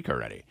next week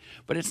already,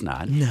 but it's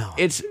not. No.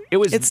 It's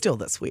still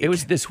this week. It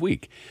was this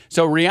week.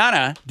 So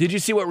Rihanna, did you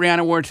see what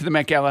Rihanna wore to the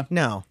Met Gala?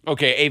 No.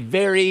 Okay, a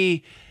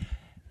very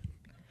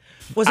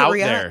Was it out Rihanna?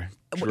 there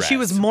dress. She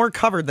was more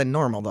covered than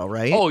normal, though,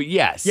 right? Oh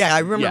yes. Yeah, I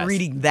remember Yes.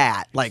 reading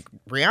that. Like,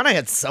 Rihanna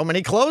had so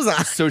many clothes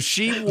on. So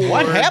she wore.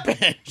 What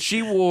happened?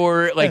 She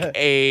wore like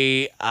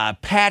a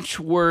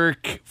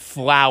patchwork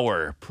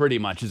flower, pretty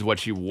much, is what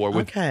she wore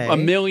with Okay. a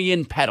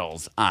million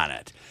petals on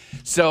it.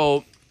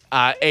 So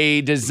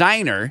a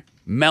designer,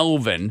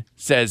 Melvin,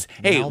 says,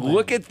 "Hey, Melvin.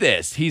 look at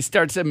this." He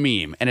starts a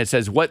meme, and it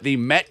says what the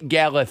Met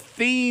Gala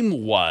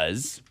theme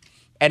was.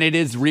 And it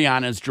is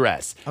Rihanna's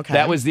dress. Okay.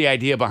 That was the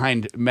idea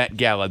behind Met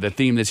Gala. The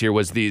theme this year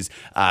was these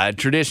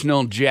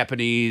traditional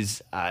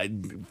Japanese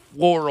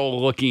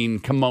floral-looking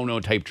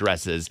kimono-type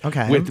dresses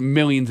Okay. with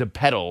millions of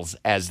petals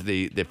as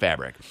the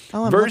fabric.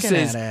 Oh, I'm looking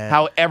versus at it.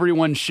 how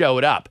everyone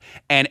showed up.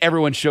 And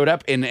everyone showed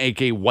up in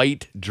a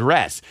white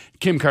dress.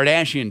 Kim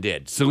Kardashian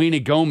did. Selena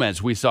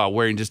Gomez we saw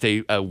wearing just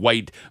a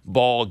white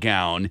ball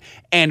gown.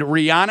 And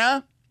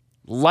Rihanna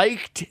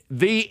liked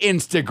the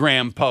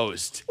Instagram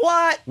post.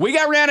 What? We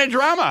got Rihanna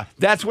drama.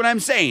 That's what I'm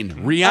saying.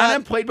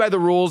 Rihanna played by the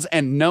rules,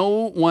 and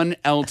no one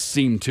else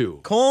seemed to.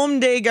 Comme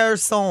des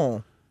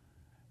garçons.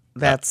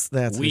 That's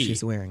what oui.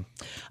 she's wearing.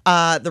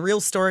 The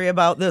real story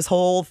about this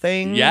whole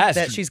thing Yes.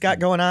 that she's got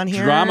going on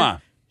here.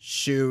 Drama.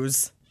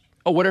 Shoes.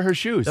 Oh, what are her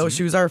shoes? Those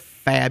shoes are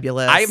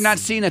fabulous. I have not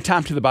seen a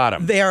top to the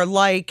bottom. They are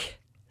like,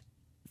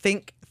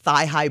 think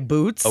thigh-high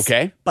boots.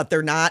 Okay. But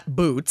they're not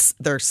boots.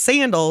 They're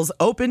sandals,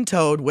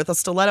 open-toed with a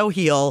stiletto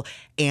heel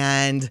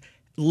and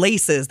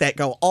laces that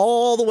go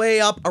all the way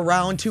up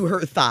around to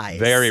her thighs.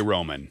 Very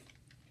Roman.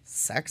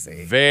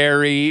 Sexy.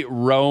 Very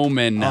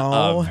Roman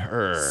Oh, of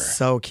her.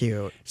 So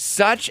cute.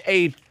 Such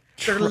a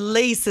They're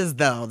laces,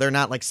 though. They're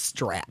not like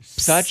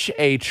straps. such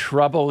a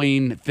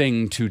troubling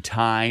thing to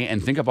tie,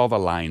 and think of all the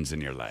lines in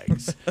your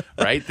legs,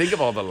 right? Think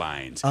of all the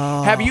lines.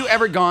 Have you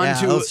ever gone Yeah,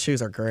 to those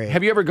shoes are great.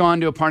 Have you ever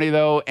gone to a party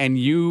though, and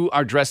you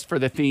are dressed for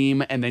the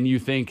theme, and then you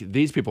think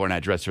these people are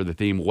not dressed for the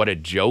theme? What a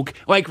joke!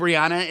 Like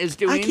Rihanna is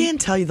doing. I can't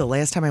tell you the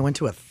last time I went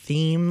to a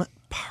theme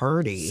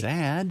party.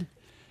 Sad.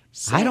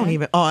 I don't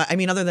even. Oh, I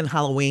mean, other than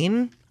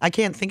Halloween, I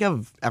can't think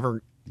of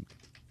ever,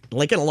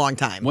 like in a long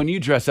time. When you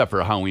dress up for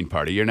a Halloween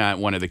party, you're not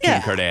one of the Kim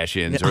Yeah.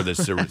 Kardashians or the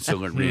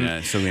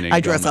Selena I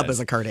dress up Gomez. as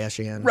a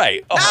Kardashian.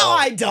 Right. No, Oh,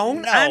 I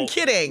don't. I'm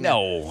kidding.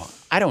 No,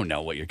 I don't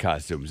know what your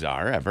costumes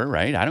are ever,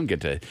 right? I don't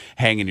get to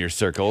hang in your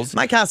circles.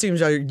 My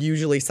costumes are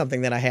usually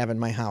something that I have in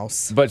my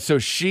house. But so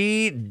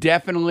she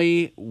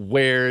definitely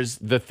wears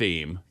the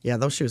theme. Yeah,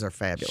 those shoes are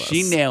fabulous.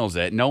 She nails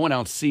it. No one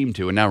else seemed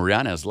to, and now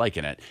Rihanna's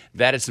liking it.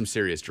 That is some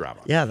serious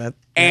drama. Yeah, that.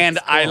 And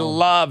that's I cool.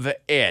 love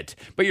it.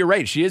 But you're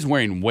right. She is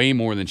wearing way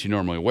more than she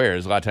normally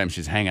wears. A lot of times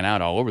she's hanging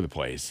out all over the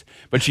place.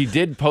 But she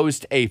did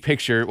post a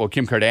picture. Well,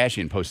 Kim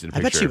Kardashian posted a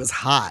I picture. bet she was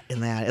hot in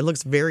that. It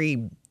looks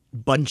very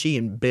bunchy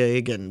and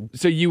big, and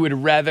So you would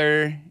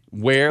rather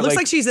wear looks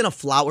like she's in a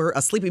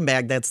sleeping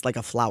bag that's like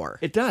a flower.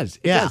 It does.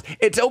 It Yeah. does.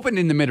 It's open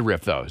in the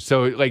midriff though,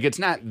 so like it's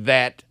not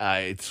that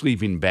it's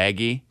sleeping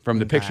baggy. From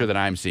the picture that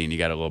I'm seeing, you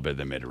got a little bit of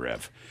the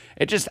midriff.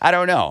 It just, I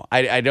don't know.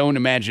 I don't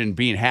imagine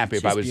being happy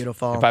She's if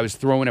beautiful. I was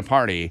throwing a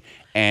party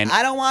and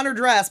I don't want her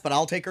dress, but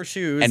I'll take her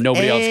shoes. And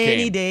nobody else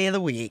any came. day of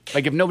the week.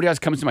 like if nobody else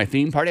comes to my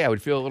theme party, I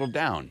would feel a little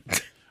down,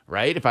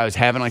 right? If I was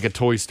having like a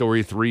Toy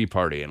Story 3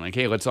 party and like,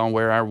 hey, let's all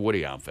wear our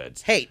Woody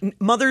outfits. Hey,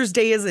 Mother's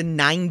Day is in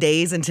 9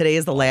 days, and today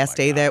is the last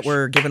day that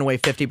we're giving away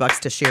 $50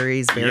 to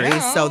Sherry's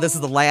Berries. So this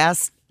is the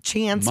last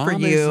chance for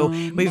Mom you. is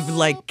on, We've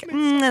like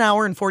an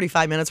hour and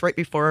 45 minutes right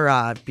before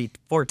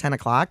 10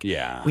 o'clock.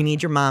 Yeah. We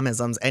need your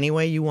momisms any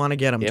way you want to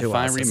get them If to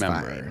I us. is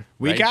remember, fine.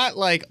 We right? got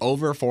like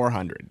over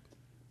 400.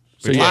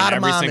 So We yeah, did lot of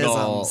every single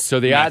momisms. So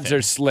the odds method.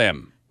 are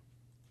slim.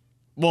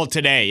 Well,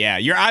 today, yeah.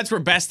 Your odds were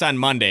best on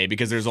Monday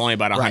because there's only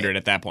about 100 Right.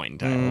 at that point in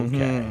time.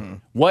 Okay.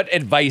 What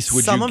advice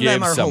would Some you of give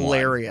them are someone?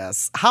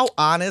 hilarious. How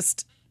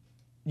honest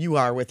you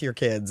are with your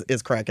kids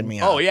is cracking me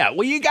up. Oh yeah,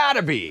 well you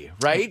gotta be,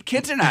 right?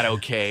 Kids are not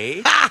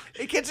okay.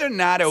 Kids are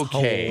not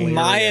okay. hilarious.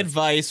 My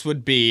advice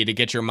would be to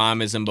get your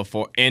momism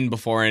before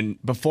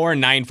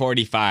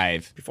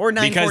 9:45. Before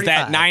Because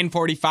that 9:45.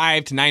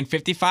 9:45 to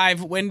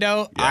 9:55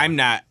 window,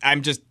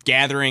 I'm just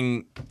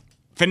gathering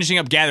finishing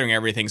up gathering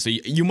everything, so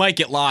you might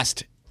get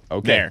lost.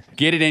 Okay. There.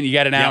 Get it in. You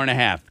got an hour and a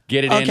half.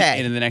 Get it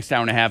Okay. in the next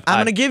hour and a half. I'm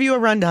going to give you a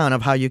rundown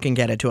of how you can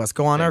get it to us.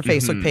 Go on our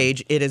Facebook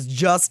page. It is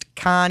just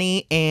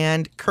Connie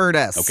and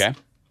Curtis. Okay.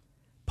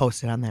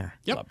 Post it on there.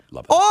 Yep.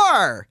 Love it.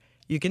 Or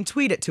you can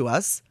tweet it to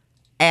us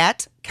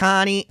at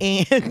Connie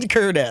and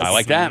Curtis. I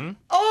like that.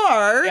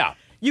 Or Yeah.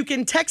 you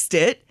can text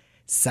it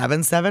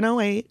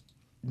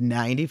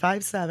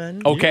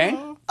 7708-957. Okay.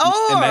 Or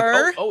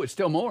It's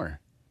still more.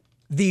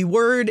 the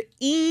word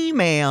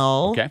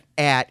email Okay.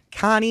 at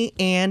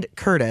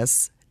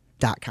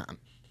ConnieandCurtis.com.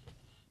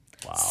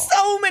 Wow.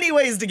 So many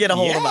ways to get a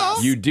hold of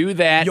us. You do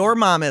that. Your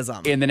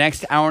momism. In the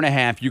next hour and a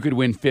half, you could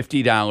win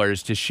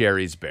 $50 to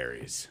Sherry's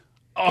Berries.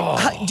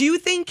 Do you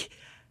think,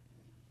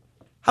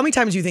 how many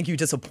times do you think you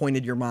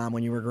disappointed your mom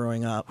when you were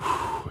growing up?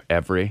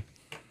 Every.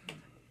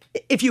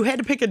 If you had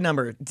to pick a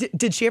number,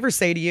 did she ever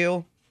say to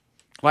you,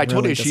 Well, I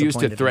told Really you she used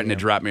to disappointed in threaten to you.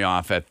 drop me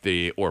off at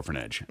the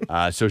orphanage.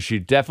 So she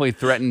definitely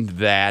threatened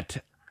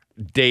that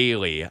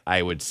daily,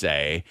 I would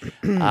say.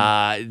 Did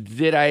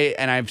I?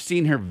 And I've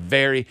seen her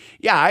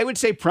I would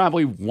say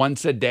probably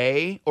once a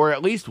day or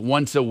at least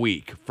once a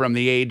week from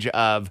the age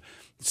of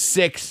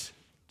 6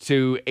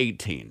 to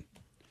 18.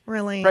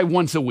 really? Probably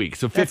once a week.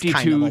 So That's 52,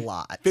 kind of a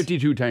lot.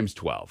 52 times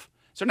 12.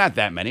 So not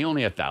that many,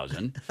 only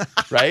 1,000,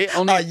 right?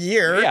 Only A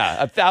year? Yeah,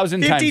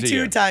 1,000 times a 52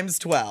 year. times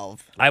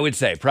 12. I would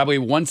say probably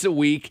once a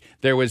week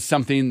there was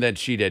something that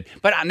she did.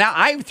 But now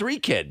I have 3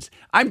 kids.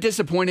 I'm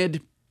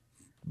disappointed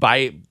by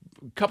a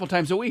couple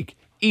times a week.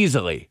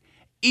 Easily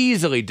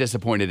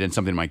disappointed in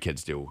something my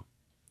kids do.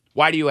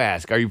 Why do you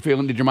ask? Are you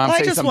feeling, did your mom I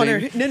say just something?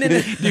 wondered. No.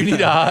 Do you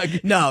need a hug?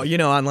 No,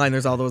 online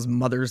there's all those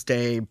Mother's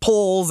Day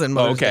polls and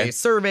Mother's okay. Day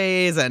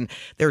surveys, and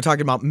they were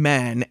talking about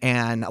men,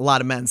 and a lot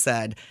of men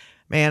said,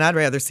 man, I'd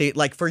rather see,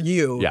 like for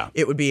you, Yeah.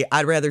 it would be,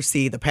 I'd rather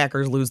see the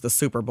Packers lose the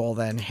Super Bowl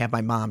than have my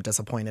mom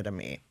disappointed in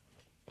me.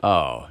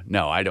 Oh,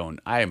 no, I don't.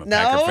 I am a No?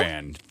 Packer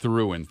fan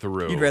through and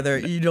through.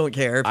 You don't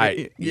care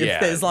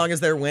as long as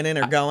they're winning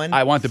or going?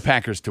 I want the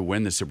Packers to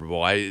win the Super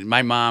Bowl.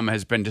 My mom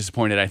has been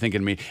disappointed, I think,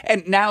 in me.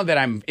 And now that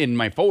I'm in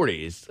my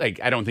 40s,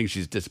 I don't think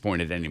she's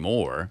disappointed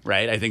anymore,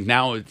 right? I think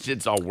now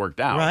it's all worked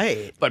out.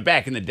 Right. But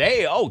back in the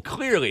day,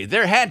 clearly,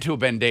 there had to have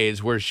been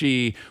days where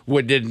she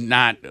did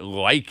not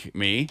like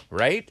me,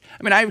 right?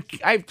 I mean,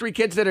 I have 3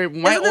 kids that are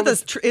my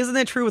oldest. Isn't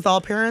that true with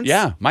all parents?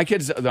 Yeah, my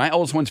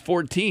oldest one's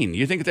 14.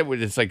 You think that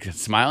it's like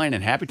smiling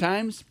and happy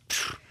times?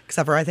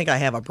 Except for I think I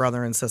have a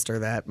brother and sister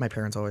that my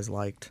parents always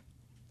liked.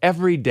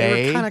 Every They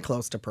day. were kind of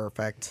close to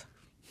perfect.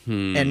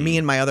 And me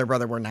and my other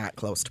brother were not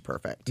close to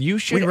perfect. You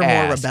should We were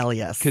more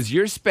rebellious. Because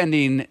you're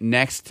spending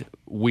next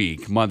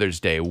week,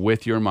 Mother's Day,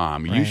 with your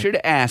mom. You should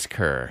ask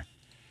her.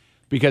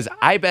 Because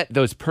I bet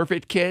those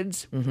perfect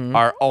kids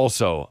are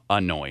also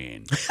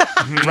annoying.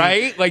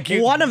 Right? Like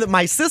One of them,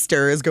 my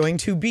sister, is going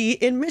to be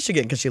in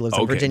Michigan because she lives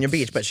in Okay. Virginia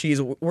Beach, but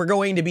we're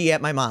going to be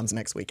at my mom's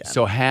next weekend.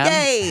 So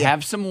Yay!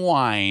 have some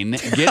wine,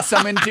 get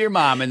some into your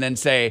mom, and then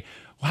say,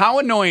 how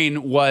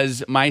annoying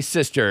was my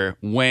sister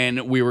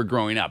when we were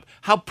growing up?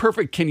 How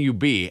perfect can you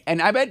be?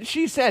 And I bet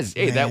she says,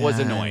 hey, that was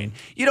annoying.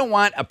 You don't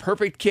want a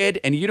perfect kid,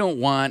 and you don't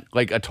want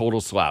like a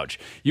total slouch.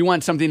 You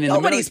want something in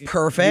Nobody's the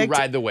middle. perfect. You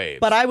ride the wave.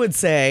 But I would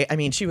say,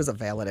 she was a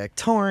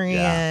valedictorian.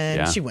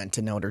 Yeah. She went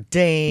to Notre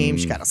Dame.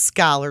 She got a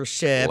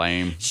scholarship.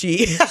 Lame.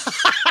 She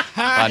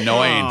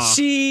Annoying.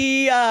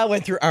 she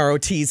went through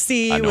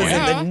ROTC, was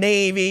in the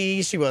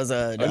Navy. She was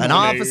an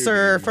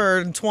officer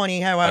for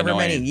 20 however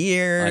many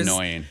years.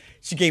 Annoying.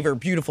 She gave her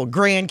beautiful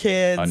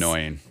grandkids.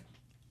 Annoying.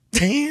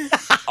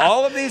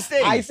 All of these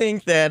things. I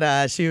think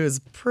that she was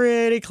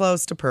pretty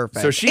close to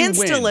perfect. So she and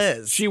wins. still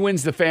is. She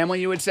wins the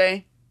family, you would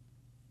say?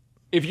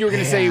 If you were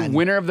going to say Man.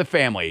 winner of the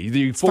family,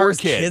 the as far 4 as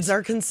kids. kids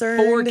are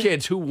concerned. 4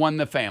 kids who won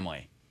the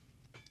family.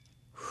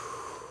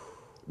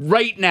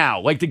 Right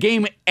now, like the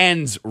game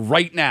ends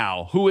right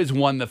now. Who has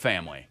won the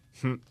family?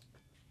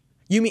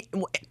 You mean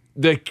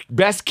The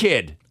best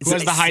kid. Who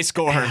has the high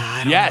score?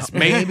 Yes,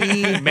 made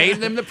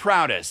them the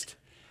proudest.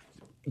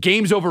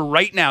 Game's over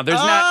right now. There's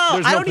no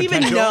I don't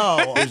even potential.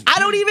 know. I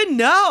don't even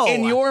know.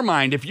 In your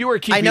mind, if you were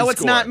keeping I know score,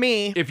 it's not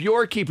me. If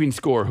you're keeping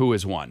score, who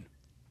has won?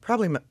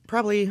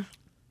 Probably.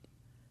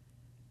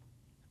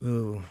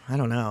 Ooh, I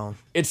don't know.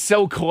 It's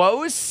so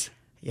close.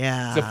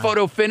 Yeah. It's a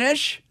photo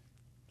finish.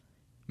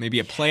 Maybe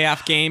a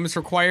playoff game is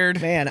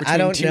required. Man, between I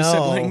don't 2 know.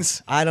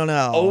 siblings. I don't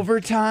know.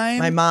 Overtime.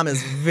 My mom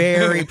is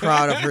very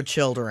proud of her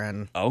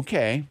children.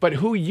 Okay, but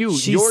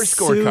She's your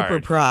scorecard? super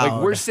proud.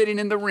 Like we're sitting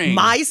in the ring.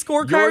 My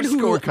scorecard, Your who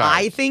scorecard.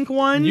 I think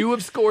won. You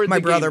have scored. My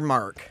the brother game.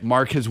 Mark.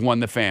 Mark has won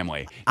the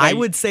family. I Now,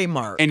 would say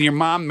Mark. And your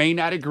mom may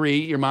not agree.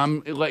 Your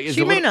mom is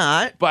She a may little-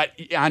 not. But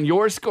on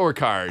your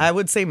scorecard, I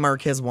would say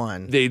Mark has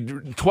won. the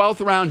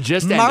 12th round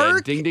just Mark,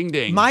 ended. Ding, ding,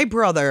 ding. My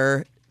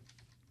brother,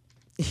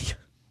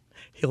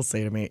 he'll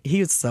say to me,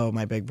 he is so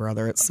my big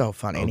brother. It's so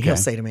funny. And he'll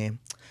Okay. say to me,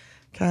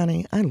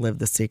 Connie, I lived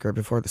the secret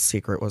before the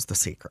secret was the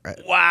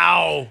secret.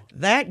 Wow.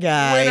 That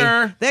guy,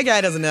 Winner. that guy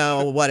doesn't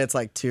know what it's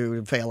like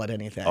to fail at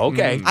anything.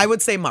 Okay. I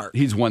would say Mark.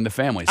 He's won the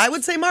family. I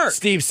would say Mark.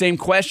 Steve, same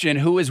question.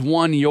 Who has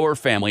won your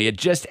family? It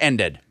just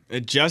ended.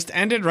 It just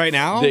ended right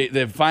now?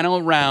 The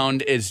final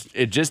round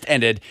it just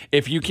ended.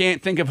 If you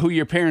can't think of who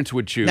your parents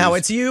would choose. Now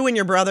it's you and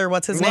your brother.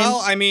 What's his name?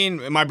 Well, I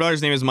mean, my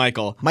brother's name is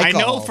Michael. Michael.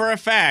 I know for a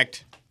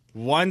fact,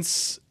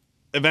 once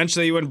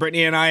eventually when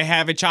Brittany and I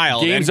have a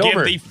child Game's and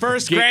over. give the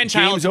first Game's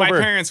grandchild to my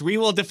over. parents, we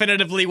will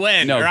definitively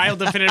win. No. Or I will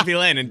definitively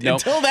win. And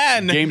Nope. until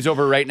then, Game's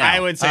over right now. I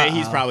would say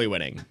he's probably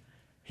winning.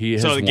 He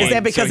has So the won. game- Is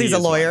that because so he he's a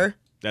is one. lawyer?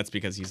 That's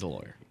because he's a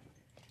lawyer.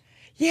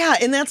 Yeah,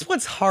 and that's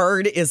what's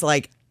hard is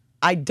like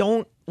I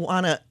don't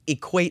want to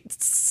equate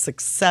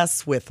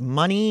success with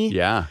money,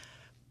 Yeah.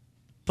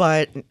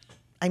 but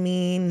I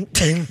mean,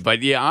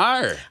 But you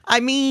are.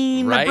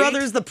 my Right?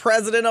 brother's the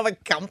president of a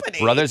company.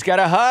 Brother's got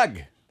a hug.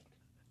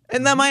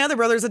 And then my other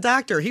brother's a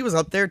doctor. He was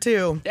up there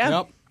too. Yeah.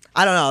 Yep.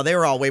 I don't know. They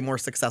were all way more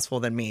successful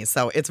than me,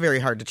 so it's very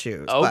hard to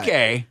choose. but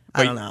Okay.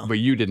 I don't know. But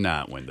you did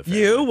not win the family.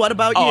 You? What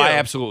about Oh, you? I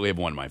absolutely have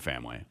won my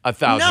family.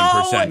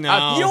 1,000%. No.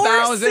 A Your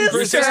 1,000%.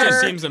 Your sister Sister.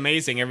 seems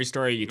amazing every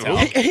story you tell.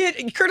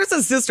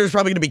 Curtis's sister's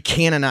probably going to be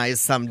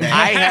canonized someday.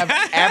 I have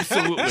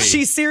absolutely.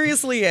 She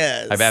seriously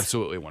is. I've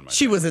absolutely won my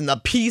She was in the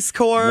Peace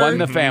Corps. Won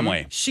the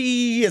family.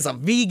 She is a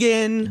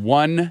vegan.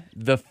 Won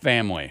the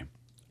family.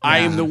 I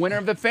am the winner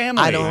of the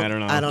family. I don't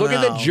know. I don't Look know.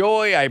 at the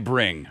joy I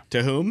bring.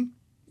 To whom?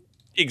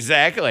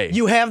 Exactly.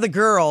 You have the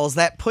girls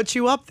that put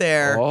you up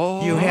there.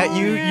 Oh. you yeah, I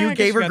you guess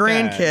gave her you got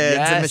that. grandkids,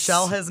 Yes. and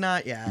Michelle has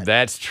not yet.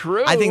 That's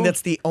true. I think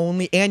that's the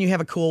only. And you have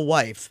a cool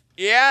wife.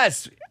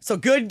 Yes. So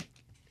good.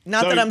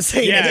 Not So, that I'm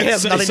saying yeah, it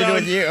has so- nothing to do so-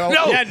 with you.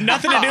 No. Yeah,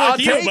 nothing to do I'll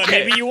with you, take but it.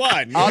 maybe you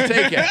won. I'll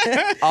take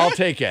it. I'll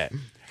take it.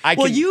 I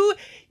Well, can, you.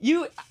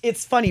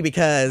 It's funny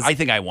because I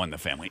think I won the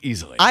family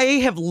easily. I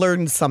have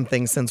learned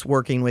something since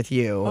working with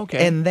you.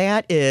 Okay. And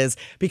that is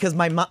because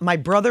my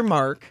brother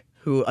Mark,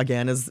 who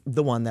again is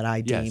the one that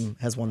I Yes. deem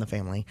has won the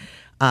family,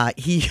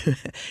 he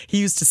he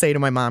used to say to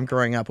my mom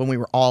growing up when we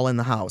were all in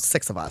the house,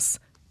 6 of us,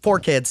 4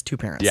 kids, 2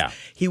 parents. Yeah.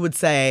 He would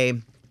say,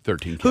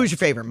 13. "Who's your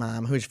favorite,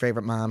 Mom? Who's your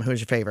favorite, Mom? Who's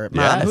your favorite,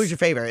 Mom? Yes. Who's your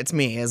favorite? It's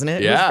me, isn't it?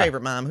 Who's Yeah. your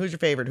favorite, Mom? Who's your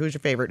favorite? Who's your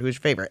favorite? Who's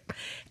your favorite?"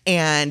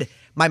 And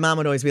my mom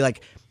would always be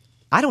like,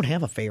 "I don't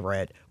have a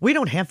favorite. We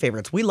don't have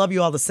favorites. We love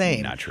you all the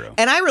same." Not true.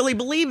 And I really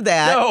believed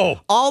that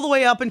No. all the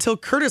way up until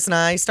Curtis and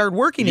I started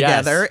working Yes.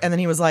 together. And then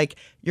he was like,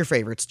 "Your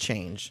favorites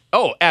change.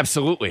 Oh,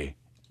 absolutely.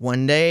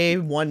 One day,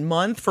 1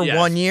 month, for Yes.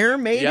 1 year,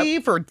 maybe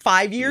Yep. for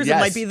 5 years, Yes. it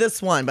might be this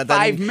one. But then,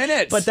 5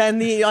 minutes. But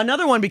then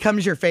another one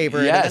becomes your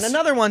favorite, Yes. and then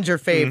another one's your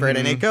favorite,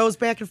 and it goes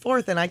back and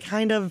forth. And I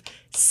kind of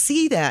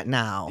see that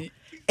now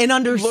and Looking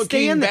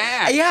understand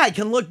that. back. Yeah, I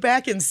can look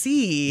back and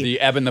see. The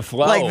ebb and the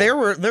flow. Like there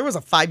was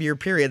a 5-year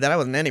period that I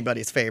wasn't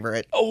anybody's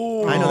favorite.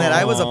 Oh. I know that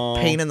I was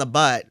a pain in the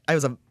butt. I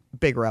was a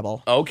big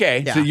rebel.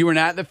 Okay, Yeah. so you were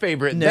not the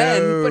favorite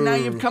then, but now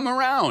you've come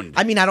around.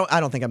 I mean, I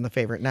don't think I'm the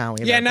favorite now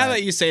either. Yeah, now but-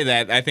 that you say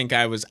that, I think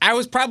I was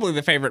probably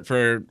the favorite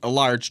for a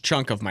large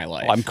chunk of my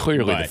life. I'm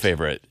clearly the But-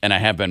 favorite, and I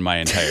have been my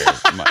entire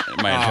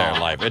my entire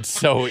life. It's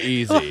so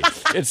easy.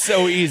 It's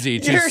so easy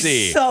to You're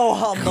see. so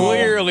humble.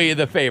 Clearly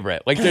the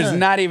favorite. Like there's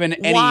not even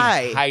any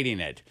Why? hiding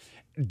it.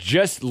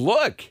 Just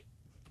look.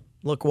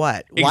 Look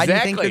what? Why do you think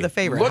Exactly. you're the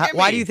favorite? Look at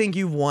Why me. do you think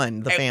you've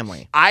won the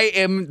family? I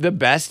am the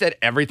best at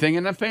everything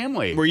in the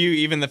family. Were you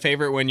even the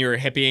favorite when you were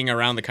hippieing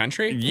around the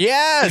country?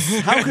 Yes.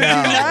 How could you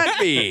not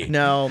be?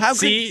 No. How could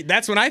See,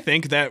 that's when I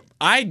think that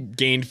I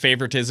gained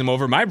favoritism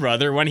over my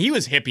brother when he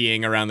was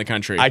hippieing around the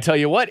country. I tell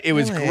you what, it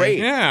was Really? great.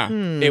 yeah.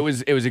 It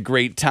was a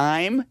great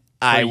time.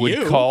 I would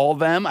you. call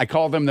them. I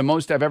called them the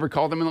most I've ever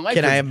called them in the life.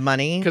 Can I have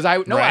money? Because I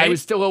Right?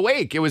 was still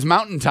awake. It was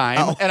mountain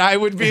time, and I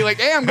would be like,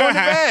 "Hey, I'm going to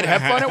bed.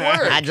 Have fun at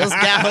work." I just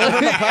got home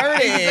from the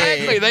party.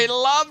 Exactly. They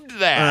loved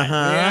that.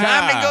 Uh-huh.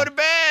 Time to go to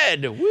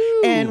bed.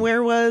 Woo. And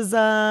where was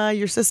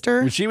your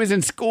sister? She was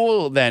in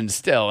school then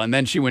still, and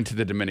then she went to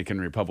the Dominican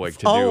Republic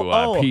to Oh, do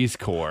oh. Peace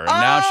Corps. And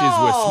now she's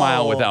with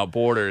Smile Without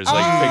Borders,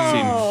 like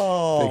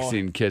Oh.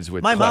 fixing kids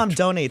with My mom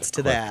cleft- donates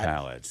to cleft that.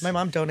 palates. My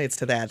mom donates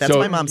to that. That's So-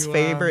 my mom's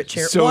favorite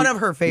charity. So One of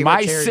her favorite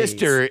my charities.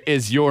 sister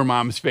is your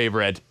mom's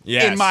favorite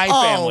Yes. in my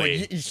Oh,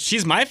 family.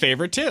 She's my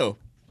favorite too.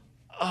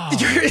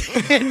 you're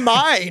in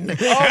mine.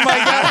 Connie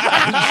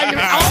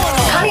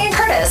and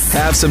Curtis.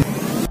 Have some.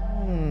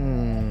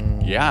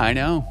 Yeah, I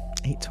know.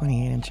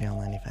 828 and channel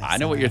 95. I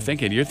know what you're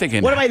thinking. You're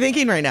thinking. What am I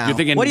thinking right now? You're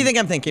thinking. What do you think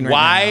I'm thinking right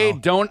why now?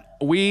 don't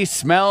we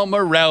smell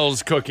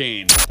Morel's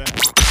cooking?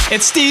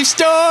 It's Steve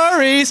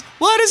Stories.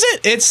 What is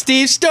it? It's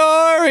Steve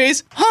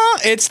Stories. Huh?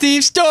 It's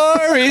Steve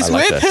Stories. I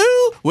like With that.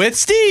 who? With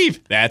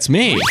Steve. That's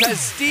me. Because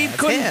Steve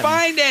couldn't him.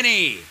 find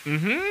any.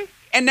 Mm-hmm.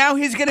 And now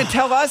he's going to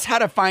tell us how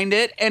to find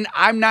it, and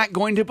I'm not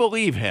going to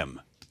believe him.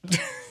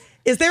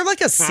 Is there like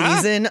a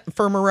season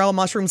for morel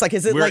mushrooms? Like,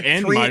 is it We're like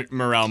in 3?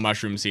 morel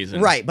mushroom season.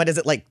 Right, but is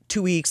it like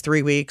 2 weeks,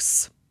 3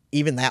 weeks,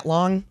 even that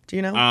long? Do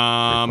you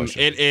know?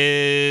 It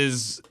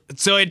is.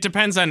 So it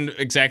depends on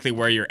exactly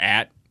where you're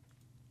at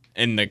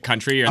in the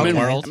country or in the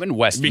world. I'm in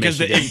West because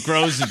Michigan. it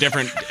grows at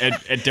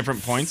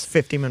different points.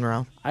 50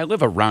 Monroe. I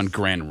live around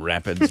Grand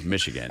Rapids,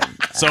 Michigan.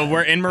 So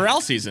we're in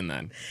morel season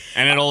then,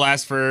 and it'll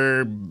last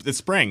for the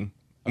spring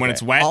when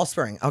it's wet. All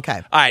spring.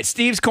 Okay. All right,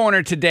 Steve's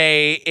Corner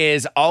today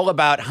is all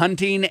about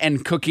hunting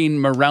and cooking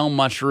morel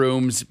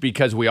mushrooms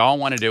because we all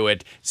want to do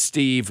it.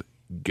 Steve,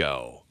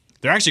 go.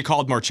 They're actually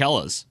called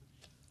Morcellas.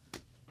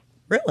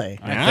 Really?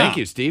 Yeah. Thank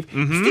you, Steve.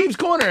 Steve's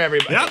Corner,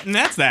 everybody. Yep, and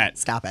that's that.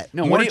 Stop it.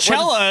 No,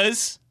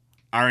 Morcellas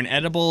are an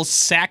edible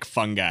sac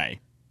fungi.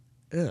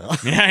 Ew.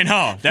 Yeah, I know.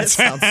 That That's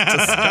sounds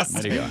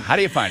disgusting. There you go. How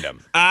do you find them?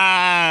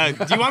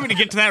 Do you want me to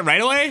get to that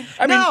right away?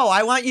 No,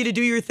 I want you to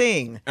do your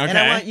thing. And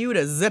I Okay. want you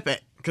to zip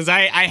it. Because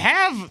I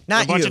have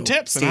Not a bunch you, of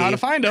tips Steve. on how to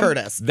find them.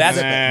 Curtis.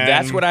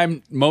 That's what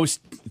I'm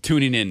most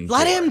tuning in.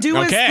 Let for. him do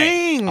his Okay.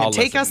 thing. I'll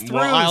Take listen. us through.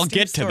 Well, I'll Steve's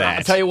get to story. that.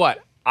 I'll tell you what.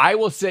 I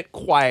will sit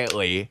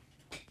quietly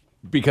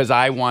because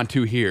I want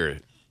to hear.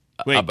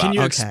 Wait, about. can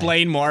you Okay.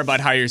 explain more about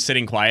how you're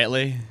sitting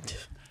quietly?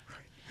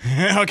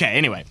 Okay,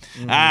 anyway.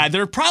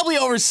 There are probably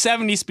over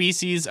 70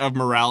 species of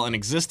morel in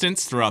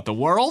existence throughout the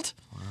world.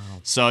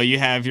 So you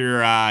have your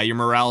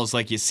morels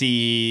like you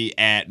see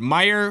at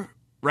Meijer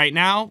right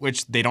now,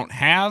 which they don't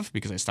have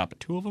because I stopped at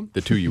 2 of them.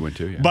 The 2 you went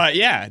to, yeah. But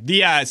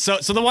yeah, so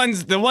the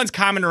ones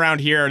common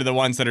around here are the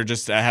ones that are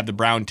just have the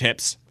brown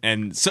tips,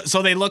 and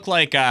so they look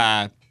like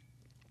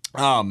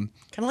Kind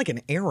of like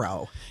an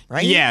arrow,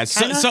 right? yeah,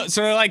 Kinda? so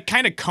they're like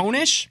kind of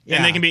conish,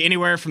 and they Yeah. can be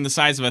anywhere from the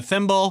size of a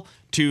thimble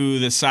to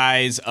the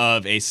size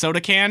of a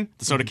soda can.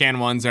 The soda can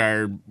ones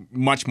are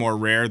much more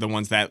rare, the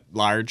ones that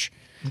large.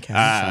 Okay.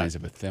 Size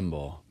of a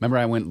thimble. Remember,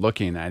 I went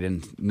looking. I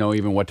didn't know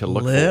even what to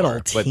look Little,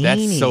 for. But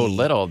that's so teeny.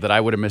 little that I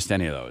would have missed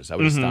any of those. I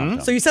would have stopped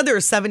them. So you said there are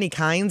 70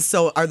 kinds.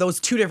 So are those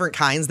 2 different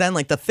kinds then?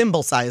 Like the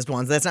thimble-sized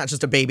ones? That's not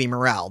just a baby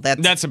morel.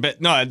 That's a bit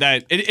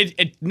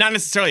it not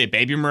necessarily a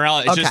baby morel.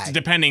 It's Okay. just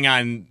depending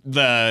on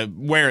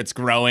where it's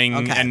growing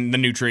Okay. and the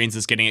nutrients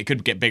it's getting. It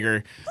could get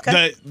bigger.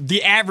 Okay.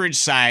 The average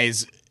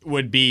size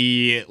would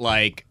be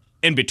like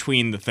in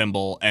between the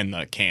thimble and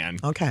the can.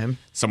 Okay.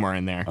 Somewhere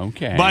in there.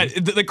 Okay. But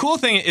the cool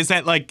thing is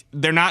that like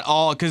they're not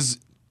all because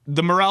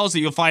the morels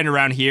that you'll find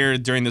around here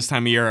during this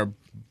time of year are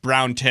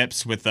brown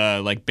tips with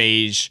a like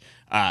beige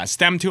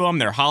stem to them.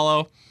 They're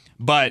hollow,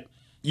 but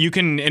you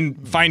can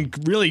find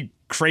really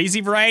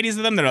crazy varieties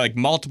of them that are like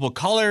multiple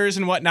colors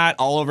and whatnot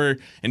all over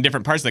in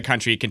different parts of the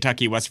country.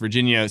 Kentucky, West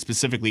Virginia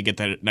specifically get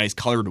the nice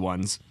colored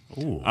ones.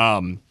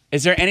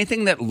 Is there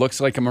anything that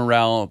looks like a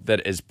morel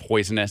that is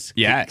poisonous?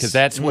 Yes, Because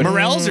that's what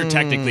morels are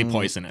technically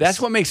poisonous.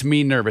 That's what makes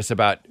me nervous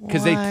about.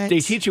 Because they What?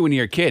 teach you when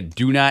you're a kid,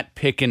 do not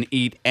pick and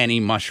eat any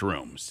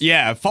mushrooms.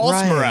 Yeah, false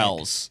Right.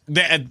 morels.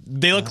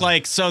 They look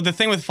like so. The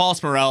thing with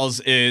false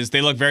morels is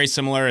they look very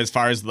similar as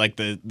far as like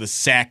the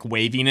sac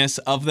waviness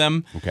of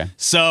them. Okay.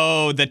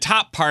 So the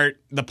top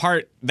part, the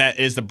part that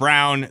is the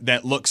brown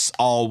that looks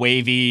all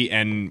wavy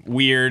and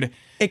weird,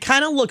 It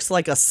kind of looks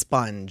like a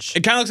sponge.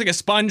 it kind of looks like a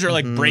sponge or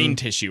like brain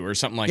tissue or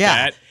something like yeah.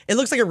 that. It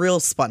looks like a real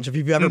sponge. If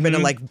you've ever been to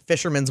like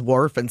Fisherman's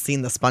Wharf and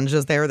seen the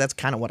sponges there, that's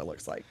kind of what it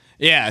looks like.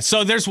 Yeah.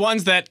 So there's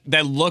ones that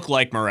look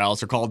like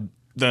morels. They're called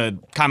the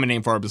common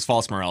name for it is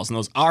false morels, and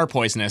those are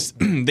poisonous.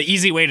 The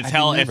easy way to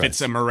tell if it's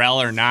a morel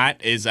or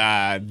not is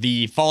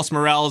the false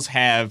morels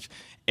have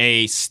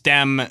a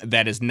stem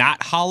that is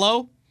not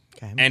hollow.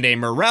 Okay. And a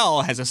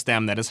morel has a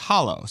stem that is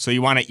hollow. So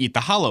you want to eat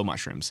the hollow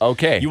mushrooms.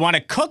 Okay. You want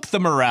to cook the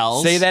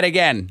morels. Say that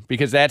again,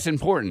 because that's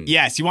important.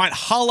 Yes, you want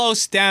hollow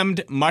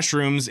stemmed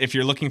mushrooms if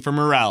you're looking for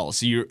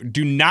morels. You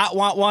do not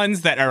want ones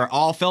that are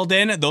all filled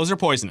in. Those are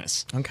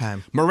poisonous. Okay.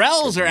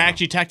 Morels are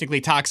actually technically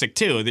toxic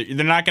too.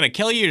 They're not going to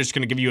kill you. They're just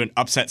going to give you an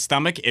upset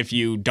stomach if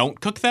you don't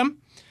cook them.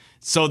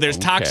 So there's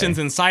toxins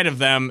inside of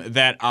them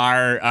that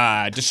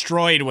are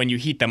destroyed when you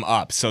heat them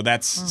up. So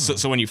that's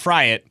so when you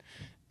fry it,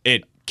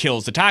 it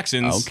kills the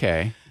toxins.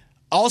 Okay.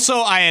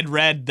 Also, I had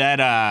read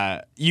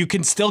that you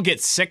can still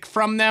get sick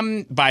from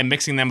them by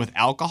mixing them with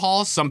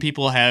alcohol. Some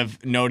people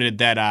have noted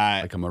that.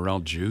 Like a morel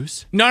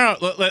juice? No.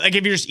 Like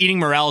if you're just eating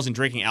morels and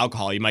drinking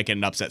alcohol, you might get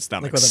an upset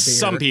stomach. Like with a beer?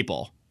 Some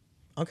people.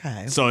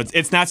 Okay. So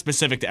it's not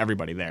specific to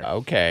everybody there.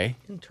 Okay.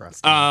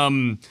 Interesting.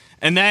 And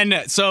then,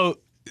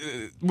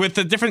 with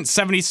the different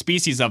 70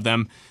 species of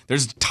them,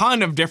 there's a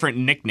ton of different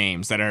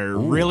nicknames that are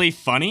really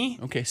funny.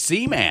 Okay.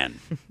 Seaman.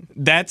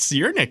 That's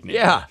your nickname.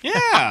 Yeah.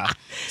 Yeah.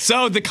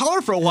 So the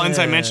colorful ones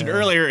I mentioned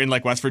earlier in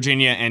like West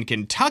Virginia and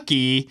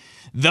Kentucky,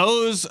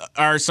 those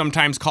are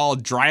sometimes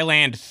called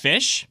dryland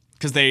fish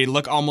because they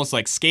look almost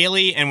like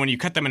scaly. And when you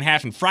cut them in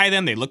half and fry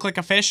them, they look like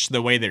a fish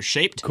the way they're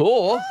shaped.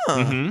 Cool.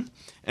 And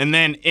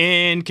then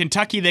in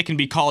Kentucky, they can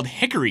be called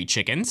hickory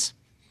chickens.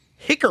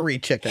 Hickory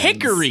chickens.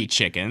 Hickory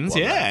chickens,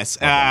 yes.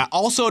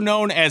 Also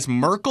known as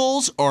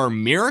Merkles or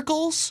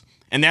miracles.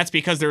 And that's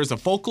because there was a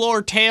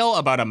folklore tale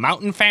about a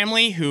mountain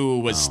family who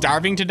was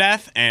starving to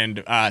death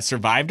and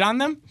survived on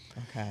them.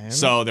 Okay.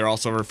 So they're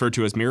also referred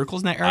to as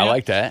miracles in that area. I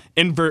like that.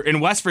 In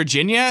West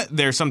Virginia,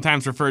 they're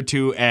sometimes referred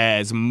to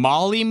as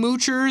molly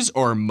moochers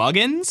or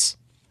muggins,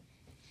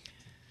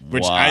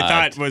 which I What?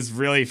 thought was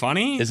really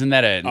funny. Isn't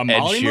that an A Ed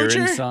Molly Sheeran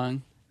Moocher?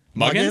 song?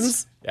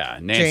 Muggins? Yeah.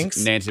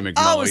 Jinx. Nancy McMullen.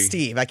 Oh,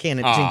 Steve. I can't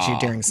jinx you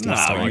during Steve's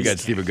Oh, stories. you got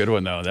Steve a good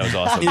one, though. That was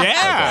awesome. Yeah.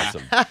 That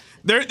was awesome.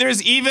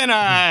 There's even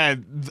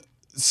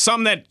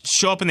some that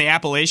show up in the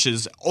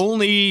Appalachians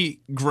only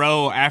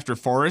grow after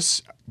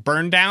forests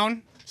burn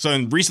down. So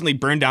in recently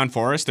burned down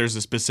forest, there's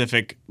a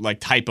specific like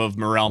type of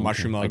morel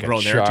mushroom that'll Like a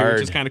grow there too,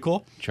 which is kind of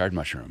cool. Charred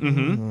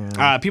mushroom.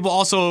 People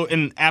also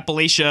in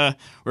Appalachia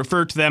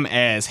refer to them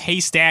as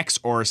haystacks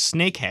or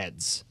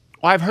snakeheads.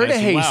 Well, I've heard of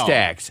As well.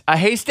 haystacks. A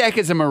haystack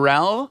is a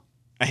morel?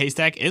 A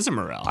haystack is a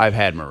morel. I've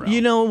had morel.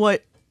 You know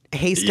what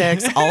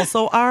haystacks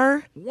also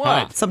are?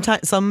 What?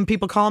 Sometimes some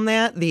people call them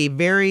that. The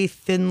very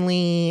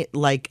thinly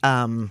like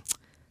an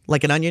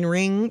onion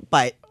ring,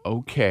 but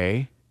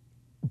Okay.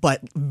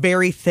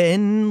 very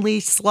thinly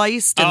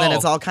sliced, and then Oh.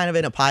 it's all kind of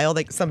in a pile.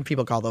 Like some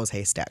people call those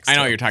haystacks. I know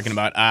too. what you're talking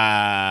about.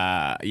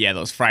 Yeah,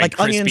 those fried Like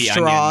onion crispy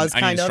straws,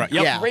 onion kind of. straw-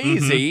 Yep. Yeah.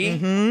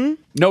 Crazy.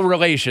 No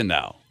relation,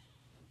 though.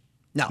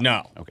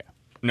 No. Okay.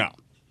 No.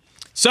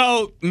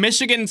 So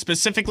Michigan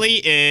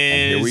specifically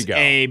here we is go.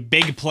 a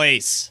big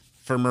place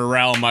for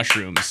morel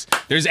mushrooms.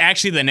 There's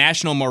actually the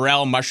National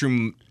Morel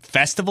Mushroom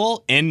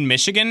Festival in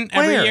Michigan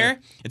every Where? year.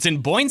 It's in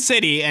Boyne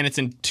City, and it's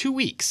in 2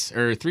 weeks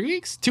or 3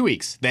 weeks. 2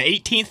 weeks, the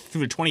 18th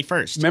through the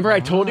 21st. Remember I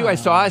told you I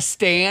saw a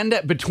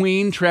stand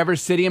between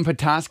Traverse City and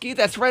Petoskey?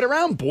 That's right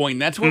around Boyne.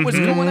 That's what was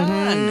going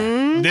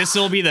on. This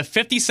will be the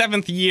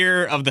 57th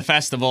year of the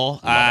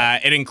festival.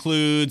 It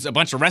includes a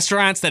bunch of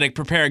restaurants that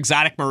prepare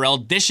exotic morel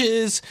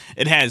dishes.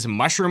 It has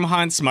mushroom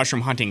hunts,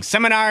 mushroom hunting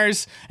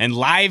seminars, and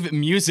live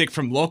music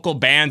from local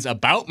bands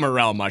about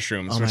morel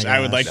mushrooms, which I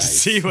would like to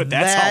see what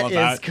that's That all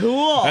about. is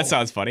cool. That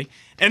sounds funny.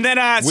 And then,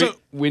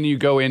 When you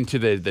go into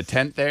the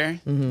tent there,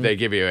 they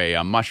give you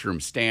a mushroom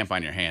stamp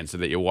on your hand so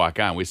that you walk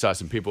on. We saw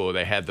some people,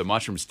 they had the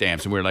mushroom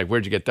stamps, and we were like,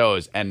 where'd you get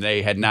those? And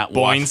they had not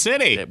Boyne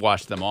City.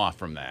 washed them off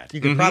from that.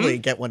 You could probably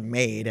get one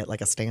made at like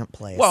a stamp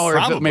place. Well, or if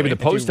Probably, maybe the if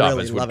you post really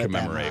office would love it that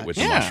commemorate much. with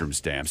Yeah. the mushroom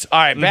stamps. All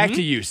right, back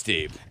to you,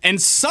 Steve.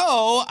 And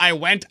so I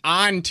went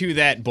on to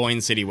that Boyne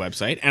City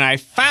website, and I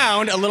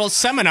found a little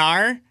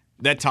seminar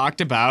that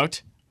talked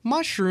about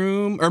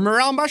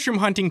morel mushroom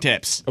hunting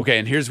tips. Okay,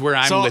 and here's where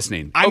I'm So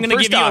listening. I'm going to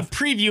first give you off, a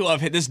preview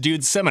of this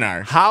dude's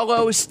seminar.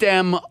 hollow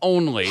stem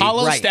only.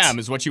 Hollow Right. stem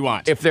is what you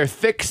want. If they're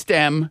thick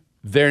stem,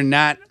 they're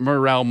not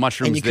morel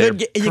mushrooms. and you They're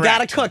you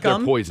gotta correct. cook They're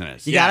them.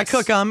 poisonous. You gotta Yes.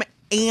 cook them,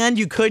 and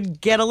you could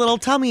get a little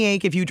tummy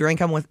ache if you drink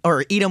them with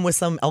or eat them with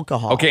some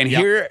alcohol. Okay, and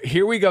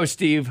here we go,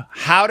 Steve.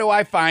 How do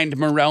I find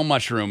morel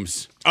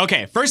mushrooms?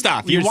 Okay, first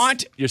off,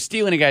 You're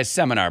stealing a guy's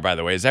seminar, by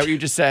the way. Is that what you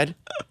just said?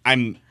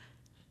 I'm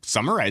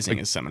summarizing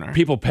his seminar.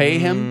 People pay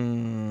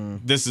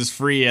him? This is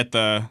free at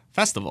the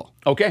festival.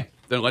 Okay,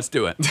 then let's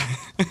do it.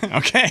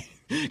 Okay.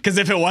 Because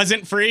if it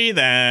wasn't free,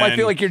 then Well, I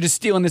feel like you're just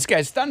stealing this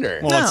guy's thunder.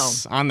 well, No.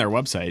 it's on their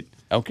website.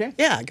 Okay.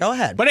 Yeah, go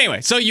ahead. But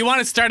anyway, so you want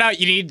to start out.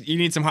 You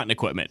need some hunting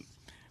equipment.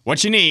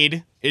 What you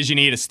need is you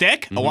need a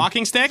stick, a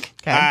walking stick.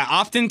 Okay.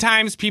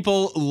 Oftentimes,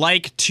 people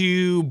like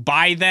to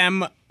buy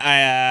them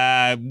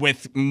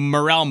with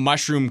morel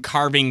mushroom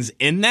carvings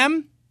in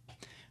them.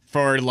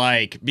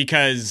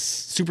 Because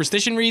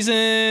superstition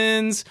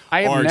reasons,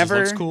 I have or it just never-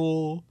 looks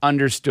cool.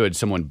 Understood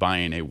someone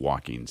buying a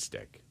walking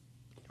stick.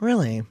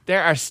 Really?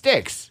 There are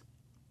sticks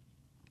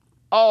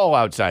all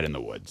outside in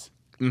the woods.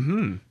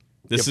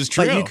 This is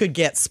true. But you could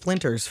get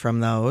splinters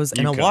from those,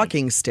 and You a could.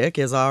 walking stick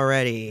is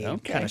already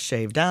Okay. kind of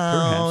shaved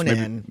down,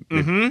 Perhaps, and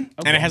and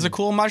it has a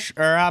cool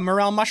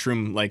morel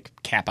mushroom like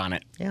cap on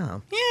it. yeah.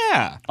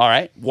 Yeah. All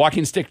right,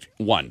 walking stick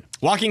 1.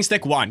 Walking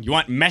stick 1. You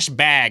want mesh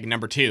bag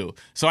number 2.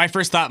 So I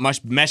first thought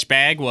mesh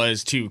bag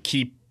was to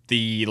keep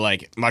the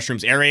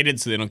mushrooms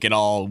aerated so they don't get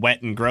all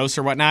wet and gross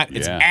or whatnot.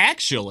 It's Yeah.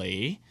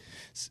 actually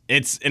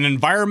it's an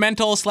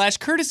environmental /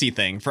 courtesy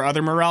thing for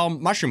other morel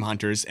mushroom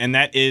hunters, and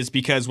that is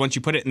because once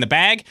you put it in the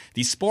bag,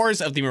 the spores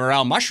of the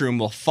morel mushroom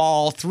will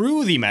fall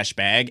through the mesh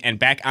bag and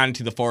back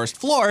onto the forest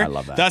floor, I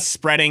love that. thus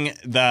spreading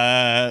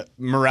the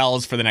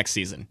morels for the next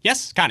season.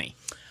 Yes, Connie.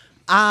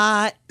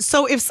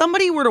 So if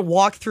somebody were to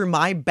walk through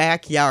my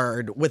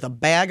backyard with a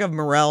bag of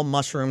morel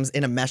mushrooms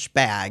in a mesh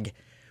bag,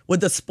 would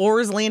the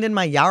spores land in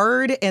my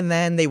yard and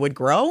then they would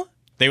grow?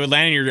 They would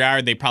land in your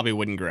yard, they probably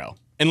wouldn't grow.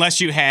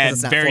 Unless you had 'Cause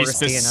it's not very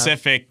foresty enough.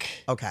 specific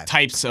Okay.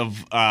 types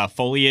of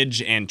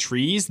foliage and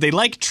trees. They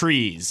like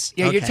trees.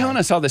 Yeah, you're Okay. telling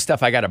us all this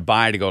stuff I got to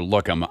buy to go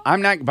look them.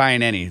 I'm not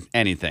buying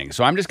anything.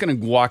 So I'm just going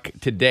to walk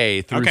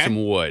today through Okay.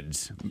 some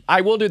woods. I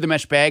will do the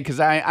mesh bag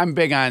because I'm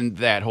big on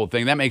that whole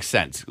thing. That makes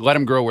sense. Let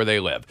them grow where they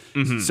live.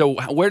 So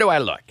where do I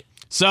look?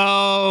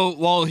 So,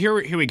 well, here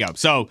we go.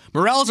 So,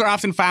 morels are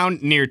often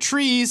found near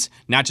trees,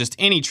 not just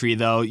any tree,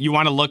 though. You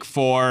want to look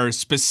for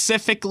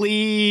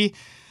specifically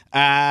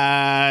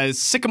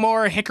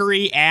sycamore,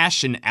 hickory,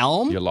 ash, and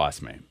elm. You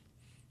lost me.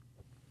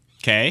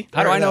 Okay.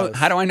 How do Where I are know? those?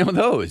 How do I know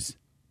those?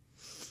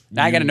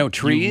 Now I got to know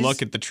trees. You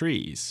look at the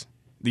trees.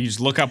 You just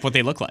look up what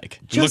they look like.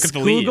 You Just look at the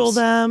Google leaves.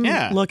 them,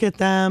 Yeah. look at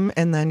them,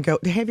 and then go.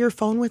 Have your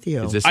phone with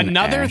you. Is this an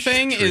Another ash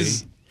thing tree?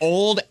 is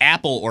old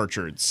apple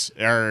orchards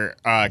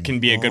can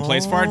be a good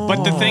place for it.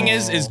 But the thing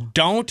is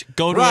don't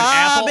go to an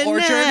apple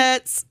orchard.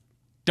 Robinets.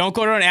 Don't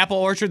go to an apple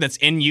orchard that's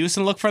in use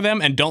and look for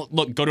them, and go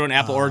to an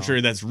apple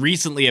orchard that's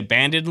recently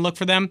abandoned and look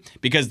for them,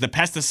 because the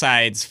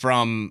pesticides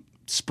from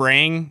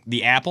spraying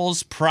the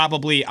apples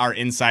probably are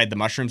inside the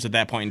mushrooms at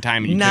that point in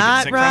time. And you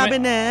Not could get sick from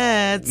it.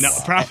 robinets. No,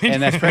 probably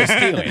And that's probably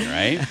stealing,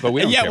 right? But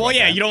we don't care about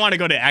that. you don't want to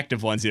go to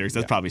active ones either because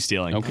that's probably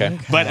stealing. Okay.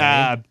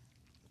 But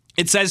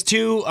it says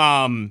too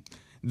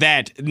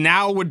that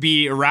now would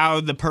be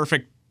around the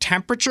perfect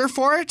temperature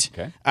for it.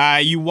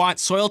 Okay. You want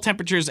soil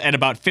temperatures at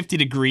about 50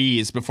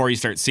 degrees before you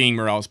start seeing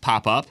morels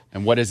pop up.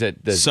 And what is it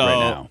right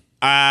now?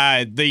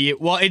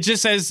 It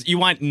just says you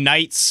want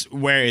nights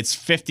where it's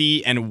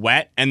 50 and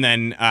wet, and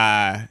then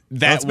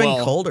It's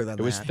been colder than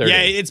It was that. 30.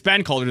 Yeah, it's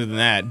been colder than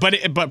that.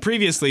 But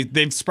previously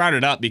they've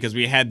sprouted up because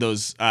we had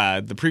those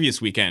the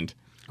previous weekend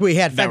We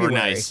had that February. were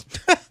nice.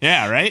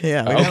 Yeah, right.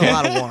 Yeah, we had a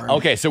lot of warm.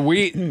 Okay, so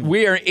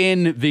we are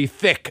in the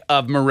thick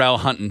of morel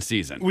hunting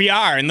season. We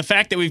are, and the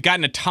fact that we've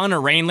gotten a ton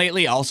of rain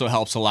lately also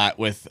helps a lot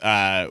with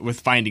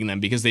finding them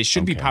because they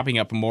should be popping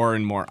up more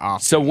and more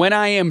often. So when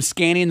I am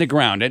scanning the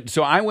ground,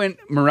 so I went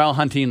morel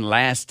hunting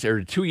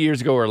 2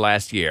 years ago or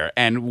last year,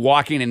 and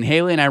walking, and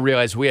Haley and I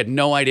realized we had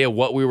no idea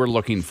what we were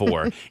looking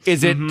for.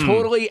 Is it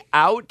totally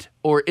out,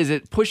 or is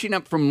it pushing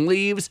up from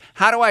leaves?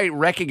 How do I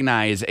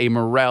recognize a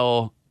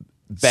morel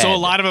bed? So a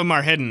lot of them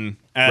are hidden,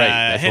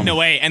 that's hidden what-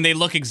 away, and they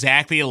look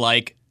exactly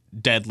like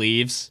dead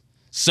leaves.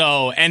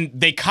 So, and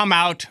they come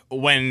out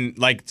when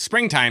like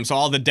springtime, so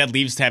all the dead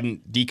leaves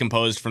haven't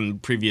decomposed from the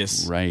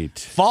previous Right.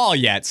 fall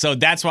yet. So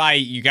that's why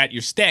you got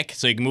your stick,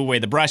 so you can move away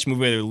the brush, move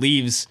away the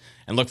leaves,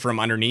 and look for them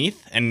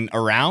underneath and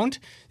around.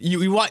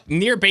 You want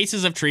near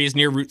bases of trees,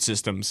 near root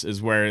systems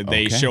is where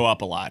they Okay. show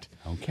up a lot.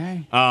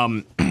 Okay.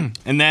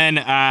 And then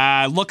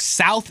look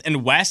south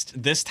and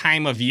west this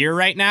time of year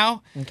right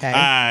now.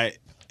 Okay.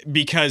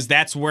 Because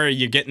that's where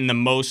you're getting the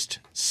most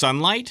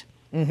sunlight,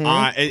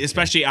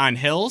 especially on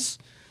hills.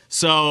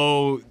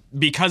 So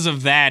because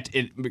of that,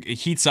 it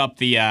heats up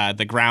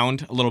the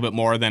ground a little bit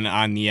more than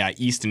on the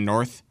east and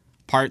north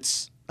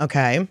parts.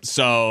 Okay.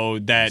 So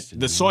that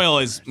the soil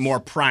is more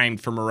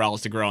primed for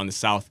morels to grow on the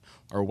south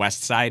or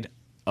west side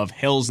of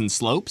hills and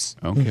slopes.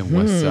 Okay,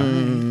 west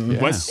side.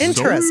 Yeah. West-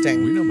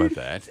 Interesting. We know about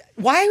that.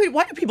 Why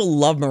do people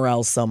love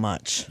morels so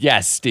much?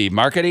 Yes, Steve.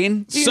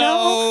 Marketing?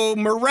 So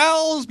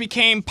morels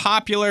became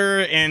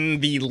popular in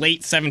the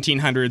late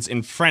 1700s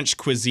in French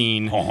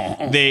cuisine.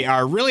 They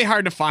are really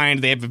hard to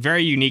find. They have a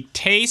very unique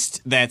taste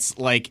that's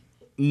like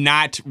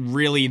not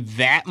really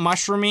that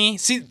mushroomy.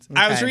 See,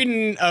 I was Okay.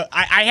 reading,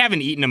 I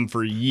haven't eaten them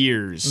for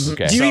years.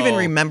 Okay. Do you So even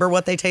remember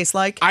what they taste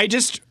like? I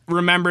just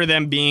remember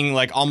them being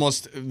like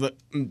almost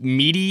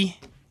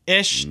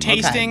meaty-ish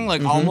tasting,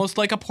 like almost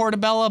like a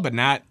portobello, but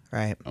not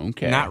Right.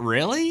 Okay. not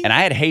really. And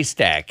I had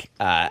haystack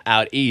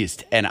out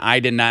east, and I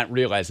did not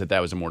realize that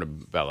was a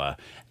mortobella.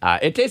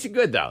 It tasted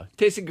good, though. It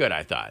tasted good,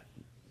 I thought.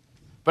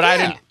 But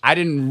I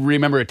didn't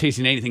remember it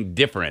tasting anything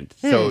different.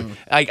 So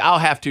I'll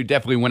have to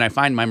definitely, when I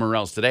find my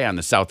morels today on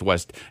the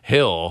southwest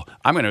hill,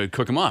 I'm going to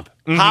cook them up.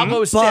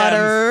 Hollow stems.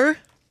 Butter.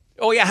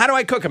 Oh, yeah. How do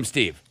I cook them,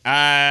 Steve?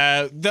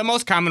 The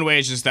most common way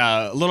is just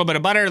a little bit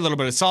of butter, a little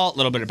bit of salt, a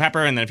little bit of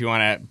pepper, and then if you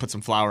want to put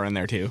some flour in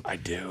there too. I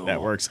do.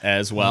 That works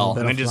as well.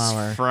 bit And of then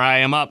flour. just fry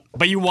them up.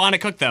 But you want to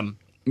cook them.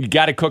 You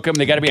got to cook them.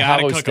 They got to be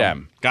hollow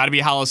stem. Got to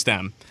be hollow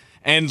stem.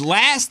 And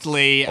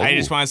lastly, I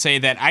just want to say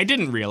that I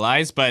didn't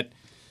realize, but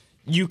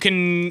you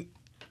can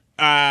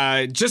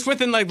just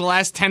within like the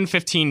last 10,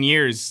 15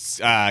 years,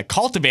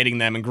 cultivating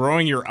them and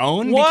growing your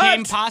own What?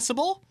 became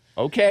possible.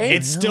 Okay.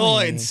 It's still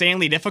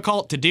insanely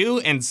difficult to do,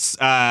 and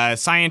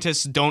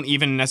scientists don't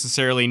even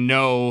necessarily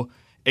know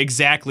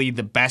exactly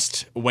the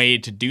best way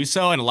to do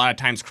so. And a lot of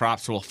times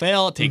crops will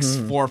fail. It takes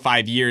 4 or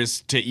 5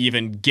 years to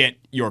even get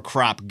your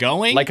crop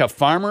going. like a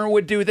farmer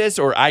would do this,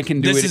 or I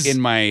can do This it is- in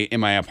my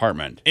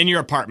apartment. in your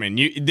apartment,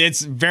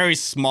 it's very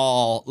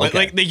small. Okay.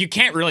 Like you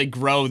can't really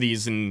grow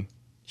these in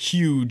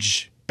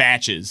huge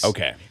batches.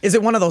 Okay. Is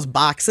it one of those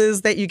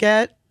boxes that you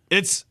get?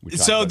 It's We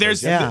talked so about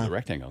there's those yesterday, Yeah. the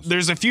rectangles.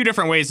 There's a few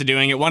different ways of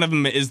doing it. One of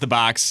them is the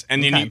box,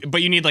 and then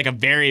but you need like a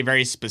very,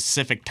 very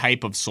specific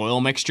type of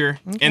soil mixture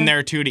in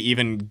there too to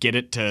even get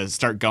it to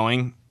start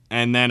going.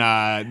 And then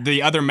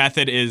the other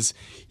method is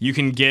you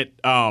can get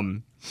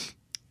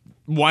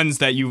ones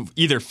that you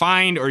either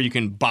find or you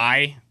can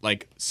buy,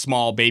 like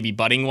small baby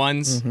budding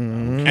ones,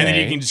 and then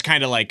you Okay. can just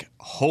kind of like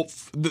hope.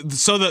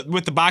 So that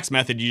with the box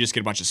method, you just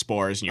get a bunch of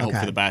spores and you hope Okay.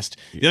 for the best.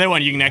 The other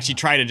one, you can actually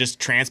try to just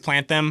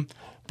transplant them.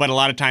 But a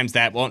lot of times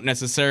that won't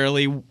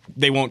necessarily,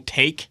 they won't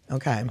take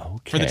Okay.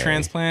 for the Okay.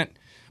 transplant.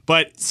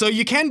 But so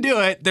you can do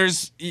it.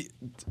 There's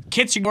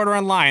kits you can order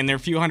online. They're a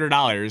few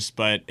 $100s,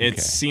 but it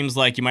seems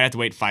like you might have to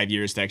wait 5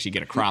 years to actually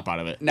get a crop out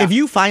of it. If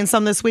you find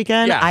some this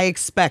weekend, Yeah. I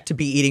expect to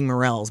be eating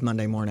morels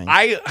Monday morning.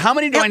 How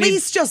many do I At need?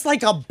 least just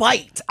like a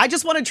bite. I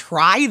just want to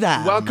try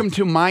them. Welcome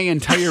to my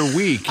entire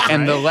week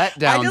and the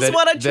letdown I just that,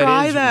 wanna that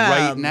try is them.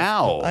 right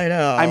now. I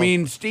know. I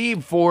mean,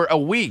 Steve, for a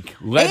week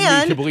led me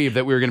And to believe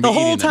that we were going to be the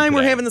whole eating them time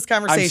we're today. having this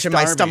conversation, I'm my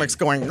starving. stomach's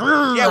going.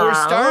 Yeah, we're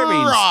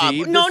starving,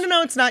 Steve. No, This-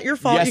 no, it's not your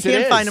fault. Yes, you it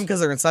can't is. find them because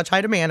they're in such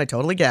high demand. I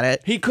totally get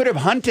it. He could have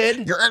hunted.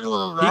 He could have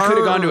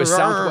gone to a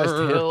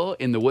Southwest hill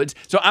in the woods.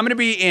 So I'm going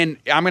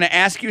to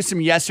ask you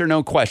some yes or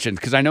no questions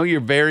because I know you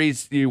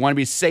want to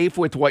be safe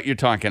with what you're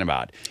talking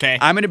about. Okay.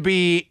 I'm going to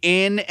be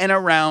in and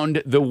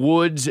around the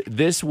woods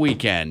this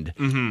weekend.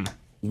 Mm-hmm.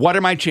 What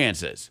are my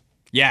chances?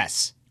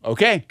 Yes.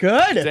 Okay.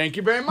 Good. Thank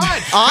you very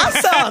much.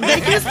 Awesome.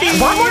 Thank you, Steve.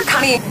 One more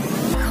coming.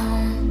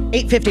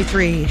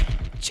 853,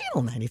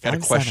 Channel 95. Got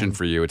a question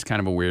for you. It's kind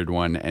of a weird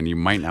one, and you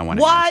might not want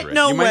to What? answer it.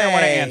 No you way. might not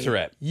want to answer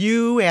it.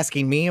 You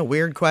asking me a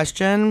weird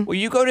question? Well,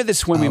 you go to the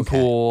swimming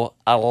pool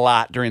a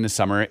lot during the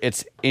summer.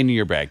 It's in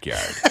your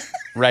backyard,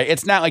 right?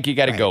 It's not like you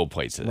got to go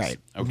places. Right.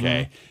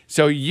 Okay.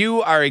 So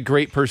you are a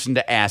great person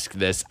to ask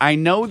this. I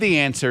know the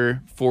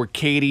answer for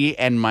Katie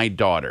and my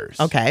daughters.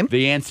 Okay.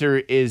 The answer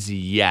is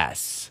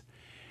yes.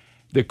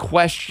 The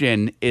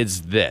question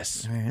is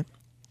this. All right.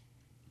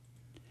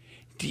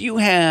 Do you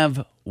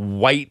have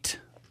white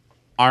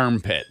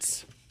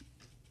armpits?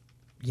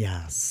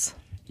 Yes.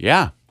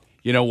 Yeah.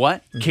 You know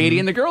what? Katie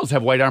and the girls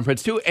have white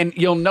armpits too. And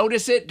you'll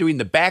notice it doing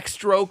the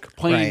backstroke,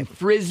 playing Right.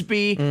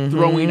 frisbee,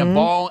 throwing a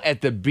ball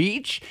at the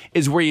beach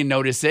is where you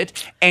notice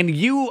it. And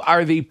you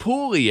are the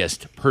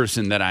pooliest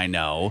person that I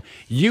know.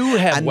 You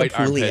have I'm white the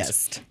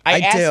armpits.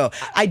 pooliest.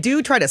 I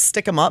do try to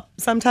stick them up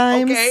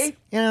sometimes. Okay.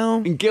 You know,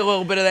 And get a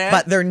little bit of that.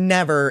 but they're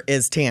never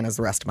as tan as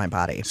the rest of my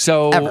body.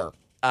 So Ever.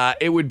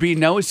 It would be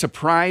no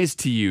surprise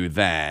to you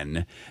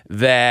then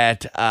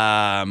that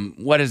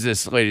what is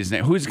this lady's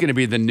name? Who's going to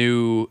be the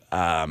new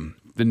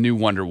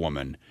Wonder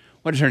Woman?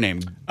 What is her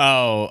name?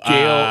 Oh,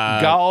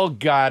 Gal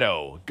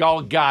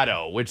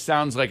Gadot, which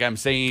sounds like I'm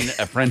saying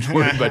a French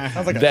word, but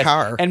Sounds like a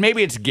car. And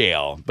maybe it's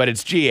Gail, but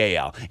it's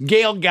Gal.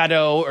 Gal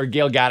Gadot or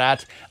Gal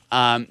Gadot.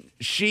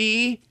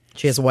 She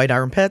has white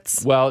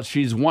armpits.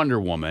 she's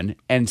Wonder Woman,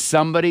 and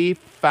somebody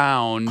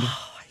found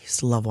I used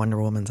to love Wonder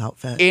Woman's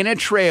outfit. in a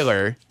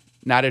trailer.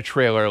 Not a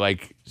trailer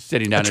like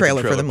sitting down at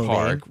trailer the for trailer the movie.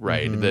 park,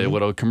 right? The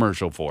little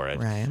commercial for it.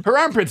 Right. Her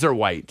armpits are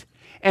white.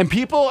 And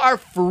people are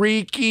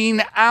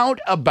freaking out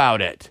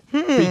about it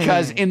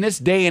because in this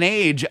day and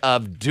age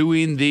of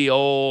doing the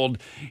old,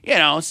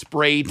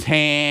 spray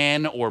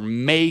tan or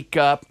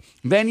makeup,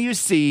 then you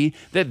see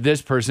that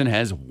this person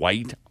has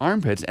white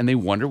armpits and they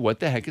wonder what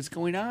the heck is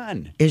going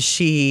on. Is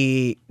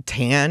she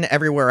tan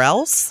everywhere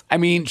else? I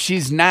mean,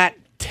 she's not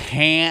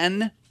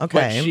tan, but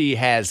Okay. she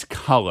has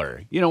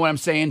color. You know what I'm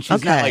saying?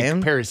 She's not Okay.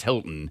 like Paris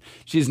Hilton.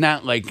 She's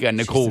not like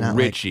Nicole not like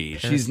Richie.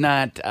 Paris- She's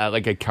not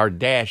like a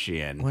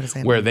Kardashian, What does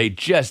that where mean? they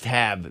just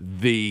have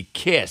the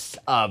kiss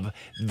of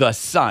the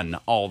sun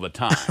all the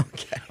time.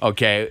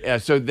 Okay.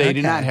 So they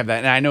do not Okay. have that.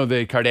 And I know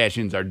the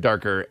Kardashians are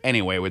darker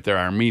anyway with their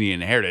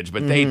Armenian heritage,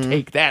 but they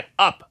take that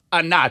up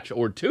a notch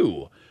or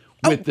two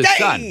with the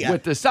sun. Okay.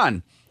 With the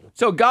sun.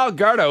 So Gal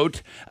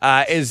Gadot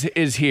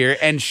is here,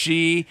 and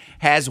she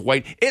has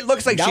white. It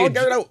looks like Gal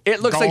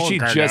Gadot. she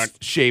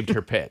just shaved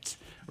her pits,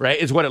 right?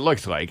 Is what it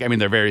looks like. I mean,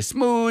 they're very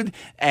smooth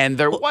and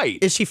they're white.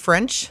 Is she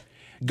French?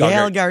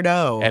 Gal Gail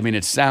Gardeau. I mean,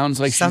 it sounds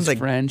like Sounds she's like-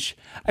 French.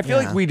 I feel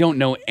like Yeah. we don't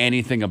know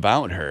anything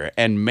about her,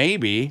 and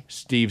maybe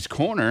Steve's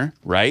Corner,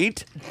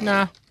 right?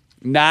 Nah.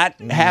 Not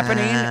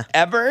happening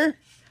ever.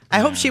 I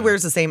hope she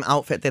wears the same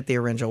outfit that the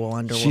original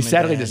Wonder Woman She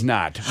sadly did. does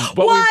not.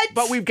 But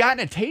What? We've gotten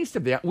a taste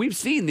of that. We've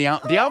seen the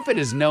outfit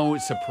is no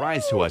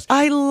surprise to us.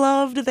 I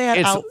loved that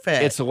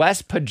outfit. It's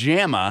less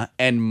pajama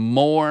and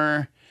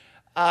more,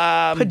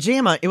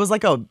 pajama. It was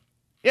like a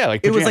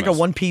like it was like a pajamas.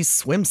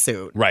 one-piece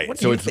swimsuit. Right. What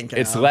so are you it's thinking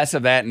it's of? less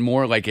of that and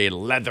more like a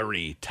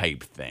leathery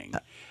type thing,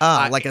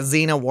 like a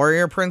Xena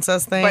warrior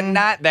princess thing. but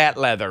not that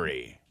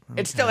leathery.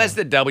 It still has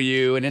the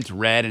W and it's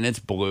red and it's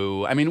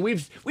blue. I mean,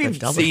 we've W.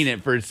 seen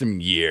it for some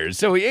years,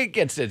 so it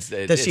gets its.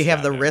 Does she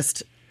have the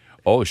wrist?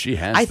 Oh, she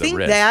has. I the think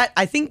wrist.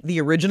 I think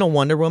the original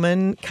Wonder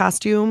Woman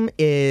costume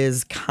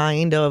is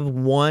kind of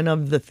one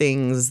of the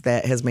things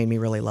that has made me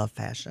really love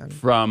fashion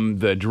from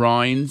the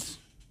drawings.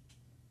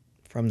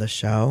 from the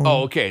show.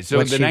 Oh, okay. So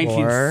What the she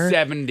wore.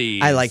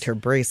 1970s. I liked her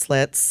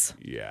bracelets.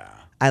 Yeah.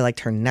 I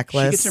liked her She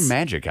necklace. gets her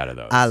magic out of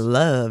those. I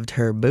loved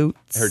her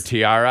boots. Her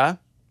tiara.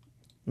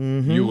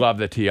 You love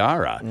the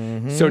tiara.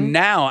 So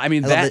now, I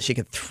mean, I love that she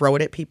could throw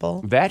it at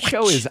people. that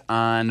show is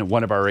on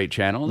one of our 8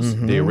 channels,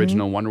 the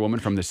original Wonder Woman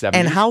from the 70s.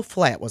 And how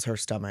flat was her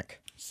stomach?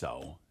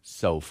 So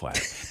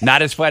flat.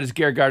 Not as flat as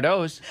Gail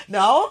Gardeau's.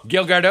 No.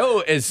 Gail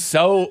Gardeau is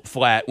so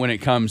flat when it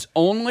comes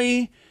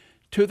only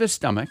to the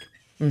stomach.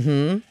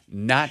 Mm-hmm.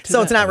 Not to So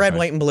the it's not red, other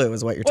white, and blue,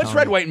 is what you're Well, it's telling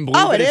red, me. white, and blue.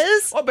 Oh, but it it's-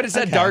 is? Well, but it's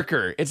a Okay.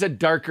 darker. It's a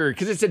darker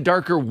because it's a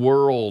darker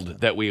world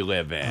that we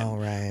live in. Oh,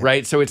 right.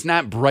 Right. So it's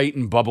not bright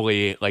and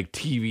bubbly like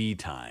TV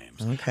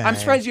times. Okay. I'm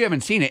surprised you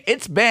haven't seen it.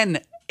 It's been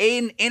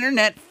an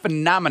internet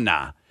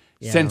phenomena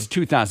since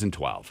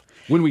 2012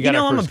 when we got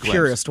our I'm a first glimpse.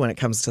 purist when it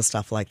comes to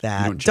stuff like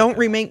that. don't check Don't it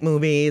remake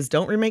movies.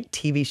 Don't remake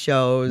TV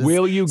shows.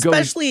 Will you go-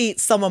 Especially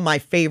some of my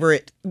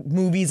favorite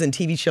movies and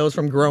TV shows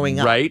from growing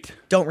up. Right.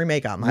 Don't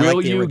remake them. I Will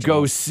like the you go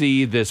originals.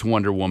 see this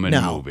Wonder Woman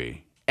No.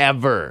 movie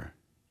ever?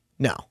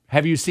 No.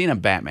 Have you seen a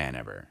Batman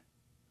ever?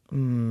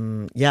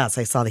 Yes,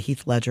 I saw the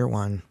Heath Ledger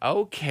one.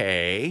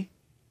 Okay.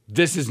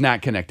 This is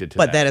not connected to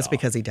But that. that at is all.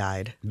 because he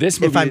died. This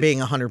if movie I'm is- being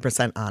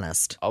 100%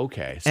 honest.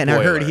 Okay. And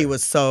I heard spoiler. he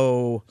was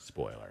so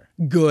Spoiler.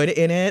 good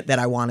in it that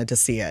I wanted to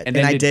see it. And And,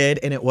 then I did- did,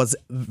 and it was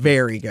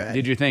very good.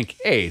 Did you think,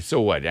 hey, so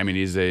what? I mean,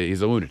 he's a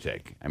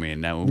lunatic. I mean,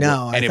 No,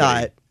 I anybody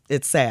thought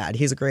it's sad.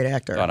 He's a great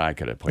actor. thought I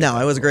could have played. No,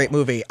 that it was a role. great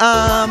movie.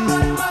 Oh,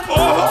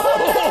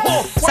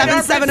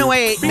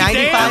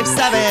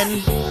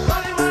 7708-957.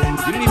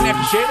 You didn't even have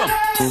to shave him.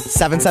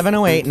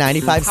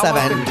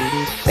 7708-957.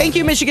 Thank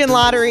you, Michigan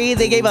Lottery.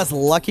 They gave us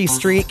Lucky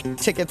Streak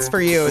tickets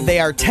for you. They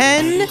are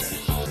 10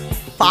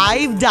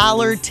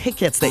 $5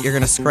 tickets that you're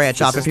going to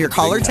scratch off if you're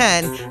caller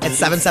 10 at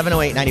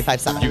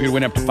 7708-957. You could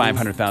win up to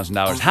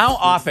 $500,000. How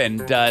often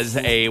does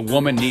a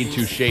woman need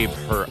to shave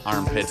her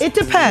armpits? It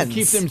depends.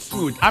 Keep them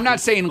smooth. I'm not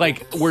saying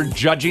like we're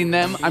judging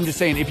them. I'm just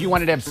saying if you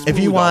wanted to have smooth If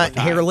you all want the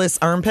time. hairless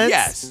armpits,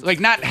 Yes, like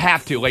not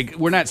have to. Like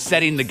we're not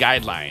setting the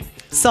guideline.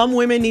 some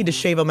women need to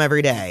shave them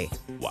every day.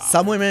 Wow.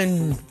 Some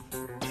women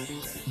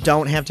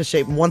don't have to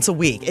shave once a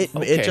week. It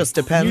Okay. just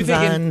depends You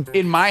think on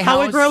in my how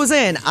house- it grows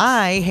in.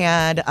 I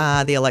had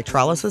the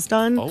electrolysis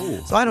done,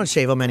 Oh. so I don't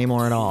shave them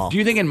anymore at all. Do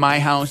you think in my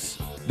house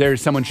there's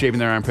someone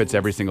shaving their armpits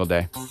every single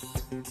day?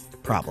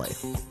 Probably.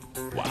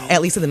 Wow.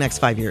 At least in the next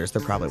 5 years,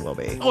 there probably will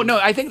be. Oh no,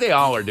 I think they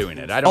all are doing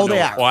it. I don't know.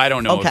 they are? Well, I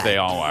don't know if Okay. they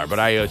all are, but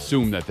I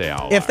assume that they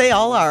all If are. they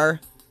all are,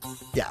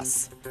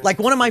 yes. Like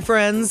one of my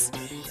friends,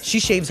 she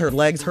shaves her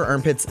legs, her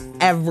armpits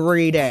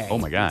every day. Oh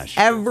my gosh.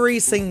 Every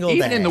single day.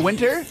 Even in the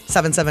winter?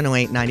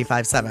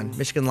 7708-957.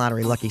 Michigan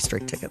Lottery Lucky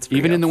Streak tickets for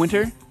Even you. in the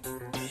winter?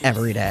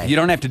 Every day. You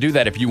don't have to do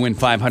that if you win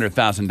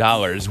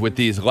 $500,000 with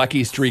these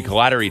Lucky Streak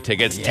lottery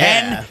tickets.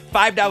 Yeah.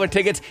 10 $5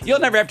 tickets. You'll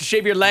never have to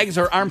shave your legs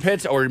or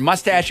armpits or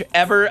mustache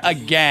ever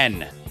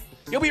again.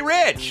 You'll be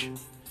rich.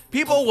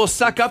 People will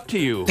suck up to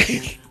you.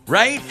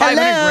 Right?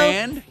 500 Hello?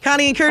 grand.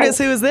 Connie and Curtis,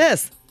 who is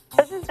this?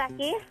 This is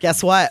Becky.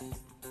 Guess what?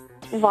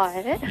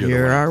 What?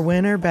 You're our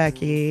winner,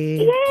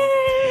 Becky.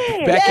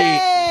 Yay! Becky,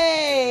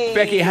 Yay!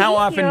 Becky, how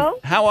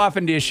Thank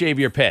often do you shave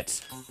your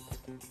pits?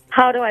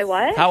 How do I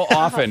what? How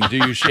often do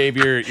you shave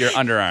your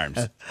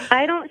underarms?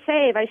 I don't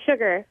shave. I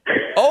sugar.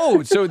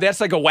 Oh, so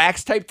that's like a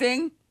wax type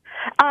thing?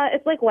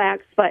 It's like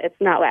wax, but it's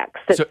not wax.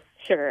 It's So-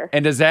 sugar.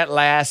 And does that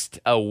last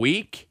a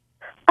week?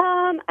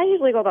 I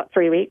usually go about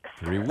 3 weeks.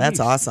 3 weeks. That's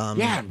awesome.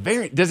 Yeah,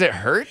 very. Does it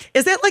hurt?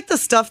 Is that like the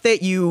stuff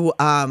that you,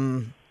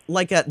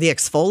 like the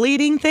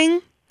exfoliating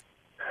thing?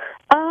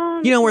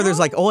 You know, where there's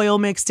like oil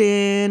mixed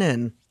in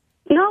and.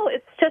 No,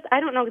 it's just I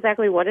don't know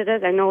exactly what it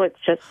is. I know it's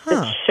just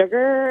Huh. it's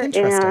sugar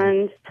Interesting.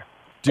 and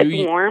Do it's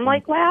you- warm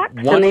like wax,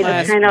 One and they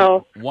last- just kind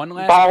of One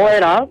last. ball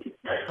it up.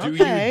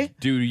 Okay.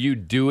 Do you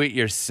do it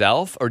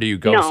yourself or do you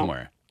go No.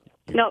 somewhere?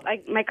 No,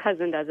 my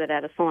cousin does it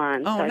at a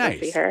salon, Oh, so I nice.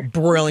 go see her.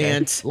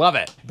 Brilliant. Love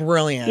it.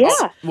 Brilliant. Yeah.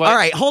 What- All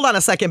right, hold on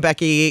a second,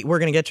 Becky. We're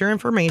going to get your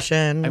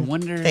information. I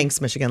wonder- Thanks,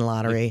 Michigan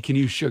Lottery. Can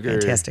you sugar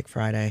Fantastic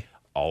Friday.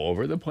 all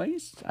over the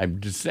place? I'm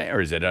just saying,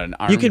 or is it an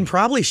arm? You can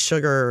probably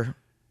sugar.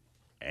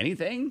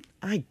 anything?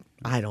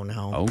 I don't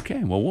know.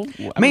 Okay. Well,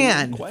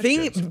 Man,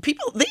 questions.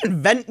 people they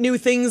invent new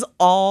things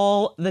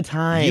all the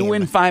time. You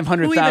win Who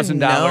 $500,000 even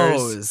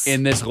knows?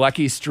 in this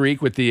lucky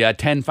streak with the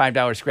 10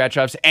 $5 scratch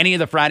offs. Any of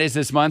the Fridays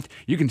this month,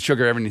 you can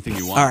sugar everything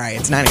you want. All right,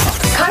 it's 9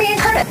 o'clock. Connie and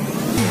Curtis.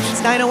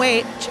 It's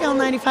 9:08. Channel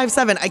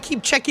 95.7. I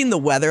keep checking the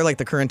weather, like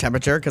the current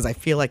temperature, because I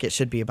feel like it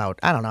should be about,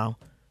 I don't know,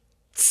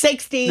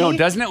 60. No,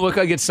 doesn't it look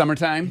like it's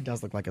summertime? It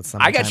does look like it's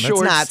summertime. I got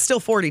shorts. It's not. It's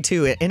still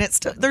 42, and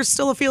there's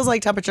still a feels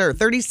like temperature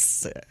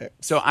 36.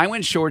 So I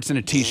went shorts and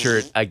a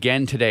t-shirt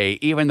again today,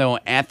 even though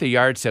at the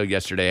yard sale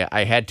yesterday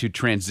I had to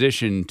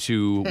transition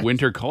to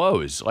winter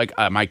clothes. Like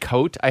my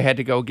coat I had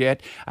to go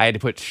get. I had to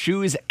put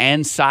shoes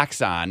and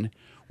socks on,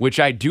 which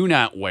I do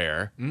not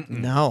wear.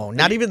 No,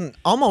 not even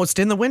almost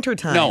in the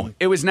wintertime. No,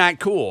 it was not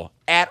cool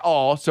at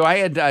all. So I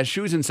had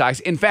shoes and socks.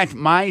 In fact,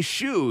 my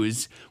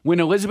shoes, when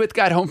Elizabeth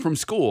got home from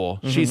school,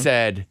 she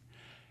said,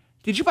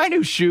 "Did you buy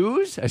new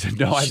shoes?" I said,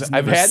 "No, She's I've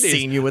never had these.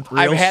 seen you with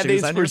I've real had shoes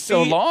these on for your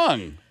so feet."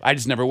 long. I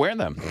just never wear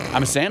them.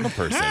 I'm a sandal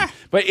person.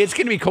 But it's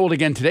going to be cold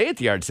again today at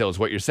the yard sale, is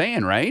what you're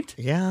saying, right?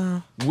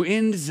 Yeah.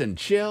 Winds and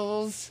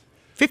chills.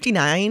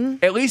 59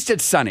 At least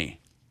it's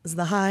sunny. is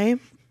the high.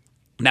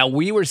 Now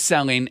we were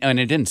selling, and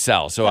it didn't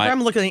sell. So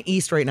I'm looking at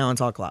east right now. It's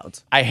all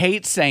clouds. I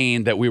hate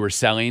saying that we were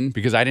selling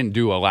because I didn't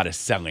do a lot of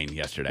selling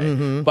yesterday.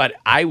 Mm-hmm. But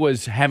I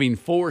was having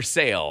for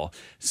sale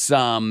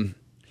some,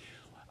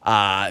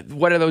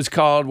 what are those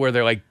called? Where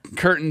they're like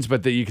curtains,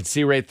 but that you could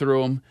see right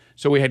through them.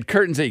 So we had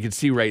curtains that you could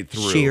see right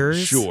through. Shears?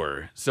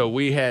 Sure. So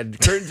we had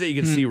curtains that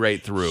you could see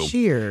right through.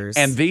 Shears.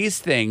 And these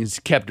things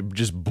kept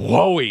just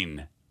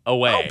blowing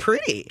away. Oh,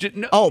 pretty.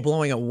 No- Oh,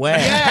 blowing away.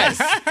 Yes.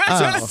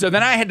 So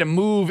then I had to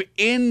move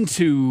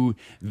into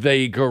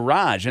the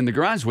garage, and the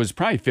garage was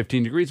probably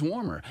 15 degrees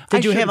warmer.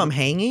 Did you have should've- them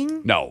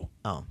hanging? No.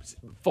 Oh.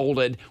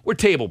 Folded. We're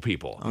table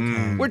people.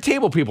 We're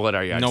table people at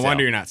our yard No sale.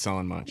 wonder you're not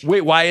selling much.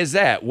 Wait, why is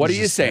that? What are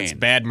you It's saying?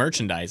 bad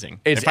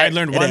merchandising. It's- If I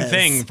learned it one is.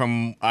 thing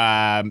from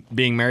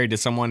being married to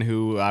someone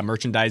who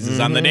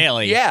merchandises on the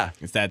daily, Yeah.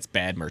 it's that's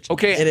bad merchandising.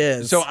 Okay, It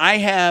is. So I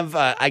have,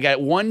 I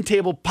got one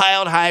table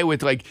piled high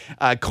with like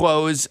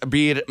clothes,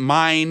 be it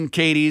mine,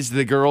 Katie's,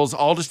 the girls,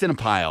 all just in a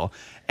pile.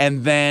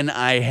 And then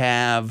I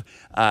have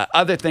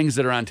other things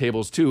that are on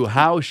tables too.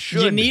 How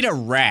should You need a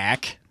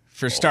rack.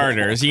 For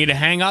starters, you need to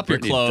hang up your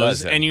Brittany clothes,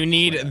 does and you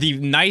need the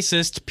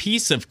nicest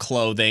piece of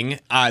clothing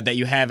that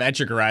you have at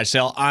your garage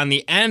sale on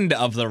the end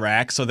of the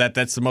rack, so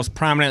that's the most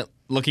prominent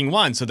looking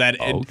one, so that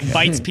it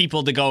invites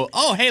people to go,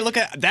 oh, hey, look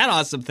at that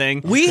awesome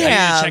thing. We I need to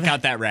have- check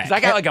out that rack. 'Cause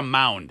I got like a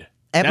mound.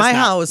 At That's my not-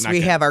 house, not we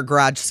good. have our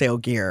garage sale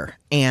gear,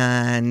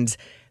 and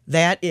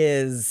that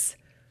is.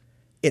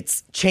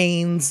 It's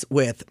chains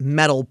with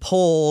metal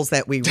poles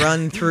that we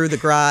run through the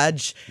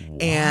garage,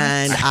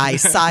 and I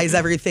size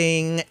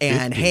everything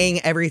and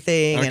hang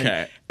everything.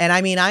 Okay. And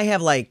I mean, I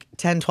have like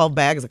 10, 12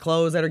 bags of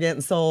clothes that are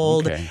getting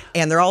sold, Okay.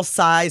 and they're all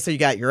sized. So you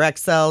got your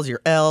XLs, your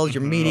Ls,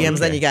 your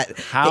mediums, then you got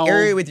How- the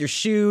area with your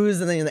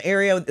shoes, and then the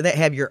area that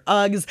have your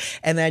Uggs,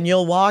 and then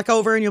you'll walk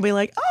over and you'll be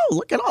like, oh,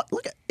 look at,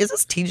 is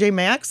this TJ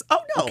Maxx? Oh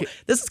no,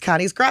 this is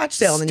Connie's garage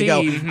sale. And then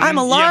you Steve, go, I'm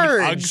a You have an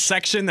large. Uggs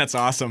section? That's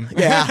awesome.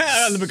 Yeah.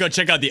 Let me go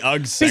check out the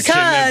Uggs section Because-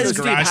 at the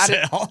Steve, garage how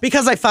did- sale.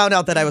 Because I found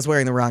out that I was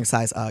wearing the wrong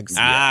size Uggs.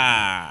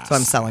 Ah. So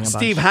I'm selling a bunch.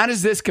 Steve, how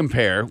does this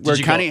compare? Where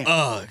you go, Connie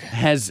 "Ugh"?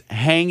 has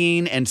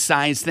hanging and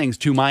size things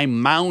to my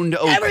mound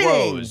of Everything.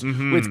 clothes.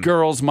 With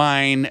girls,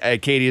 mine,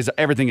 Katie's,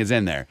 everything is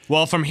in there.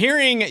 Well, from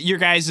hearing your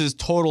guys'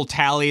 total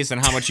tallies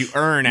and how much you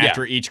earn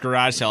after each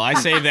garage sale, I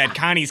say that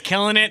Connie's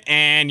killing it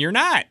and you're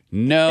not.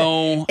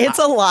 No. It's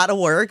a lot of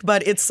work,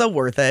 but it's so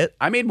worth it.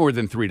 I made more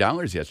than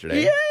 $3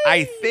 yesterday. Yay!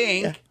 I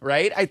think,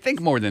 right? I think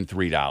more than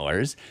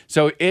 $3.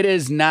 So it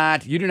is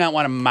not, you do not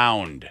want a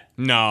mound.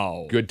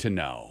 No. Good to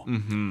know.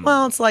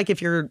 Well, it's like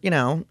if you're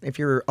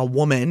a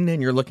woman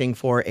and you're looking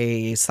for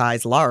a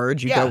size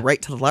large, you Yeah. go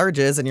right to the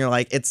larges and you're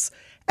like, it's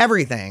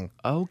everything.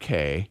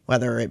 Okay.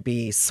 Whether it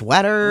be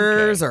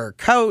sweaters or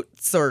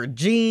coats or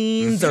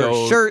jeans or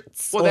So-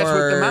 shirts. Well, that's what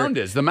the or mound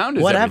is. The mound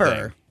is whatever.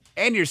 everything.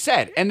 And you're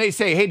set. And they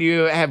say, hey, do you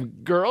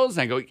have girls?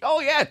 And I go,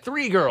 oh, yeah,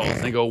 3 girls.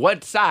 And they go,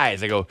 what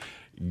size? I go,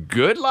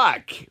 good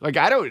luck. Like,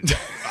 I don't,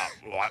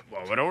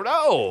 I don't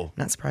know.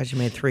 Not surprised you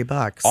made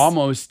 $3.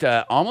 Almost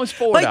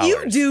 $4. But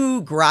you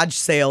do garage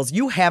sales.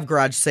 You have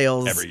garage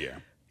sales every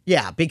year.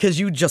 Yeah, because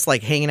you just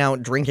like hanging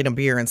out, drinking a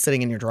beer, and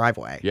sitting in your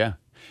driveway. Yeah.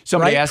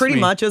 Somebody Right? asked Pretty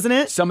me, much, isn't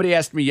it? Somebody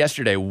asked me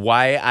yesterday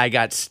why I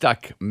got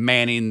stuck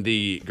manning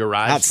the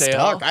garage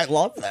sale. I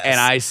love this. And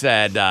I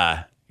said,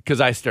 because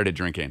I started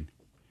drinking.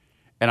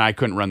 And I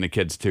couldn't run the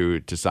kids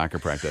to soccer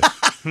practice.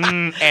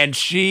 And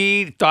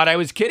she thought I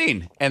was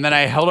kidding. And then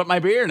I held up my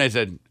beer and I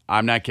said,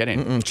 I'm not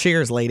kidding.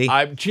 Cheers, lady.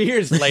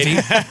 Cheers, lady.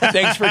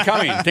 Thanks for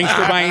coming. Thanks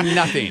for buying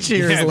nothing.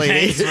 Cheers, Yeah,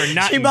 lady. thanks for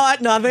nothing. She bought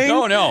nothing.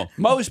 No.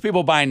 Most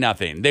people buy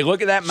nothing. They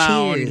look at that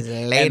mound Cheers,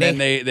 and lady. then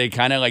they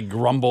kind of like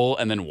grumble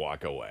and then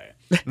walk away.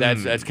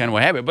 That's kind of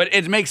what happened. But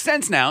it makes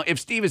sense now. If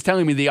Steve is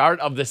telling me the art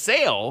of the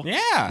sale,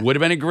 Yeah. would have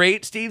been a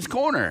great Steve's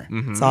Corner.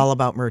 It's all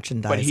about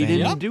merchandising. But he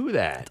didn't do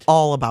that.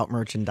 All about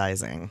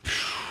merchandising.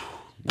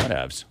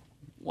 Whatevs.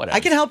 I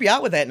can help you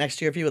out with that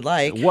next year if you would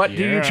like. What do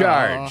you Yeah.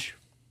 charge?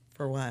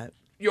 For what?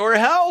 Your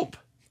help.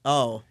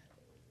 Oh.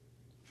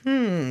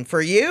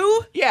 For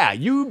you? Yeah,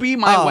 you be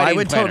my Oh, wedding I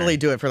would planner. totally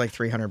do it for like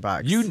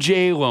 $300. You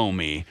J-Lo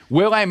me.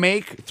 Will I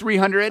make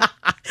 300?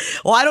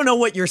 Well, I don't know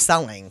what you're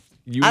selling.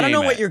 You I don't know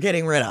name what it. you're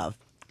getting rid of.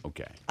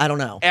 Okay. I don't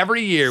know.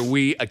 Every year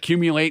we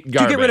accumulate Do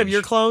garbage. you get rid of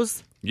your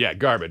clothes? Yeah,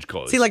 garbage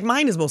clothes. See, like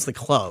mine is mostly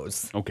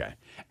clothes. Okay.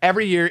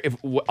 Every year, if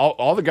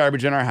all the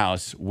garbage in our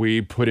house,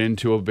 we put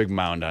into a big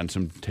mound on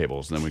some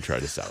tables, and then we try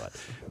to sell it.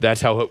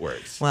 That's how it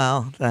works.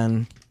 Well,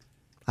 then,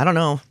 I don't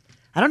know.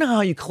 I don't know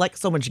how you collect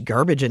so much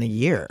garbage in a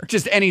year.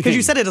 Just anything. Because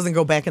you said it doesn't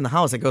go back in the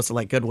house. It goes to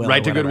like Goodwill. right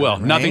or to whatever, Goodwill.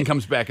 right? Nothing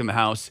comes back in the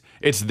house.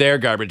 It's their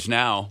garbage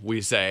now,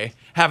 we say.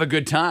 Have a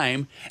good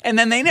time. And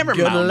then they never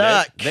Good mound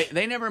luck. it.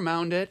 They never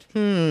mound it.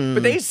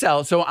 But they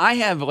sell. So I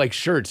have like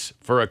shirts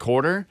for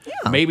 $25.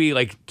 Maybe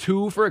like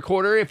 2 for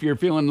 $25 if you're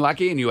feeling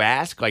lucky and you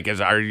ask, like,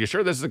 are you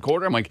sure this is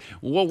 $25? I'm like,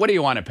 well, what do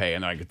you want to pay?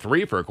 And they're like,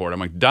 3 for $25. I'm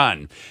like,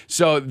 done.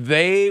 So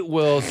they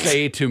will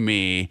say to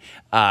me,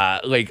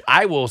 like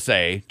I will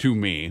say to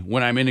me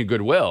when I'm in a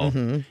Goodwill,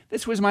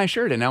 this was my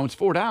shirt and now it's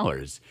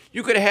 $4.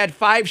 You could have had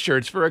 5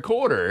 shirts for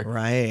 $25.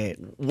 Right.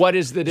 What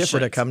is the difference?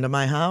 Should have come to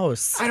my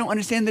house. I don't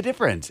understand the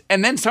difference.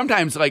 And then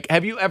sometimes, like,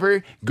 have you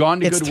ever gone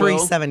to It's Goodwill?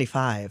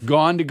 $3.75.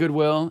 Gone to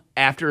Goodwill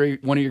after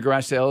one of your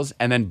garage sales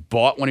and then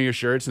bought one of your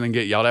shirts and then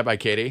get yelled at by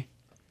Katie?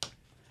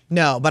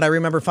 No, but I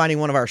remember finding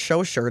one of our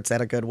show shirts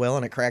at a Goodwill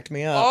and it cracked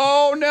me up.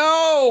 Oh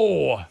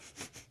no!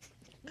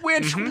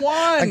 Which A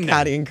one?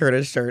 Connie and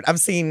Curtis shirt. I've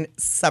seen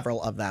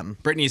several of them.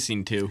 Brittany's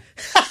seen 2.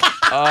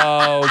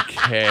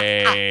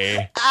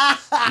 Okay.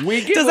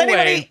 We give Does away.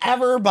 anybody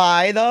ever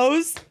buy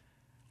those?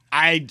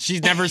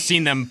 She's never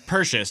seen them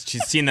purchased.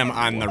 She's seen them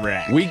on the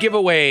rack. We give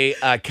away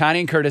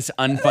Connie and Curtis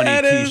unfunny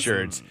That is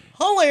T-shirts.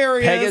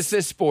 Hilarious.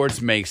 Pegasus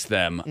Sports makes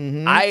them.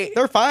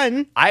 They're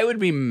fun. I would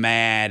be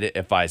mad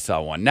if I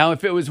saw one. Now,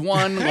 if it was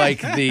one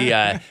like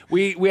the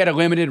we had a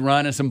limited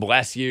run of some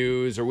Bless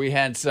Yous, or we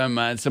had some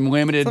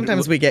limited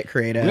Sometimes we get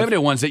creative.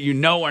 limited ones that you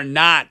know are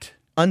not.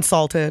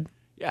 Unsalted.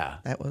 Yeah.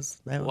 That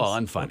was Well,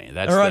 unfunny.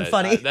 That's or the,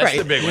 unfunny. that's right.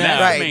 the big one. Yeah. That's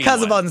the Right. main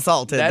Because of one.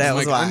 unsalted. That's That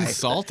was like why.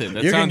 Unsalted.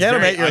 That You can sounds get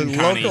them very at your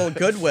uncanny. local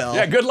Goodwill.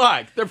 Yeah, good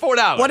luck. They're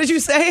 $4. What did you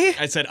say?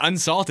 I said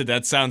unsalted.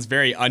 That sounds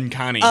very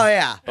uncanny. Oh,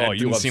 yeah. Oh, That you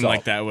didn't love seem salt.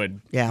 like that would.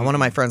 Yeah, one of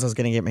my friends was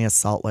going to get me a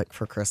salt lick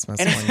for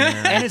Christmas And one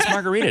year. and it's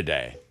Margarita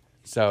Day.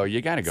 So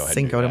you got to go ahead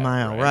Cinco and de do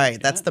that, Mayo.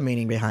 Right. That's the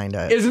meaning behind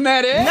it. Isn't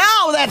that it?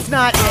 No, that's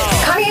not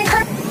it. Connie and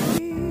Curtis.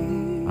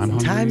 I'm hungry.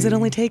 Sometimes it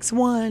only takes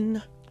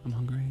one. I'm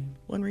hungry.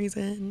 One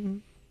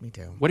reason. Me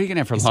too. What are you going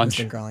to have for It's lunch?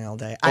 been growling all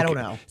day. I don't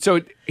know.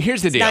 So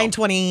here's the deal.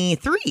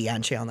 9:23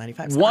 on Channel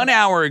 95. 1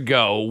 hour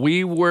ago,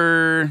 we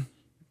were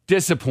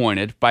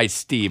disappointed by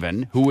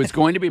Steven, who was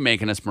going to be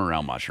making us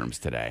morel mushrooms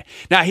today.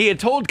 Now, he had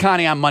told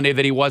Connie on Monday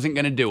that he wasn't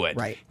going to do it.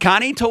 Right.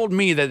 Connie told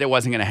me that it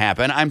wasn't going to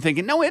happen. I'm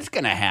thinking, no, it's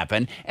going to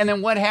happen. And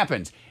then what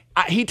happens?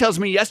 He tells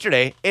me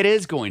yesterday it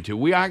is going to.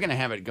 We are going to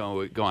have it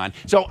go on.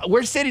 So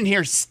we're sitting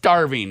here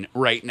starving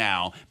right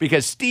now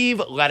because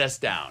Steve let us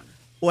down.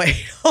 Wait.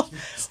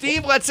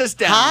 Steve lets us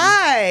down.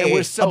 Hi. And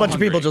we're so a bunch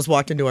hungry. of people just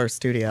walked into our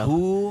studio.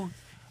 Who?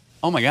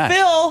 Oh, my God.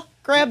 Phil,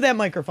 grab that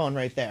microphone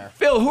right there.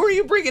 Phil, who are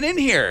you bringing in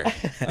here?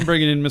 I'm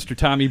bringing in Mr.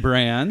 Tommy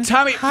Brand.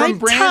 Tommy Hi, from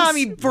Brand's,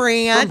 Tommy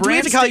Brand. from Do we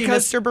have to Brand's call you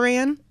Steakhouse? Mr.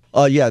 Brand?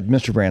 Yeah,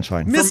 Mr. Brand's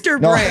fine.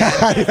 Mr.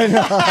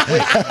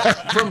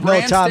 Brand. From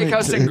Brand's Tommy.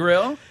 Steakhouse and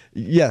Grill.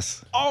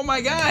 Yes. Oh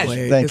my gosh!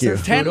 Wait, Thank is there you.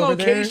 food 10 over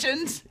there?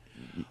 locations.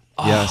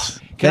 Yes.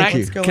 Can Thank I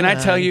you. going can I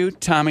tell on? you,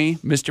 Tommy,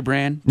 Mr.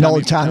 Brand? No,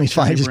 Tommy- Tommy's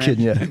fine. Just Brand,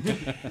 kidding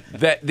you.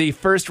 That the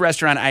first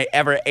restaurant I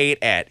ever ate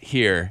at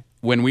here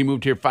when we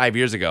moved here 5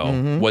 years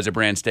ago was a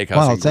Brand's Steakhouse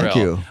Wow, and Grill. thank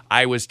you.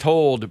 I was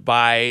told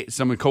by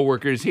some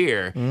coworkers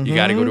here, you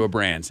got to go to a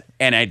Brand's,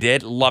 and I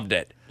did. Loved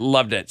it.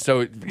 Loved it.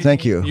 So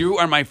Thank you. You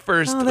are my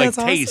first Oh, like that's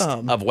taste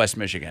awesome. of West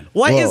Michigan.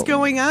 What is Whoa.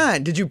 going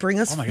on? Did you bring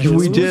us food?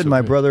 We did.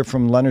 My brother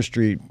from Leonard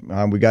Street.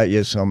 We got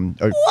you some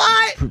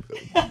What?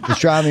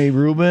 pastrami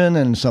Reuben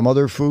and some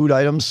other food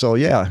items. So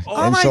yeah.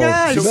 Oh and my so,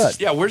 gosh. you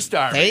bet. Yeah, we're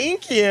starving.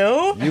 Thank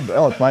you.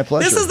 It's my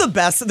pleasure. This is the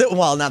best.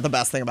 Well, not the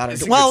best thing about our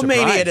It's a job. Well, good maybe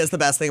surprise. it is the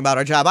best thing about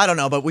our job. I don't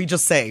know, but we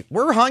just say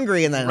we're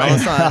hungry, and then all of a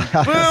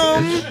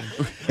sudden,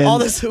 boom! All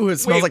this food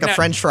smells like a now-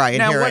 French fry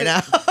in here what- right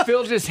now.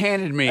 Phil just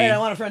handed me. Hey, I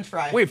want a French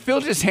fry. Wait, Phil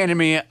just handed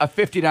me a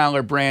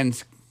 $50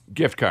 Brand's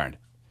gift card.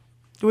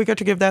 Do we get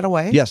to give that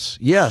away? Yes.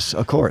 Yes.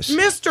 Of course.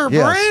 Mr.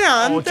 Yes.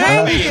 Brand,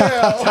 thank you.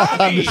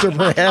 Mr.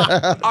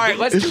 Brand. All right,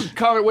 let's do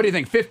color. What do you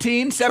think?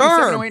 15,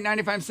 7708,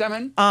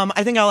 957?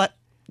 I think I'll let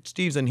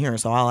Steve's in here,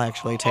 so I'll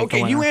actually take the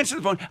Okay, you winner. answer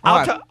the phone.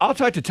 right. I'll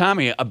talk to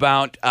Tommy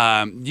about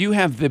you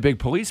have the big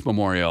police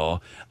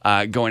memorial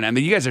going on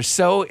that you guys are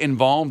so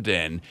involved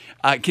in.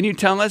 Can you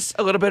tell us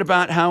a little bit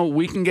about how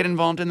we can get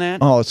involved in that?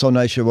 Oh, it's so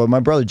nice. Well, my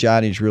brother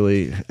Johnny's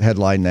really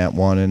headlined that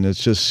one, and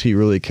it's just he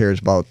really cares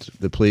about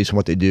the police and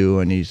what they do.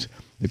 And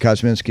the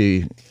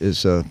Kosminski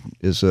is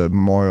a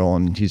memorial,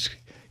 and he's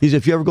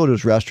if you ever go to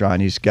his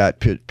restaurant, he's got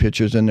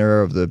pictures in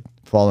there of the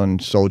fallen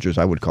soldiers,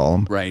 I would call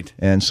them. Right.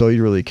 And so he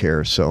really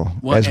cares. So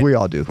Well, as and- we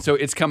all do. So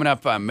it's coming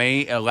up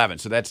May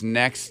 11th. So that's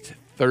next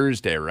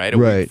Thursday, right? A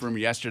Right. week from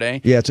yesterday.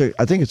 Yeah,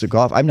 I think it's a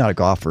golf. I'm not a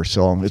golfer,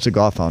 so it's a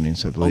golf outing,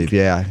 I believe. Okay.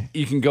 Yeah.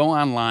 You can go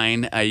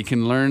online. You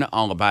can learn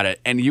all about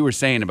it. And you were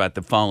saying about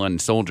the fallen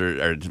soldier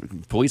or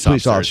police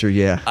officers, officer,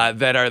 yeah.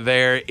 that are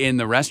there in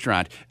the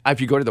restaurant.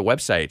 If you go to the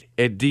website,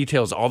 it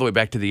details all the way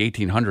back to the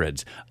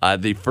 1800s.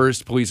 The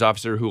first police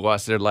officer who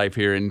lost their life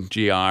here in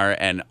GR,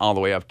 and all the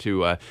way up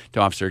to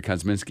Officer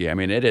Kosminski. I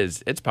mean,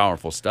 it's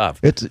powerful stuff.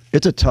 It's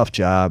a tough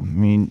job.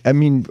 I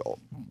mean,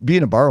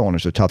 being a bar owner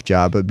is a tough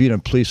job, but being a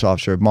police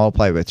officer,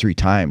 multiply by 3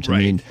 times. Right. I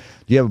mean,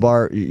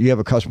 you have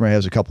a customer who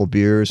has a couple of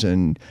beers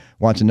and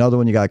wants another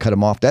one, you got to cut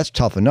them off. That's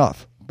tough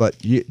enough. But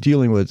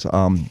dealing with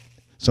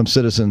some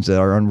citizens that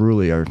are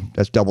unruly,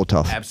 that's double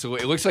tough.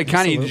 Absolutely. It looks like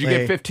Connie. Did you Absolutely.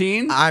 get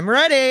 15? I'm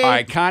ready. All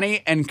right,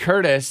 Connie and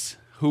Curtis.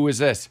 Who is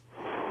this?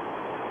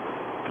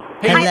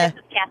 Hello. This is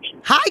Kathy.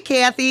 Hi,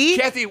 Kathy.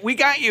 Kathy, we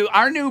got you.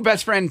 Our new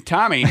best friend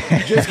Tommy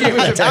just gave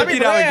us a Tommy $50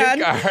 Brand.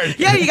 gift card.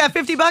 Yeah, you got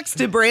 $50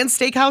 to Brand's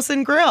Steakhouse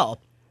and Grill.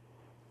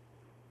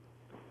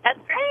 That's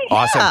great.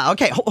 Awesome. Yeah,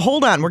 okay.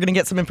 Hold on. We're going to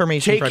get some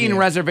information from Taking you.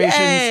 reservations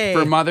Yay.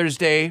 for Mother's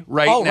Day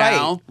right Oh,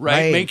 now.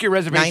 right. Make your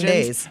reservations. 9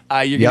 days.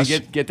 You're Yes.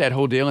 going to get that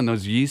whole deal and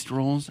those yeast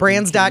rolls.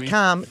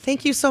 Brands.com.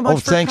 Thank you so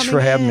much for Thanks for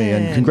coming having me.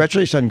 in. And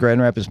congratulations on Grand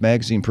Rapids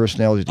Magazine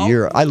Personality of the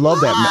Year. I love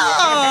that.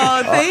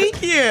 Oh,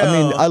 thank you.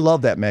 I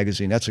love that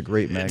magazine. That's a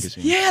great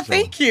magazine. Yeah, So-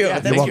 thank you. Yeah,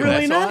 That's thank you.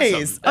 really That's nice.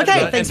 awesome. Okay,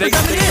 That's- thanks and for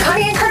coming in.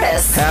 Connie and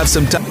Curtis. Have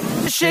some time.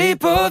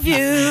 Shape of you.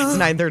 It's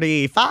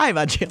 9:35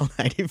 on Channel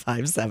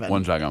 95.7.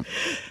 1 second.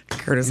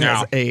 Curtis Now.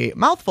 has a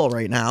mouthful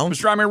right now.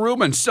 Pastrami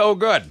Reuben, so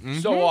good.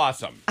 So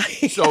awesome.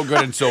 So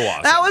good and so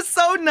awesome. That was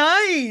so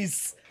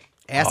nice.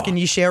 Asking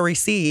you shall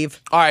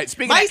receive. All right,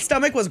 speaking My of...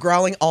 stomach was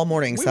growling all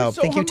morning, We so were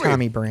so thank you, hungry.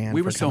 Tommy Brand.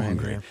 We for were so coming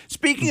hungry. here.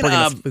 Speaking Bringing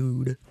us of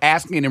food.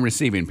 asking and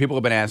receiving, people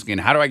have been asking,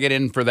 how do I get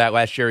in for that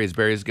last Sherry's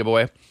Berries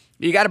giveaway?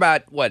 You got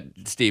about, what,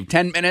 Steve,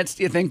 10 minutes,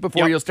 do you think,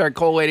 before you'll start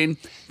collating?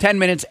 10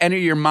 minutes, enter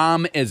your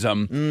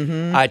mom-ism.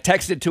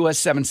 Text it to us,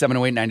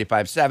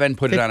 7708957.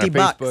 Put it on our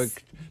 $50. Facebook.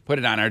 put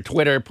it on our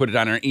Twitter, put it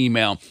on our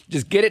email.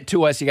 Just get it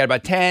to us. You got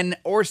about 10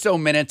 or so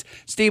minutes.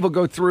 Steve will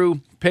go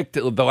through, pick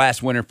the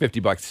last winner,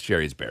 $50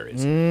 Sherry's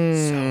Berries. So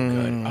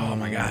good. Oh,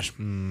 my gosh.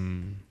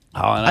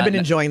 I've been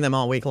enjoying them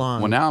all week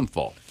long. Well, now I'm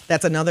full.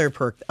 That's another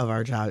perk of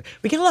our job.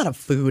 We get a lot of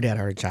food at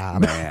our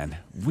job. Man,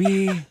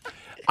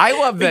 I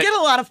love We that. get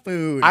a lot of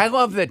food. I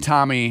love that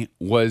Tommy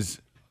was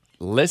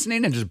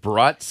listening and just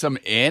brought some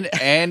in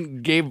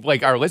and gave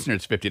like our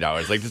listeners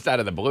 $50, like just out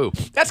of the blue.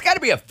 That's got to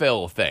be a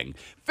Phil thing.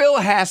 Phil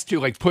has to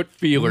like put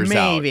feelers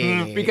out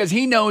because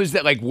he knows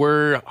that like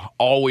we're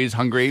always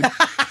hungry.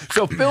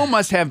 So Phil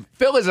must have.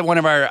 Phil is one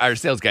of our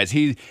sales guys.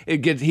 He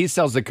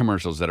sells the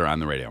commercials that are on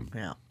the radio.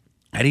 Yeah.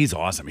 And he's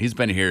awesome. He's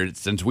been here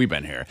since we've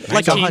been here.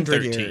 Like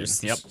 100 1913.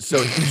 years. Yep.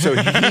 So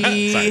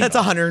he. That's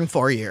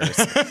 104 years.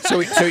 So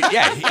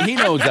yeah, he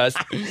knows us.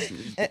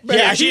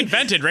 Yeah, he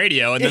invented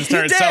radio and then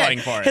started He did. selling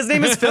for it. His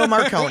name is Phil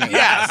Marconi.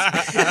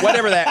 Yes.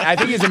 Whatever that. I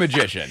think he's a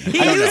magician. He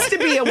used to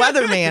be a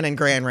weatherman in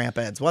Grand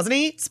Rapids, wasn't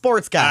he?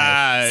 Sports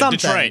guy.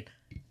 Something.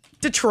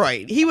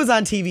 Detroit. He was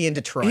on TV in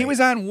Detroit. He was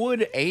on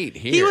Wood 8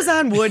 here. He was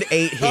on Wood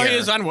 8 here. Oh, he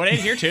was on Wood 8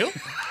 here too?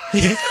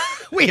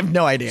 We have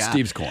no idea.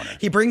 Steve's Corner.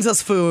 He brings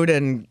us food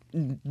and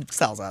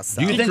sells us.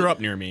 So. He grew up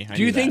near me. I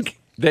Do you knew that. think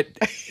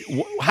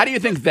that? How do you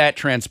think that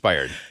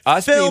transpired?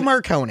 Phil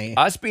Marconi.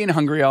 Us being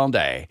hungry all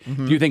day.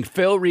 Do you think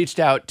Phil reached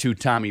out to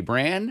Tommy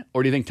Brand,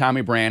 or do you think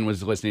Tommy Brand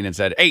was listening and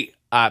said, "Hey,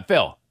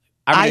 Phil"?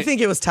 I think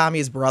it was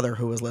Tommy's brother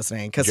who was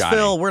listening because Johnny.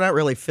 Phil, we're not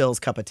really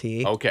Phil's cup of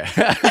tea. Okay.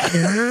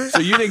 So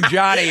you think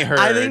Johnny heard?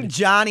 I think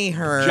Johnny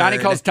heard. Johnny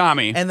calls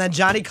Tommy. And then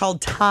Johnny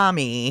called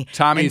Tommy.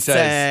 Tommy and says,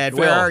 said,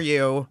 "Where "Phil, are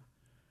you?"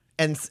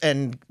 And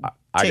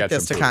I take got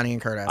this some to food. Connie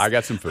and Curtis. I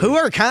got some food. Who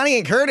are Connie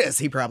and Curtis?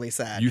 He probably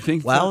said. You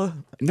think? Well,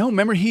 no.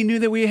 Remember, he knew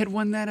that we had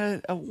won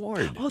that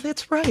award. oh,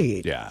 that's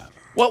right. Yeah.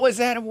 What was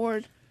that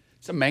award?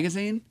 Some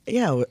magazine?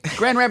 Yeah.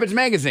 Grand Rapids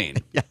Magazine.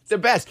 The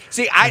best.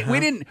 See,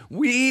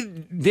 we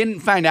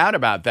didn't find out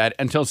about that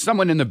until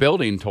someone in the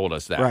building told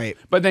us that. Right.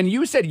 But then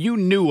you said you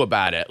knew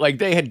about it. Like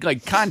they had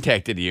like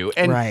contacted you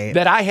and Right.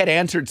 that I had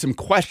answered some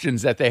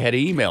questions that they had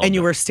emailed. And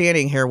you them. were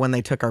standing here when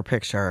they took our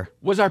picture.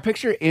 Was our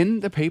picture in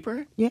the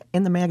paper? Yeah,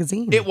 in the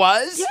magazine. It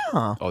was?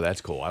 Yeah. Oh,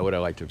 that's cool. I would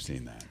have liked to have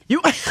seen that. You.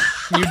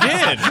 You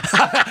did.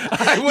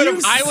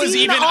 I was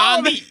seen even all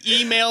on the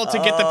email to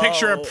get the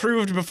picture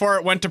approved before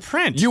it went to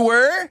print. You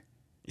were?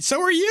 So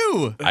were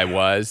you. I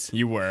was.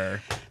 You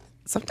were.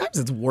 Sometimes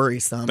it's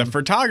worrisome. The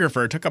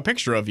photographer took a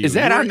picture of you. Is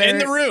that You were on there? in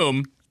the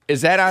room?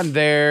 Is that on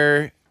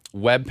their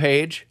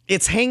webpage?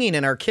 It's hanging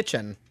in our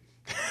kitchen.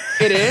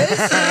 It is?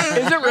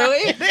 Is it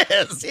really? It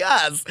is,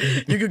 yes.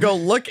 You could go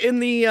look in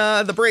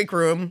the break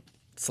room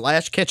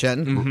 /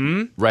 kitchen.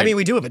 Mm-hmm. Right. I mean,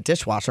 we do have a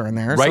dishwasher in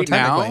there. right so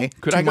now? technically,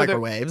 Could two I go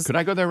microwaves. There? Could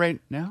I go there right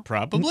now?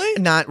 Probably.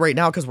 Not right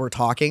now because we're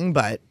talking,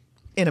 but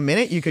in a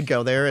minute you could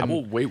go there I and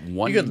will wait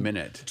 1 could-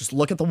 minute. just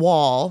look at the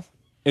wall.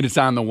 And it's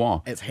on the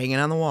wall. It's hanging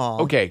on the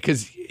wall. Okay,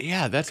 because,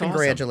 yeah, that's awesome.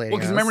 Congratulating Well,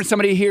 because us. remember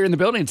somebody here in the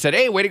building said,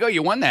 hey, way to go,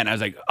 you won that. And I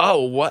was like,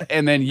 oh, what?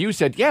 And then you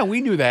said, yeah,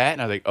 we knew that.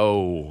 And I was like,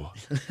 oh.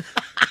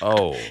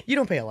 You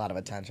don't pay a lot of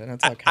attention.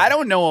 It's okay. I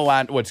don't know a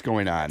lot what's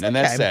going on, and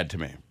that's okay. sad to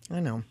me. I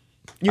know.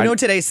 You know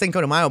today's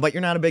Cinco de Mayo, but you're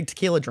not a big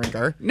tequila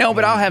drinker. No,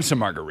 but I'll have some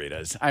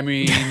margaritas. I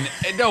mean,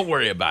 don't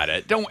worry about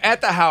it. Don't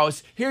at the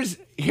house. Here's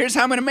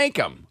how I'm gonna make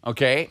them.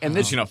 Okay, and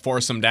this, Just gonna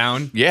force them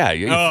down. yeah,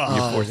 you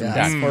force them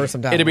Yes, down. force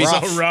them down. It'll be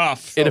Rough. So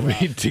rough. It'll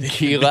be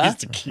tequila.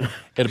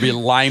 It'll be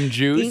lime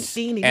juice,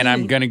 Ding, ding, and I'm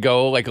ding. gonna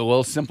go like a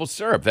little simple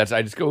syrup.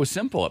 I just go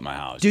simple at my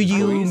house. Do Just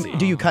go you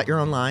easy. cut your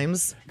own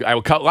limes? I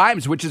will cut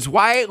limes, which is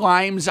why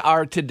limes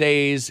are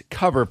today's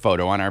cover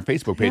photo on our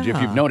Facebook page. If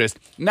you've noticed,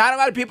 not a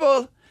lot of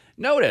people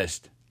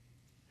noticed.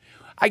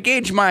 I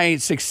gauge my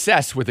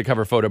success with the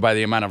cover photo by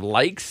the amount of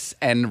likes,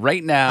 and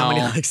right now, How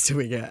many likes do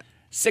we get?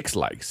 6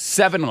 likes,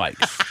 7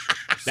 likes.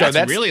 That's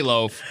really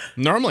low.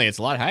 Normally, it's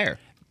a lot higher.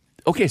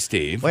 Okay,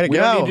 Steve. Way to we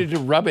go. don't need to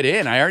rub it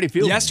in. I already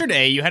feel.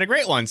 Yesterday, you had a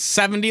great one.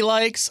 70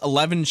 likes,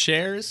 11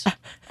 shares.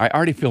 I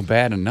already feel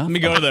bad enough. Let me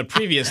go to the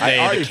previous day.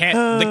 already-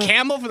 The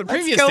camel for the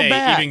previous go day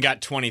back. even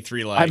got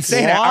 23 likes. I'm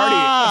saying Let's keep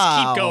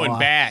Wow. going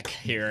back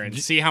here and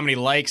see how many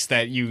likes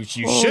that you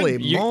Holy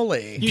should.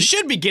 moly. You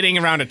should be getting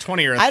around a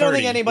 20 or a 30 I don't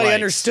think anybody likes.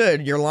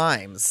 understood your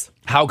limes.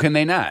 How can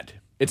they not?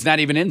 It's not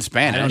even in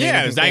Spanish. don't Yeah,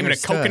 even there's think not even a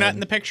understood. coconut in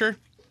the picture.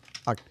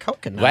 A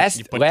coconut.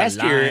 Last Put the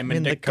year, lime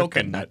in the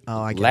coconut.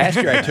 Oh, I get last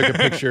year I took a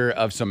picture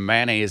of some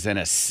mayonnaise in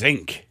a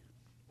sink.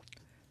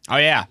 Oh,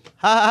 yeah.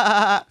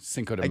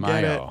 Cinco de get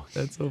Mayo. it.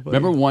 That's so funny.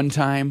 Remember one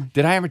time?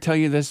 Did I ever tell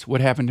you this? What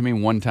happened to me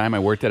one time? I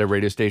worked at a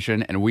radio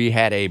station, and we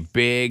had a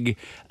big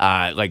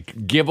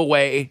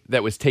giveaway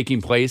that was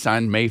taking place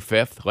on May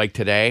 5th, like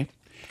today.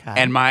 Okay.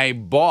 And my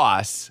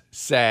boss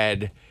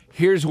said,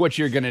 "Here's what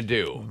you're gonna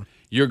do.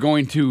 You're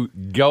going to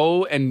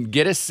go and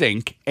get a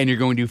sink, and you're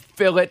going to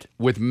fill it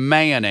with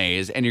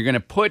mayonnaise, and you're going to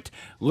put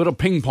little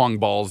ping pong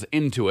balls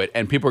into it,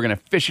 and people are going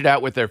to fish it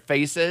out with their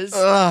faces."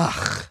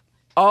 Ugh.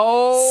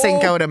 Oh,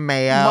 Cinco de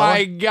Mayo.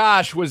 my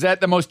gosh, was that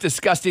the most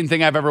disgusting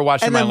thing I've ever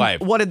watched in And my then life?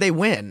 what did they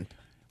win?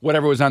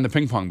 Whatever was on the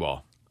ping pong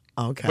ball.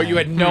 Okay. but you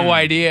had no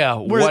idea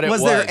what it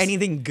was. Was there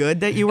anything good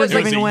that you were It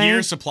was giving a away?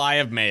 year's supply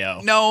of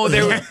mayo. No,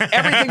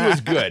 everything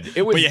was good.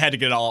 It was. But you had to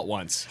get it all at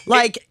once.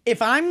 Like,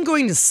 if I'm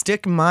going to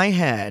stick my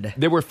head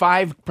There were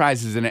 5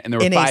 prizes in it, and there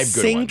were in 5 a good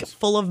sink ones.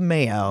 full of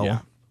mayo, Yeah.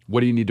 What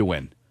do you need to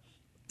win?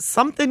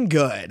 something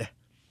good.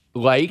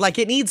 Like,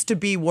 it needs to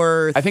be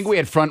worth. I think we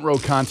had front row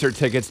concert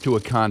tickets to a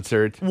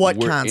concert. What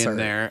Were concert? In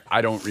there,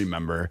 I don't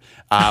remember.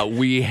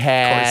 We Of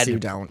had. course you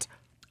don't.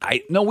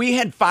 We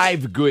had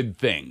 5 good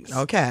things.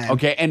 Okay.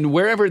 Okay, and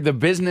wherever the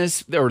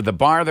business or the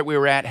bar that we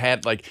were at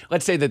had, like,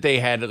 let's say that they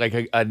had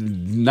like a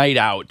night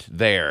out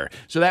there.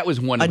 So that was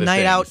one A of the night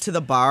things. out to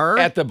the bar?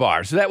 At the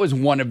bar. So that was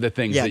one of the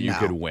things Yeah, that you no.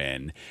 could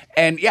win.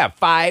 And yeah,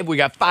 5. We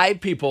got 5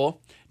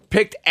 people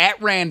picked at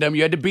random.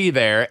 You had to be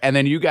there, and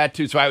then you got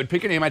to. So I would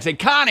pick your name. I'd say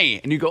Connie,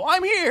 and you go,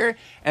 I'm here.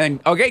 And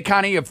then, okay,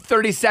 Connie, you have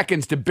 30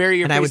 seconds to bury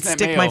your And face I would in that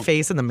stick mayo my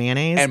face in the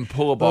mayonnaise and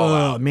pull a ball Oh,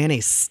 out.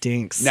 mayonnaise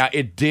stinks. Now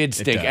it did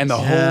stink, does. and the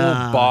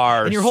whole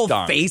bar and your whole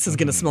stunk. face is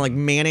going to smell like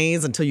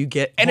mayonnaise until you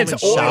get and home it's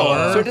and oil,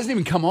 shower. so it doesn't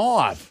even come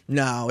off.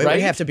 No, it Right?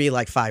 would have to be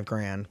like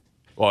 $5,000.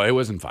 Well, it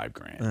wasn't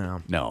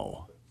 $5,000.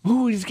 No.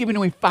 Ooh, he's giving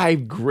away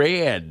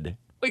 $5,000.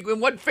 Like,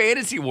 in what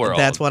fantasy world?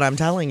 That's what I'm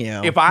telling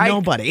you. If I-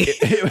 Nobody.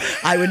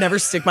 I would never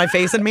stick my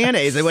face in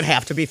mayonnaise. It would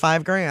have to be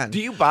 $5,000. Do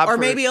you bob Or for-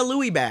 maybe a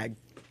Louis bag.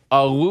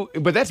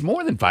 But that's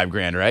more than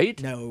 $5,000,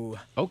 right? No.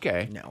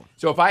 Okay. No.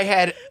 So if I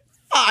had,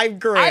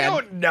 $5,000. I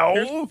don't know.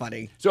 You're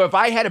funny. So if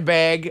I had a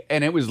bag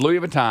and it was Louis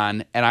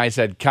Vuitton, and I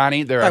said,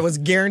 Connie, there are. I was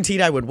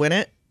guaranteed I would win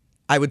it.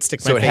 I would stick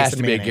my so it face has in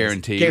to be a mayonnaise.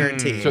 guarantee.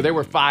 Guaranteed. So there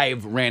were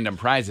 5 random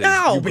prizes.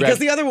 No, You because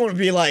grabbed- the other one would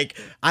be like,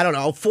 I don't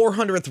know,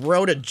 400th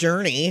road to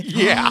Journey.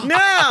 Yeah.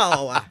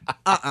 No.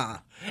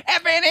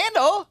 At Van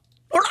Andel.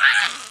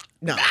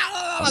 No.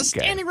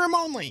 Standing room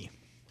only.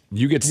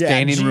 You get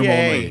standing room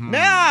GA. only.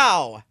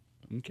 No.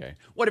 Okay.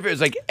 What if it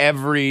was like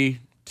every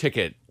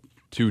ticket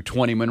to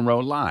 20 Monroe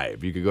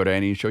Live? You could go to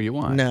any show you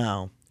want.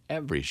 No.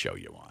 Every show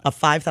you want. A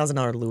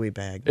 $5,000 Louis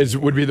bag.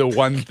 Would be the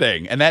one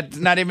thing. And that's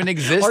not even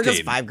existing. Or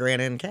just $5,000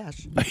 in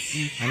cash.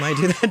 I might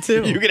do that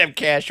too. You could have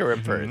cash or a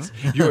purse.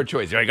 Your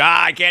choice. You're like,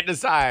 I can't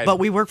decide. But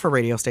we work for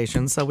radio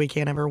stations, so we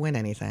can't ever win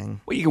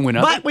anything. well, you can win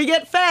But other. we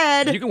get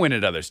fed. You can win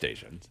at other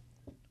stations.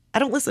 I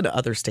don't listen to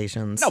other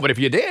stations. No, but if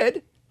you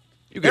did,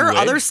 you could there are win.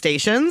 other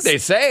stations. They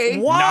say.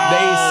 What?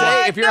 They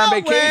say if you're on No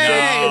vacation.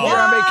 way. If you're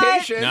on What?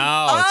 vacation.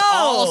 No, it's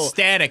all Oh.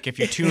 static if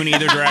you tune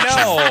either direction.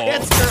 No.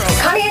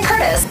 Connie and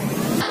Curtis.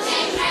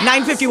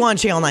 951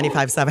 Channel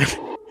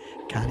 95.7.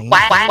 Connie.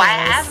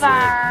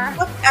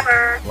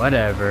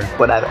 Whatever.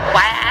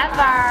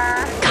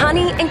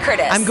 Connie and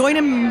Curtis. I'm going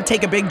to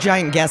take a big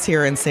giant guess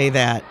here and say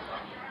that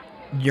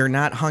you're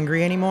not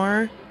hungry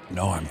anymore.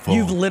 No, I'm full.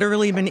 You've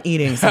literally been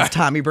eating since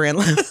Tommy Brand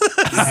left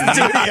the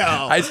studio.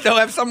 I still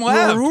have some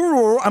left.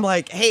 I'm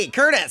like, hey,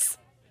 Curtis,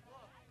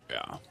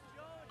 Yeah.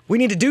 we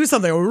need to do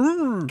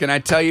something. Can I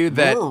tell you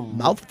that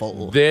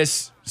Mouthful.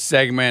 this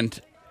segment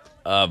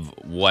of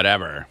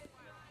whatever,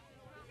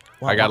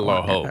 I got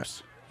low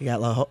hopes. You got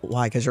low hopes.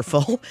 Why? Because you're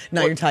full?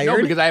 Now you're tired?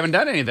 No, because I haven't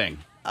done anything.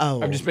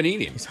 Oh. I've just been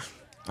eating.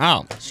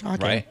 Oh,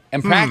 Shocking. Right?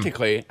 And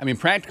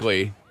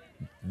practically,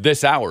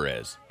 this hour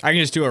is. I can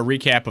just do a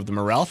recap of the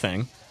Morel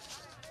thing.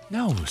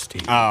 No,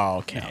 Steve. Oh,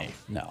 okay.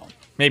 No.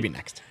 Maybe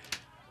next.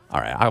 All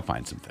right, I'll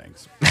find some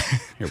things.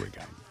 Here we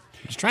go.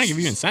 Just trying to give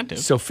you incentive.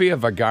 Sofia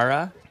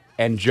Vergara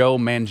and Joe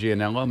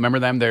Manganiello. Remember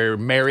them? They're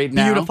married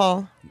now.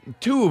 Beautiful.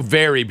 2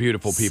 very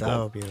beautiful people.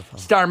 So beautiful.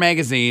 Star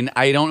Magazine.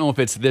 I don't know if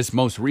it's this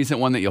most recent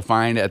one that you'll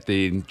find at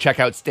the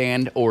checkout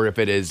stand or if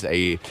it is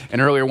an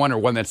earlier one or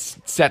one that's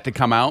set to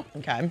come out.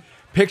 Okay.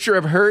 Picture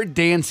of her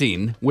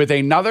dancing with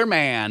another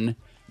man,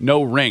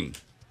 no ring.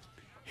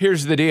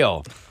 Here's the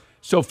deal.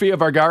 Sofia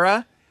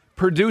Vergara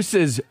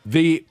produces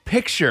the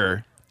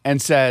picture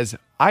and says,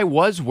 I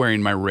was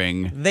wearing my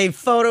ring. They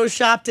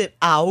photoshopped it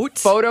out.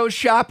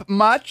 Photoshop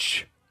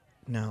much?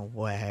 No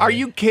way. Are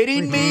you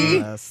kidding me?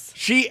 Ridiculous.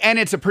 And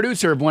it's a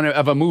producer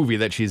of a movie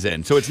that she's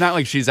in. So it's not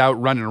like she's out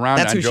running around.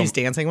 That's on who Joe- she's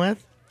dancing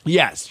with?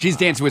 Yes, she's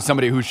dancing with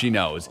somebody who she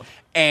knows.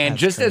 And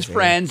That's just as crazy.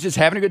 friends, just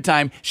having a good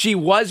time, she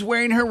was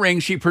wearing her ring.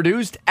 She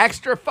produced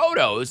extra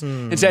photos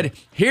and said,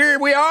 here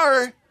we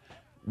are.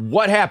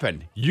 What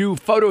happened? You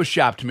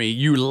photoshopped me,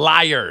 you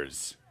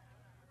liars.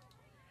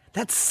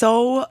 That's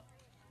so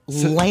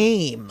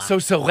lame. So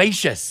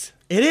salacious.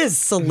 It is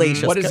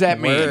salacious. What does that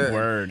mean?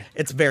 Word.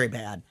 It's very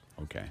bad.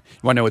 Okay. You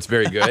want to know what's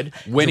very good?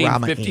 Winning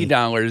Drama-y.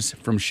 $50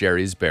 from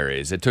Sherry's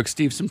Berries. It took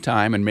Steve some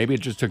time, and maybe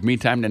it just took me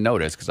time to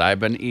notice because I've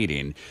been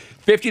eating.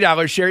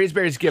 $50 Sherry's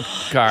Berries gift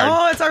card.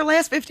 Oh, it's our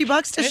last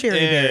 $50 to Sherry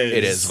Berries.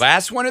 It is.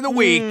 Last one of the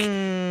week.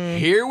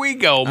 Here we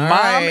go.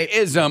 right.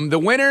 Mom-ism. The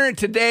winner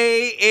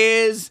today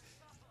is...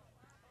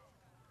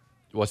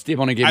 Well, Steve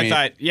only gave I me...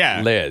 thought,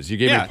 yeah. Liz. You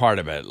gave Yeah. me part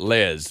of it.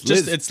 Liz.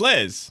 Just Liz. it's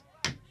Liz.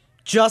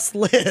 Just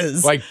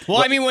Liz. Like,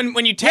 Well, I mean,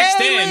 when you text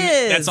Hey, in,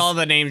 Liz! that's all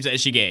the names that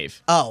she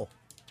gave. Oh,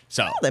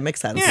 So that makes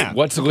sense. Yeah.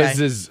 what's Okay.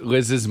 Liz's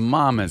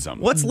momism?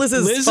 What's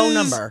Liz's phone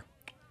number?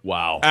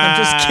 Wow.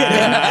 I'm just kidding.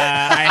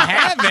 I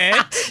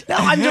haven't. No,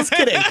 I'm just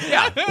kidding.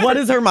 What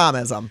is her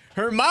momism?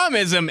 Her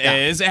momism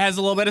is it has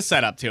a little bit of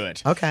setup to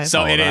it. Okay.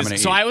 So Oh, it I'm gonna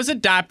is. So eat. I was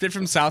adopted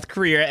from South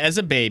Korea as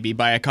a baby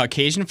by a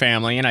Caucasian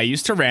family, and I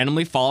used to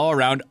randomly follow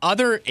around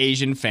other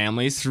Asian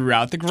families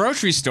throughout the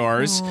grocery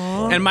stores.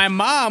 And my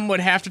mom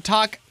would have to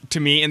talk to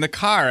me in the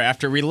car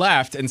after we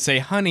left and say,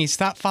 "Honey,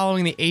 stop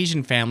following the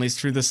Asian families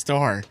through the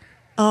store."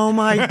 Oh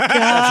my gosh.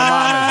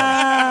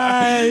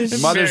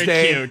 Mother's Very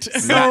Day. cute.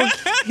 So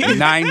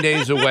 9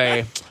 days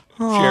away.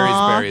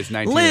 Sherry's Berries,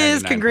 1999.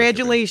 Liz,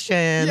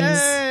 congratulations.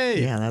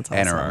 Yay. Yeah, that's awesome.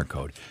 Enter our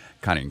code.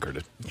 Connie and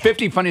Curtis.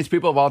 50 funniest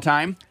people of all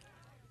time.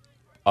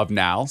 Of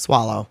now.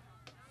 Swallow.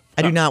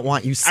 I do not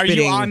want you Are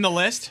spitting you on the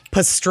list?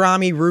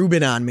 pastrami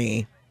Reuben on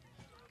me.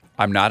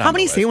 I'm not on How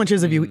many the list.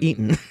 sandwiches have you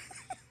eaten?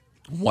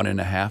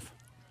 1.5.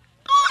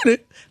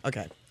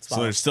 Okay.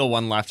 So there's still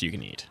one left you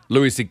can eat.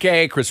 Louis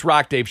C.K., Chris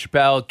Rock, Dave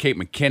Chappelle, Kate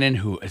McKinnon,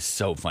 who is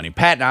so funny.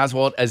 Patton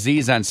Oswalt,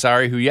 Aziz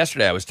Ansari, who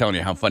yesterday I was telling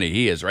you how funny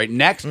he is, right?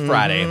 Next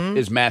Friday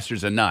is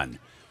Masters of None.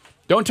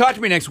 Don't talk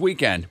to me next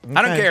weekend.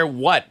 I don't Okay. care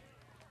what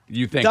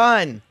you think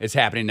Done. is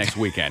happening next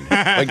weekend.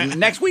 Like,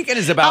 next weekend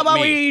is about How about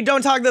me. we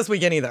don't talk this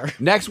weekend either?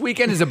 Next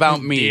weekend is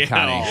about me, Deal.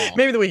 Connie.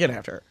 Maybe the weekend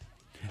after.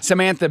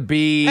 Samantha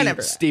Bee, I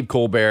never- Steve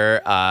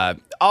Colbert,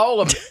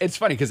 it's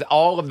funny because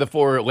all of the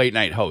 4 late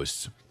night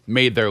hosts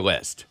made their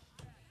list.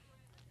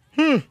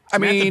 I Samantha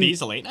mean,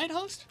 Bee's a late night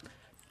host?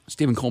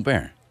 Stephen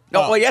Colbert.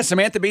 No, well, yeah,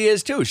 Samantha Bee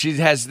is too. She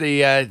has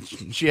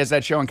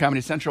that show on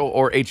Comedy Central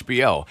or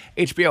HBO.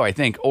 HBO, I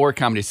think, or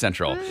Comedy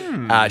Central.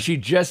 She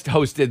just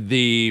hosted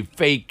the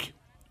fake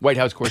White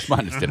House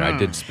Correspondents' Dinner. I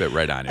did spit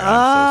right on you. I'm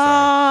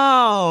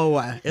so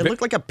sorry. Oh, it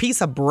looked like a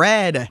piece of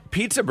bread.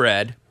 Pizza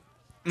bread.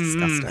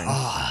 Disgusting.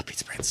 Oh,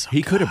 pizza bread's so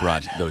He could have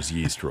brought those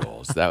yeast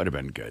rolls. That would have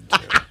been good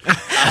too.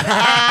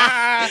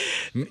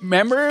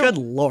 Remember? Good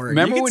Lord.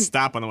 Remember You when? can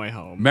stop on the way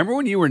home. Remember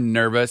when you were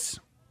nervous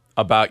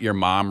about your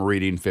mom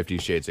reading 50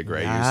 Shades of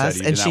Grey? Yes,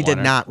 you and she did want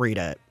her- not read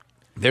it.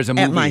 There's a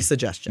movie, At my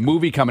suggestion.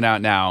 movie coming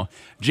out now.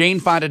 Jane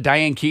Fonda,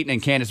 Diane Keaton,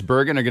 and Candice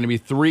Bergen are going to be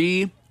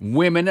 3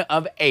 women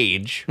of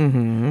age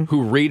Mm-hmm.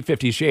 who read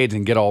 50 Shades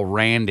and get all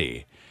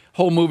randy.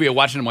 Whole movie of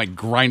watching them like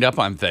grind up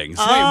on things.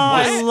 Oh,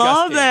 I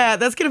love Disgusting. that.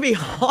 That's going to be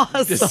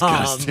awesome.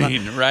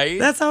 Disgusting, right?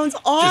 That sounds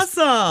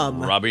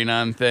awesome. Rubbing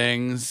on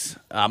things.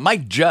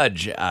 Mike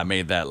Judge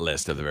made that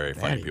list of the very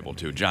funny people,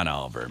 too. John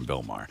Oliver and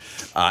Bill Maher.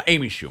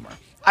 Amy Schumer.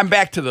 I'm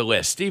back to the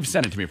list. Steve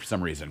sent it to me for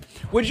some reason.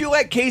 Would you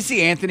let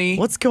Casey Anthony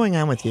What's going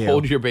on with you?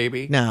 hold your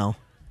baby? No.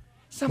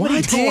 Somebody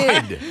What?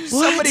 did. What?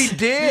 Somebody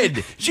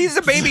did. She's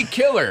a baby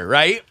killer,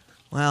 right?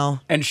 Well,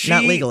 And she-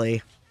 not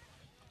legally.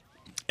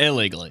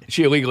 Illegally.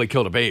 She illegally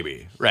killed a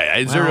baby.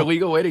 Right. Is there a Well,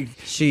 legal way to...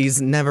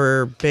 She's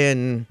never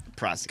been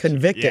Prosecuted.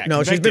 convicted. Yeah,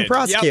 No, she's been convicted.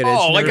 prosecuted. Yep.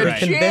 Oh, She's like never a been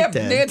champ.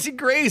 convicted. Nancy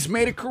Grace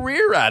made a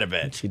career out of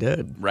it. She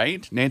did.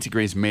 Right? Nancy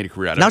Grace made a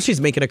career out of Now it.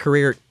 she's making a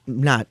career,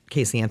 not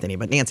Casey Anthony,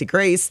 but Nancy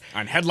Grace,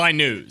 On headline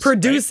news.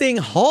 producing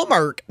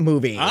Hallmark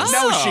movies.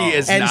 No, she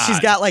is And not. she's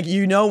got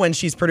when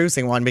she's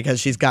producing one because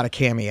she's got a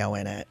cameo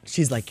in it.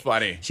 She's like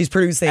Funny. She's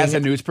producing As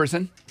a news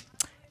person?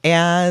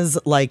 as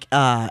like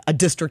a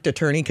district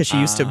attorney because she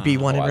used to be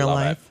one in Oh, real I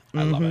love life. it.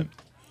 I love it.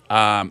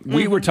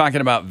 We were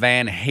talking about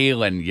Van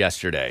Halen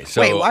yesterday.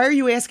 So Wait, why are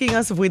you asking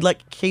us if we'd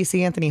let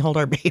Casey Anthony hold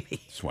our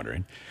baby? Just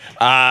wondering.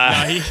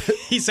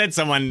 He said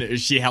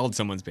she held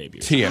someone's baby.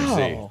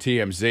 TMZ. Oh.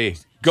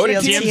 TMZ. Go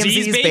to She has TMZ.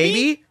 TMZ's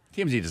baby?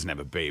 TMZ doesn't have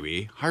a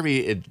baby.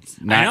 Harvey is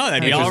not. I know,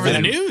 that'd be all over the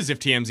interested in- news if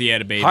TMZ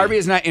had a baby. Harvey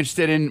is not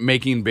interested in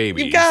making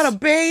babies. You got a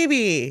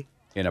baby.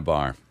 in a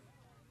bar.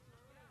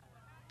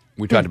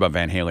 We talked about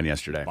Van Halen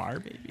yesterday. Bar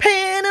baby.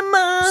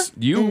 Panama.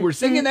 You were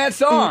singing that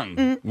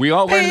song. We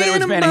all learned that it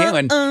was Van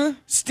Panama. Halen.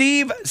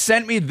 Steve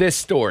sent me this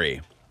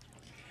story.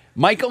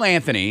 Michael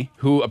Anthony,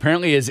 who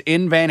apparently is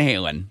in Van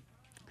Halen,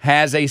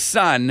 has a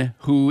son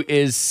who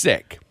is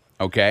sick.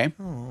 Okay?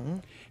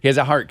 He has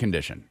a heart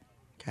condition.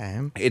 Okay.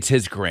 It's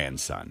his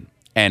grandson,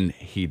 and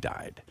he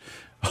died.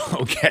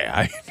 Okay,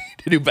 I need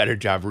to do a better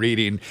job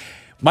reading.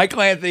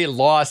 Michael Anthony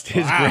lost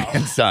his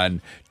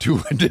grandson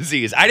to a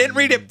disease. I didn't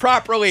read it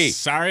properly.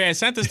 Sorry I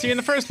sent this to you in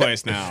the first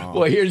place now.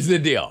 Well, here's the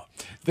deal.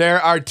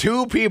 There are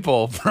 2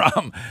 people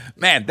from...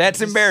 Man,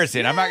 that's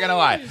embarrassing. I'm not going to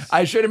lie.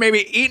 I should have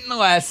maybe eaten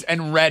less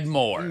and read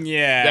more.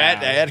 Yeah.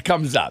 That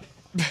comes up.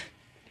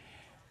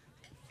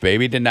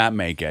 Baby did not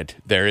make it.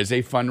 There is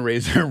a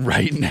fundraiser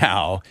right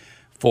now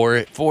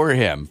for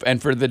him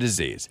and for the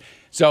disease.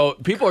 So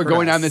people are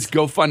going on this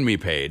GoFundMe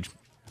page.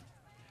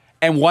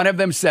 And one of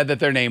them said that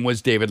their name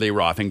was David Lee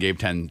Roth and gave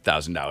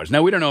 $10,000.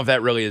 Now, we don't know if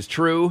that really is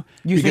true.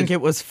 You think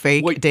it was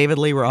fake Wait, David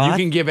Lee Roth? You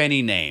can give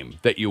any name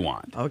that you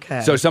want.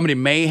 Okay. So somebody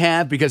may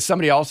have, because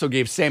somebody also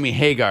gave Sammy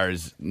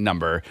Hagar's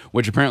number,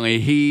 which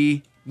apparently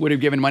he would have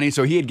given money.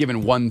 So he had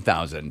given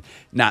 $1,000,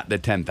 not the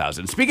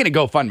 $10,000. Speaking of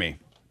GoFundMe,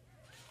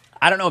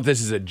 I don't know if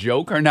this is a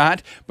joke or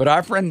not, but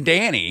our friend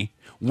Danny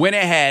went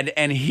ahead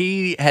and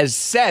he has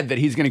said that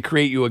he's going to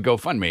create you a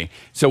GoFundMe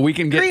so we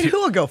can get Create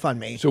who a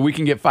GoFundMe? so we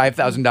can get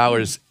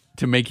 $5,000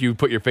 to make you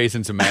put your face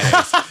in some mayonnaise.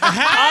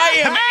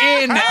 I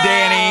am in,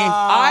 Danny.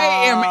 I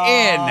am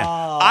in.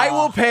 I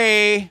will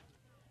pay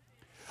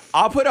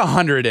I'll put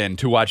 100 in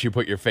to watch you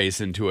put your face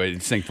into a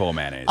sink full of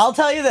mayonnaise. I'll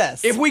tell you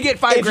this. If we get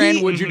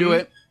 $5,000, would you do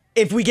it?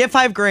 If we get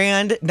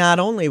 $5,000, not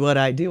only would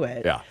I do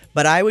it, Yeah.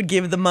 but I would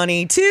give the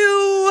money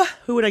to,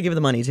 who would I give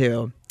the money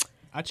to?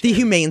 The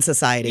Humane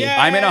Society. Yay!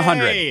 I'm in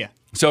 100.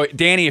 So,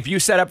 Danny, if you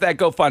set up that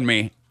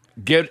GoFundMe,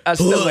 give us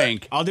the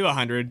link. I'll do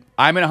 100.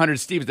 I'm at 100.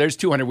 Steve, there's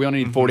 200. We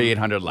only need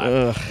 4,800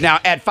 left. Now,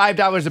 at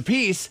 $5 a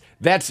piece,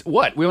 that's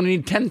what? We only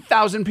need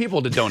 10,000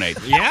 people to donate.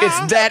 Yeah.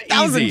 It's that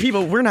 1,000 easy.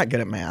 people. We're not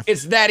good at math.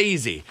 It's that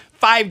easy.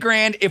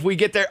 $5,000 if we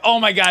get there. Oh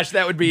my gosh,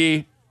 that would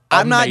be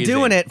I'm not amazing.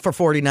 doing it for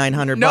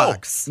 $4,900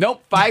 bucks.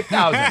 Nope,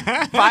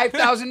 $5,000.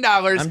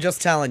 $5,000. I'm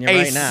just telling you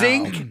a right now.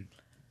 sink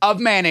of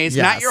mayonnaise,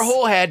 not Yes. your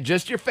whole head,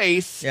 just your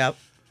face. Yep.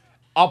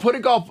 I'll put a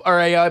golf or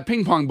a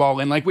ping pong ball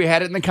in like we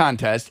had it in the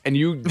contest, and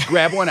you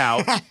grab one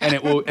out,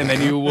 and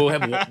then you will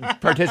have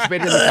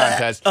participated in the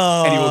contest,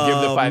 and you will give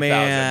the Oh, $5,000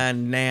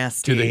 man,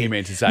 nasty. to the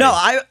Humane Society.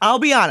 No, I'll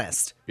be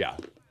honest. Yeah.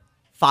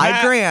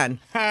 $5,000.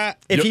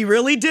 If he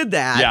really did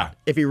that, Yeah.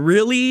 if he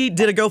really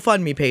did a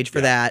GoFundMe page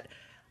for that,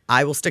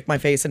 I will stick my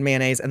face in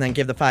mayonnaise and then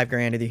give the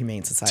 $5,000 to the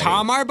Humane Society.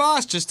 Tom, our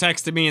boss, just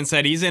texted me and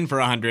said he's in for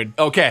 100.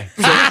 Okay,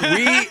 so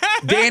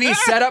Danny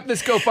set up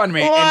this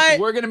GoFundMe, What?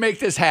 and we're gonna make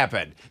this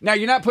happen. Now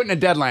you're not putting a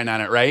deadline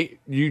on it, right?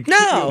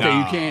 No.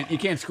 Okay, you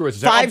can't screw us.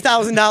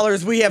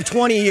 $5,000. We have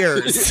 20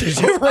 years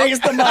to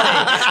raise the money.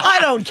 I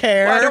don't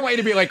care. Well, I don't want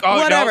you to be like, oh,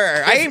 whatever.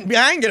 No,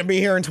 I ain't gonna be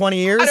here in 20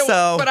 years.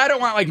 But I don't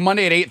want like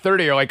Monday at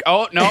 8:30. You're like,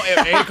 oh no,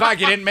 at 8:00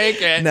 you didn't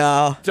make it.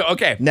 No. So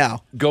okay,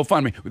 No.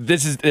 GoFundMe.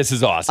 This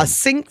is awesome. A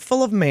sink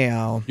full of mayo.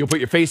 You'll put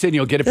your face in.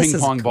 You'll get a This ping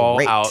is pong ball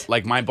great. out.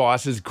 Like my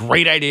boss's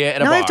great idea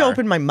at a Now bar. I have to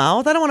open my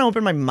mouth. I don't want to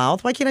open my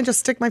mouth. Why can't I just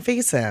stick my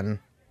face in?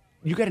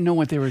 You got to know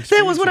what they were.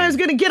 That was when I was experiencing.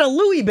 going to get a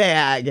Louis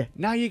bag.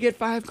 Now you get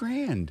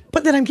 $5,000.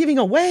 But then I'm giving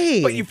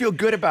away. But you feel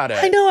good about it.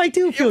 I know I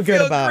do feel You good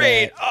feel about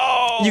great. it.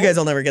 Oh. You guys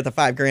will never get the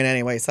 $5,000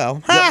 anyway,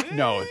 so. Ha!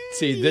 No,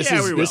 see, this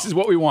Yeah, we is will.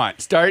 what we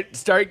want. Start.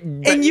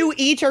 And you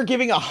each are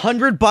giving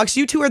 $100.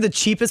 You two are the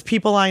cheapest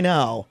people I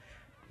know.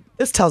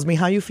 This tells me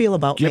how you feel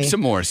about give me.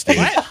 some more, Steve.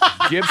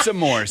 Give some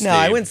more, Steve. No,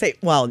 I wouldn't say.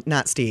 Well,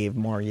 not Steve.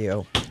 More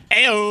you.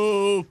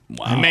 Ayo.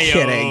 Wow. Mayo.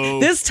 Kidding.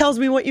 This tells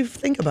me what you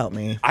think about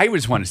me. I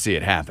just want to see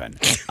it happen.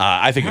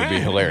 I think it would be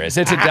hilarious.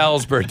 It's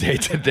Adele's birthday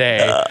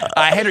today.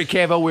 Henry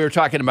Cavill, we were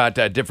talking about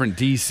different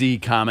DC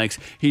comics.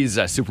 He's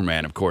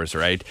Superman, of course,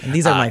 right? And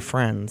these are my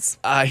friends.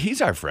 He's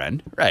our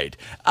friend, right?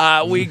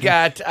 We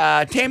got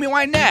Tammy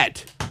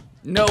Wynette.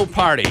 No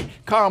party.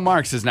 Karl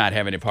Marx is not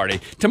having a party.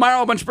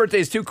 Tomorrow, a bunch of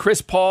birthdays, too.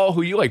 Chris Paul,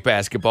 who you like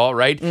basketball,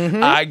 right?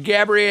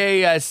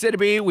 Gabrielle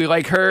Sidibe, we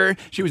like her.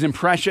 She was in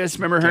Precious.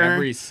 Remember her?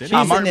 Gabrielle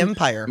Sidibe. She's in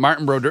Empire.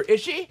 Martin Brodeur.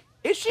 Is she?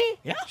 Is she?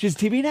 Yeah. She's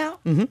TV now?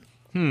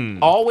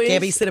 Mm-hmm. Always?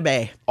 Gabby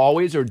Sidibe.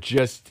 Always or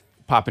just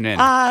popping in?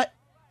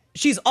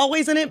 She's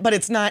always in it, but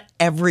it's not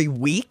every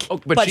week. Oh,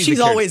 but she's she's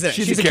a always in it.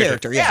 character. She's a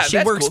character. Yeah, she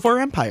that's works cool. for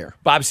Empire.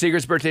 Bob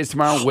Seger's birthday is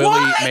tomorrow. Willie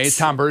What? Mays,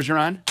 Tom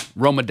Bergeron,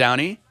 Roma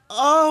Downey.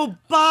 Oh,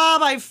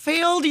 Bob, I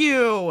failed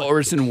you.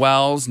 Orson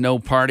Welles, no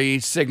party.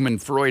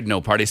 Sigmund Freud,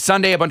 no party.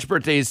 Sunday, a bunch of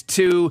birthdays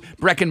too.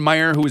 Brecken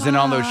Meyer, who was in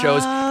all those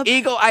shows.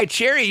 Eagle Eye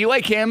Cherry, you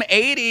like him.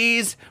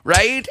 80s,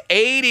 right?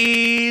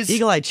 80s.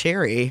 Eagle Eye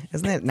Cherry.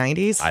 Isn't it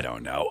 90s? I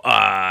don't know.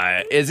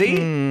 Is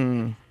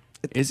he?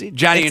 Is he?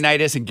 Johnny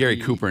Unitas and Gary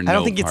Cooper, no I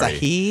don't think it's a party.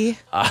 he.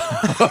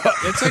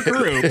 It's a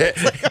group.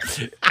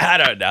 I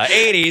don't know.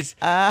 80s.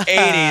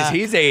 80s.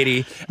 He's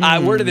 80.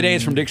 Word of the day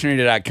is from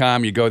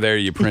dictionary.com. You go there,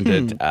 you print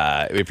it.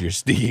 If you're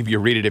Steve, you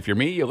read it. If you're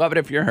me, you love it.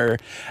 If you're her,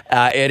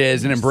 it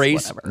is an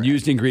embrace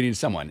used in greeting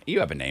someone.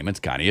 You have a name. It's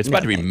Connie. It's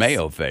about to be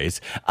Mayo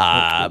Face.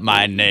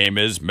 My name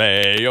is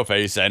Mayo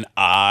Face, and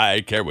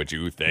I care what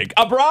you think.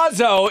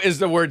 Abrazo is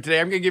the word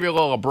today. I'm going to give you a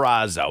little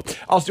abrazo.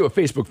 Also, do a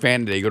Facebook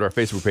fan today. Go to our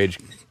Facebook page.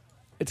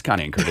 It's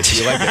Connie and Curtis.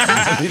 You like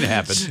it? Something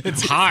happens.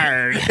 It's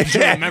hard to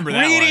remember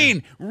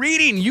that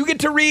Reading. You get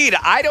to read.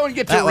 I don't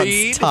get to That one's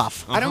read.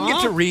 tough. I don't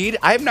get to read.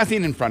 I have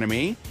nothing in front of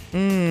me.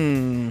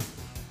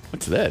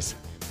 What's this?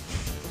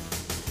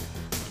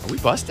 Are we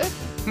busted?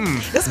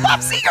 It's Bob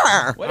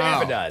Seger. What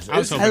happened to us? I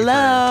was hoping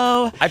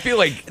Hello. I feel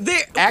like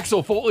There-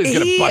 Axel Foley's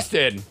gonna He- bust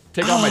in,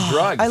 take all my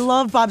drugs. I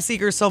love Bob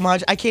Seger so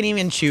much. I can't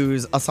even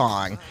choose a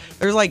song.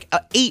 There's like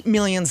 8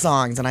 million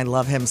songs, and I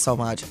love him so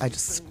much. I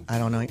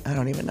don't know. I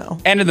don't even know.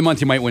 End of the month,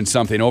 you might win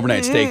something.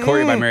 Overnight stay,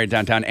 Courtyard by Marriott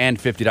downtown, and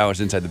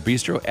 $50 inside the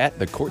bistro at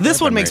the Courtyard. This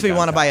by one makes me Marriott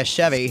want to buy downtown. a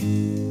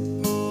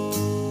Chevy.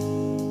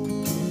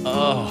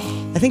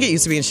 Oh. I think it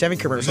used to be in Chevy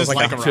commercials. Is this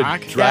like a To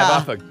rock? drive Yeah.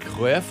 off a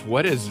cliff?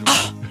 What is...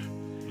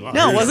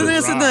 No, wasn't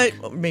this in rock.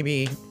 the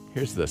maybe?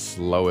 Here's the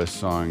slowest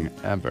song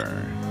ever.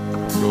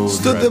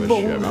 Stood there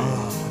bold,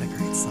 What a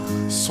great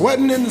song.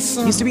 sweating in the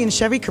sun. Used to be in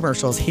Chevy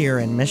commercials here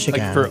in Michigan.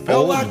 Like for Felt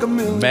old like a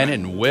million. men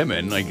and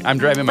women. Like I'm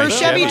driving my For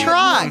Chevy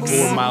trucks.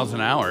 4 miles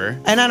an hour.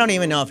 And I don't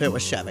even know if it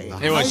was Chevy.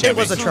 It was It Chevy.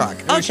 was a truck.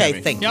 It was Okay,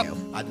 Chevy. thank Yep.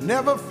 you. I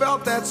never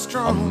felt that A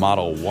strong.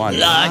 Model 1.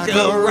 Like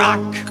a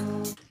rock.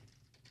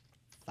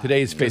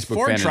 Today's Facebook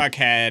Ford fan. truck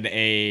had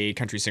a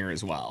country singer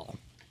as well.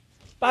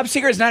 Bob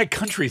Seger is not a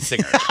country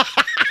singer.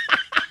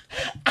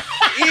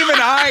 Even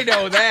I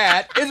know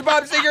that. Is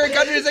Bob Seger a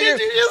country singer?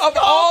 Of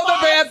all the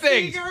bad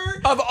things.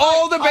 Of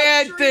all the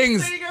bad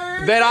things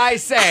that I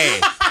say,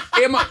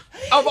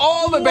 of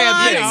all the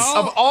bad things,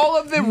 of all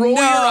of the roll your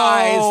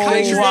eyes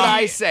things that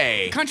I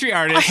say, Country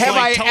artists have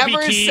like I Toby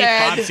ever Keith,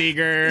 said Bob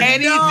Seger.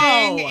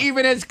 anything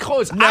even as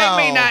close? I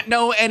may not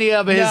know any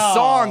of his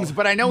songs,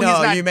 but I know he's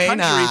not you may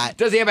country. not.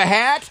 Does he have a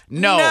hat?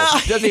 No.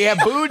 Does he have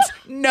boots?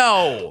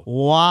 No.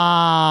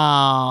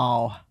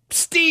 Wow.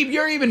 Steve,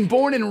 you're even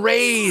born and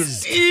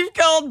raised. Steve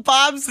called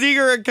Bob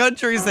Seger a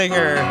country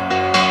singer.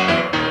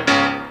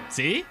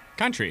 See?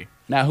 Country.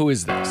 Now, who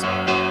is this?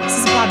 This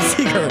is Bob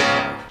Seger.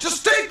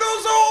 Just take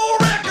those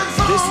old records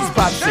on. This is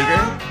Bob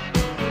Seger.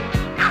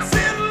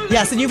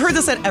 Yes, and you've heard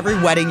this at every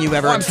wedding you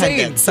ever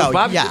attended. So,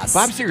 Bob yes.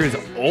 Seger is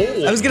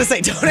old. I was going to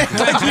say, don't act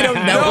like you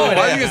don't know No, who it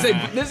I was is. going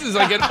to say, this is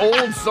like an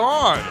old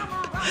song.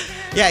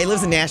 Yeah, he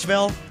lives in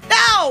Nashville.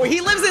 No,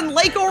 he lives in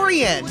Lake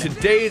Orion.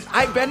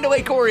 I've been to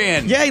Lake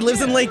Orion. Yeah, he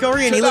lives in Lake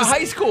Orion. To He the lives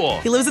high school.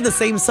 He lives in the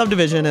same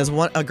subdivision as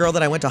a girl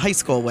that I went to high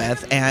school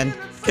with, and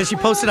because she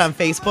posted on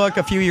Facebook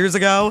a few years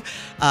ago,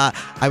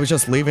 I was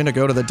just leaving to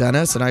go to the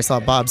dentist, and I saw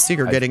Bob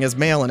Seger getting his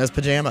mail in his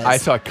pajamas. I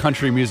saw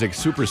country music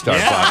superstar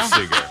Bob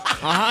Seger.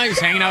 He was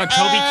hanging out with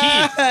Toby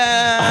Keith.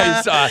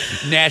 I saw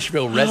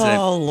Nashville resident.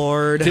 Oh,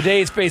 Lord.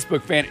 Today's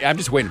Facebook fan. I'm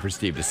just waiting for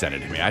Steve to send it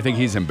to me. I think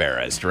he's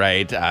embarrassed,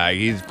 right?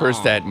 He's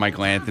first at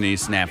Michael Anthony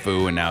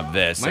snafu, and now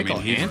this. Michael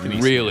he's Anthony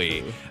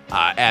really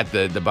at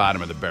the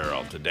bottom of the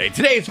barrel today.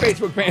 Today's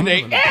Facebook fan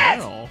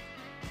day.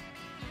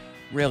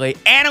 Really?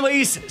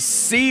 Annalise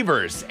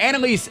Sievers.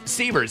 Annalise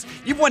Sievers.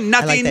 You've won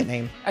nothing. I like that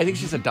name. I think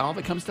she's a doll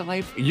that comes to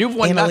life. You've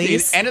won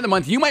Annalise. nothing. End of the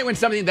month. You might win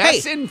something.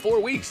 That's in 4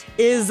 weeks.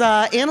 Is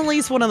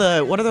Annalise one of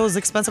the, what are those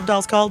expensive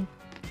dolls called?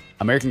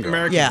 American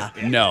Girl. Yeah.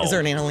 No. Is there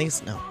an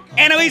Annalise? No.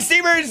 Annalise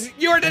Sievers,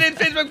 you are today's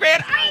Facebook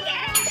fan.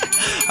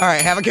 All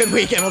right, have a good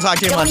weekend. We'll talk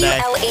to you Monday.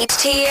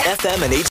 WLHT FM and